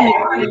 Yeah, I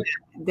want to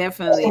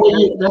definitely.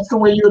 That's the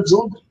way you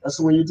absorb it. That's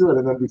the way you do it,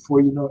 and then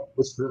before you know it,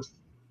 what's first.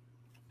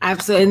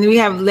 Absolutely. And we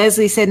have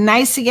Leslie said,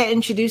 nice to get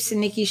introduced to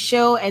Niki's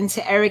show and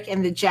to Eric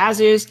and the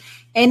Jazzers.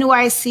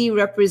 NYC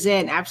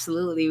represent.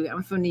 Absolutely.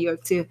 I'm from New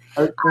York too.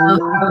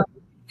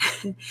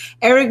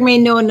 Eric may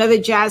know another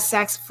jazz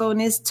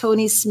saxophonist,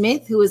 Tony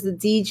Smith, who was the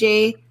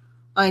DJ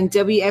on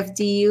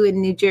WFDU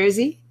in New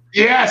Jersey.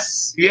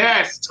 Yes,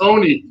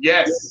 Tony.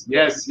 Yes.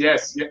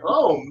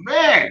 Oh,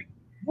 man.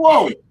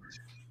 Whoa.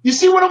 You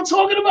see what I'm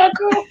talking about,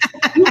 girl?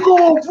 You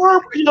going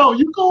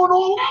you going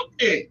all out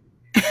there.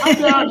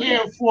 I'm down here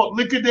in Fort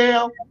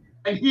Lauderdale,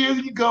 and here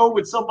you go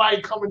with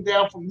somebody coming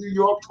down from New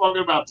York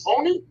talking about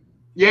Tony.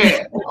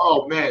 Yeah.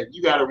 Oh man,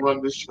 you got to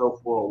run this show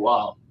for a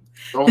while.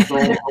 Don't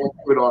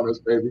quit on us,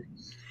 baby.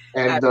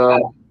 And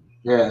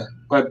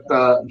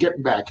but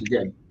getting back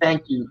again.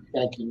 Thank you,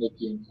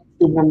 Niki.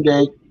 And one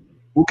day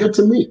we'll get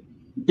to meet.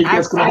 You think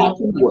that's gonna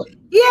happen? What?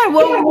 Yeah,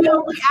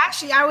 well,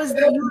 actually,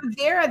 you were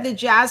there at the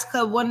jazz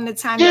club one of the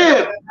times.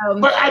 Yeah,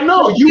 but I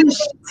know you.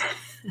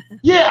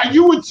 Yeah,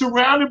 you were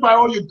surrounded by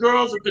all your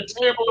girls at the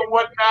table and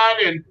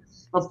whatnot, and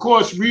of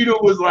course Rita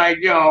was like,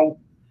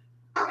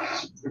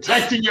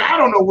 protecting you. I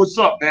don't know what's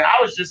up, man.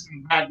 I was just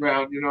in the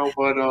background,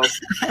 but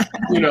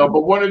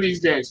but one of these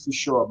days, for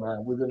sure,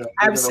 man, we're gonna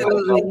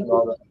absolutely,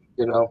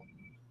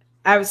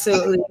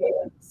 absolutely.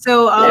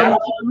 So,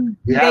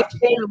 thank you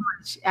so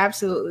much.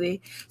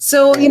 Absolutely.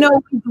 So,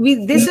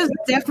 this is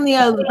definitely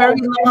a very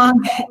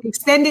long,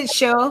 extended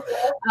show,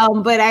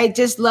 but I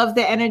just love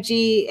the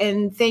energy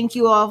and thank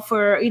you all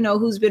for,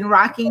 who's been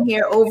rocking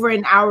here over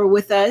an hour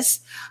with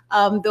us.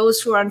 Those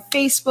who are on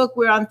Facebook,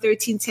 we're on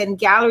 1310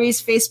 Gallery's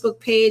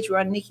Facebook page. We're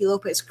on Niki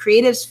Lopez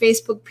Creative's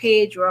Facebook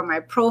page. We're on my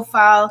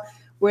profile.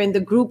 We're in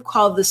the group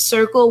called The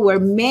Circle, where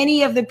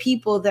many of the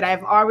people that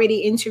I've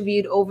already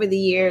interviewed over the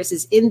years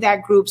is in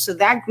that group. So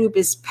that group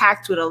is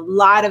packed with a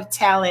lot of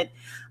talent,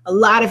 a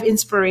lot of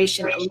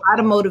inspiration, a lot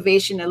of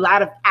motivation, a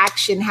lot of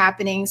action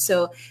happening.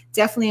 So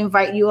definitely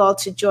invite you all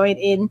to join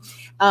in.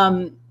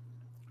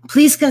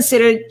 Please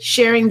consider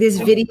sharing this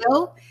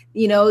video.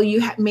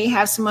 You may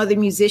have some other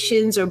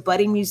musicians or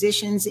budding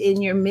musicians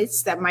in your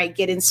midst that might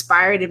get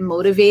inspired and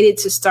motivated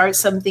to start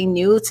something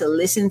new, to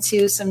listen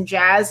to some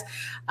jazz,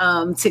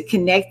 to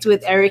connect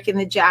with Eric and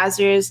the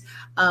Jazzers.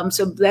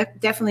 So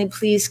definitely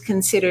please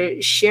consider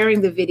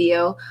sharing the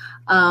video.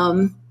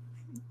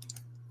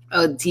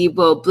 Oh,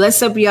 Debo,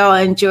 bless up, y'all.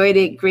 I enjoyed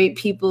it. Great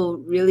people,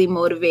 really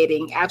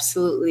motivating.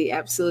 Absolutely,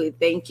 absolutely.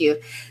 Thank you.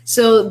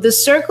 So the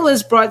circle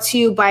is brought to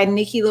you by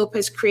Niki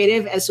Lopez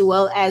Creative, as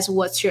well as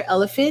What's Your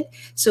Elephant.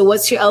 So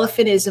What's Your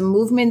Elephant is a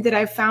movement that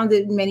I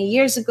founded many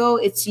years ago.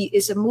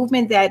 It's a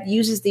movement that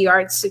uses the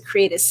arts to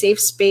create a safe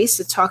space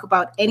to talk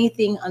about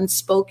anything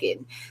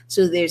unspoken.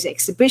 So there's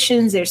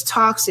exhibitions, there's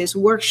talks, there's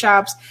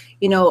workshops.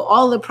 You know,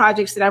 all the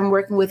projects that I'm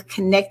working with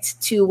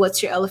connect to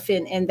What's Your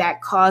Elephant and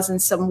that cause in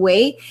some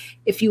way.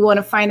 If you want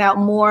to find out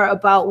more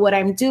about what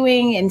I'm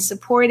doing and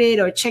support it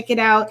or check it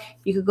out,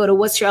 you could go to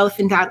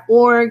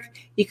what'syourelephant.org.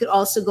 You could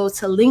also go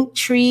to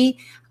Linktree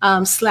 /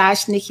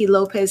 Niki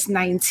Lopez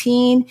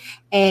 19.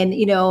 And,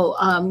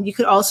 you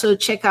could also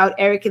check out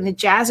Eric and the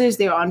Jazzers.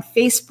 They're on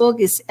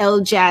Facebook. It's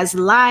El Jazz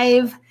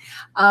Live.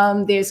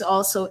 There's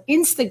also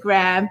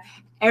Instagram,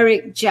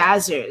 Eric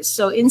Jazzers.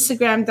 So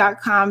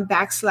Instagram.com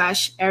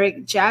 /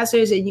 Eric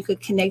Jazzers, and you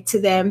could connect to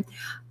them.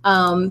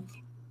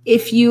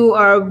 If you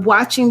are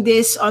watching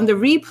this on the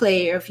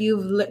replay, or if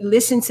you've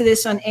listened to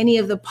this on any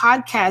of the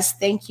podcasts,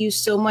 thank you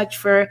so much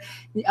for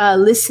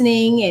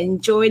listening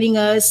and joining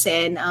us.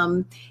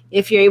 And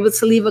if you're able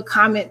to leave a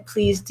comment,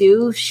 please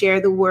do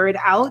share the word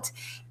out.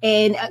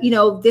 And,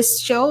 this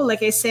show,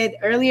 like I said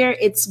earlier,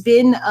 it's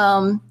been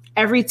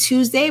every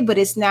Tuesday, but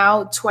it's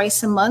now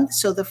twice a month.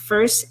 So the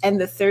first and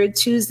the third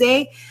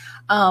Tuesday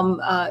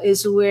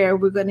is where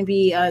we're going to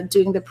be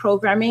doing the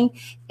programming.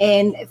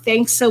 And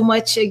thanks so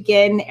much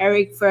again,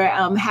 Eric, for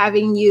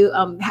having you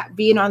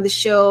being on the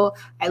show.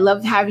 I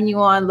loved having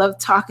you on,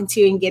 loved talking to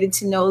you and getting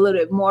to know a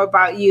little bit more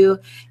about you.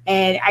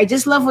 And I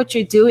just love what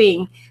you're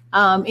doing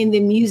in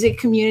the music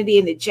community,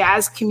 in the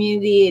jazz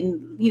community,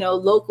 and,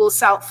 local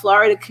South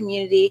Florida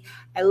community.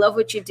 I love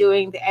what you're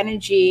doing, the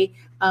energy,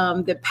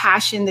 the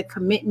passion, the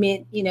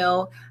commitment,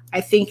 I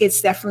think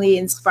it's definitely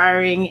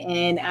inspiring,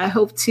 and I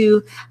hope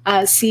to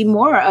see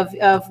more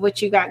of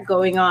what you got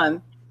going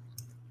on.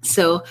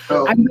 So,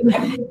 I'm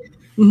gonna,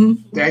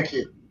 Thank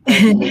you,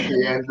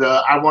 Niki. And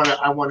I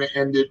want to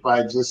end it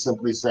by just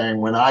simply saying,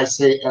 when I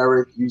say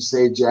Eric, you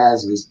say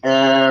Jazzers.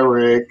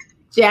 Eric.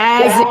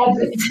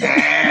 Jazzers.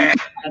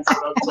 That's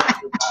what I'm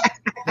talking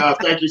about. No,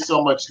 thank you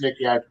so much,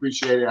 Niki. I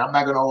appreciate it. I'm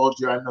not going to hold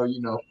you. I know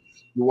you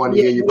want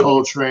to hear your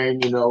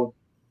Coltrane, until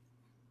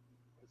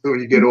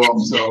you get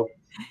off. So.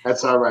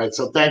 That's all right.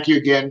 So thank you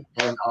again.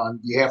 And on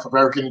behalf of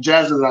Eric and the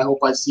Jazzers, I hope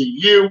I see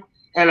you.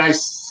 And I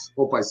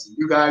hope I see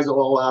you guys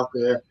all out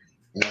there.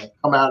 And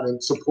come out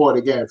and support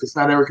again. If it's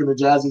not Eric and the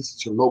Jazzers,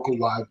 it's your local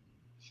live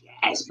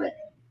jazz band.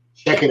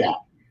 Check it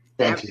out.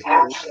 Thank you.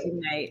 Good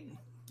night.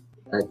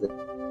 Thank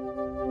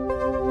you.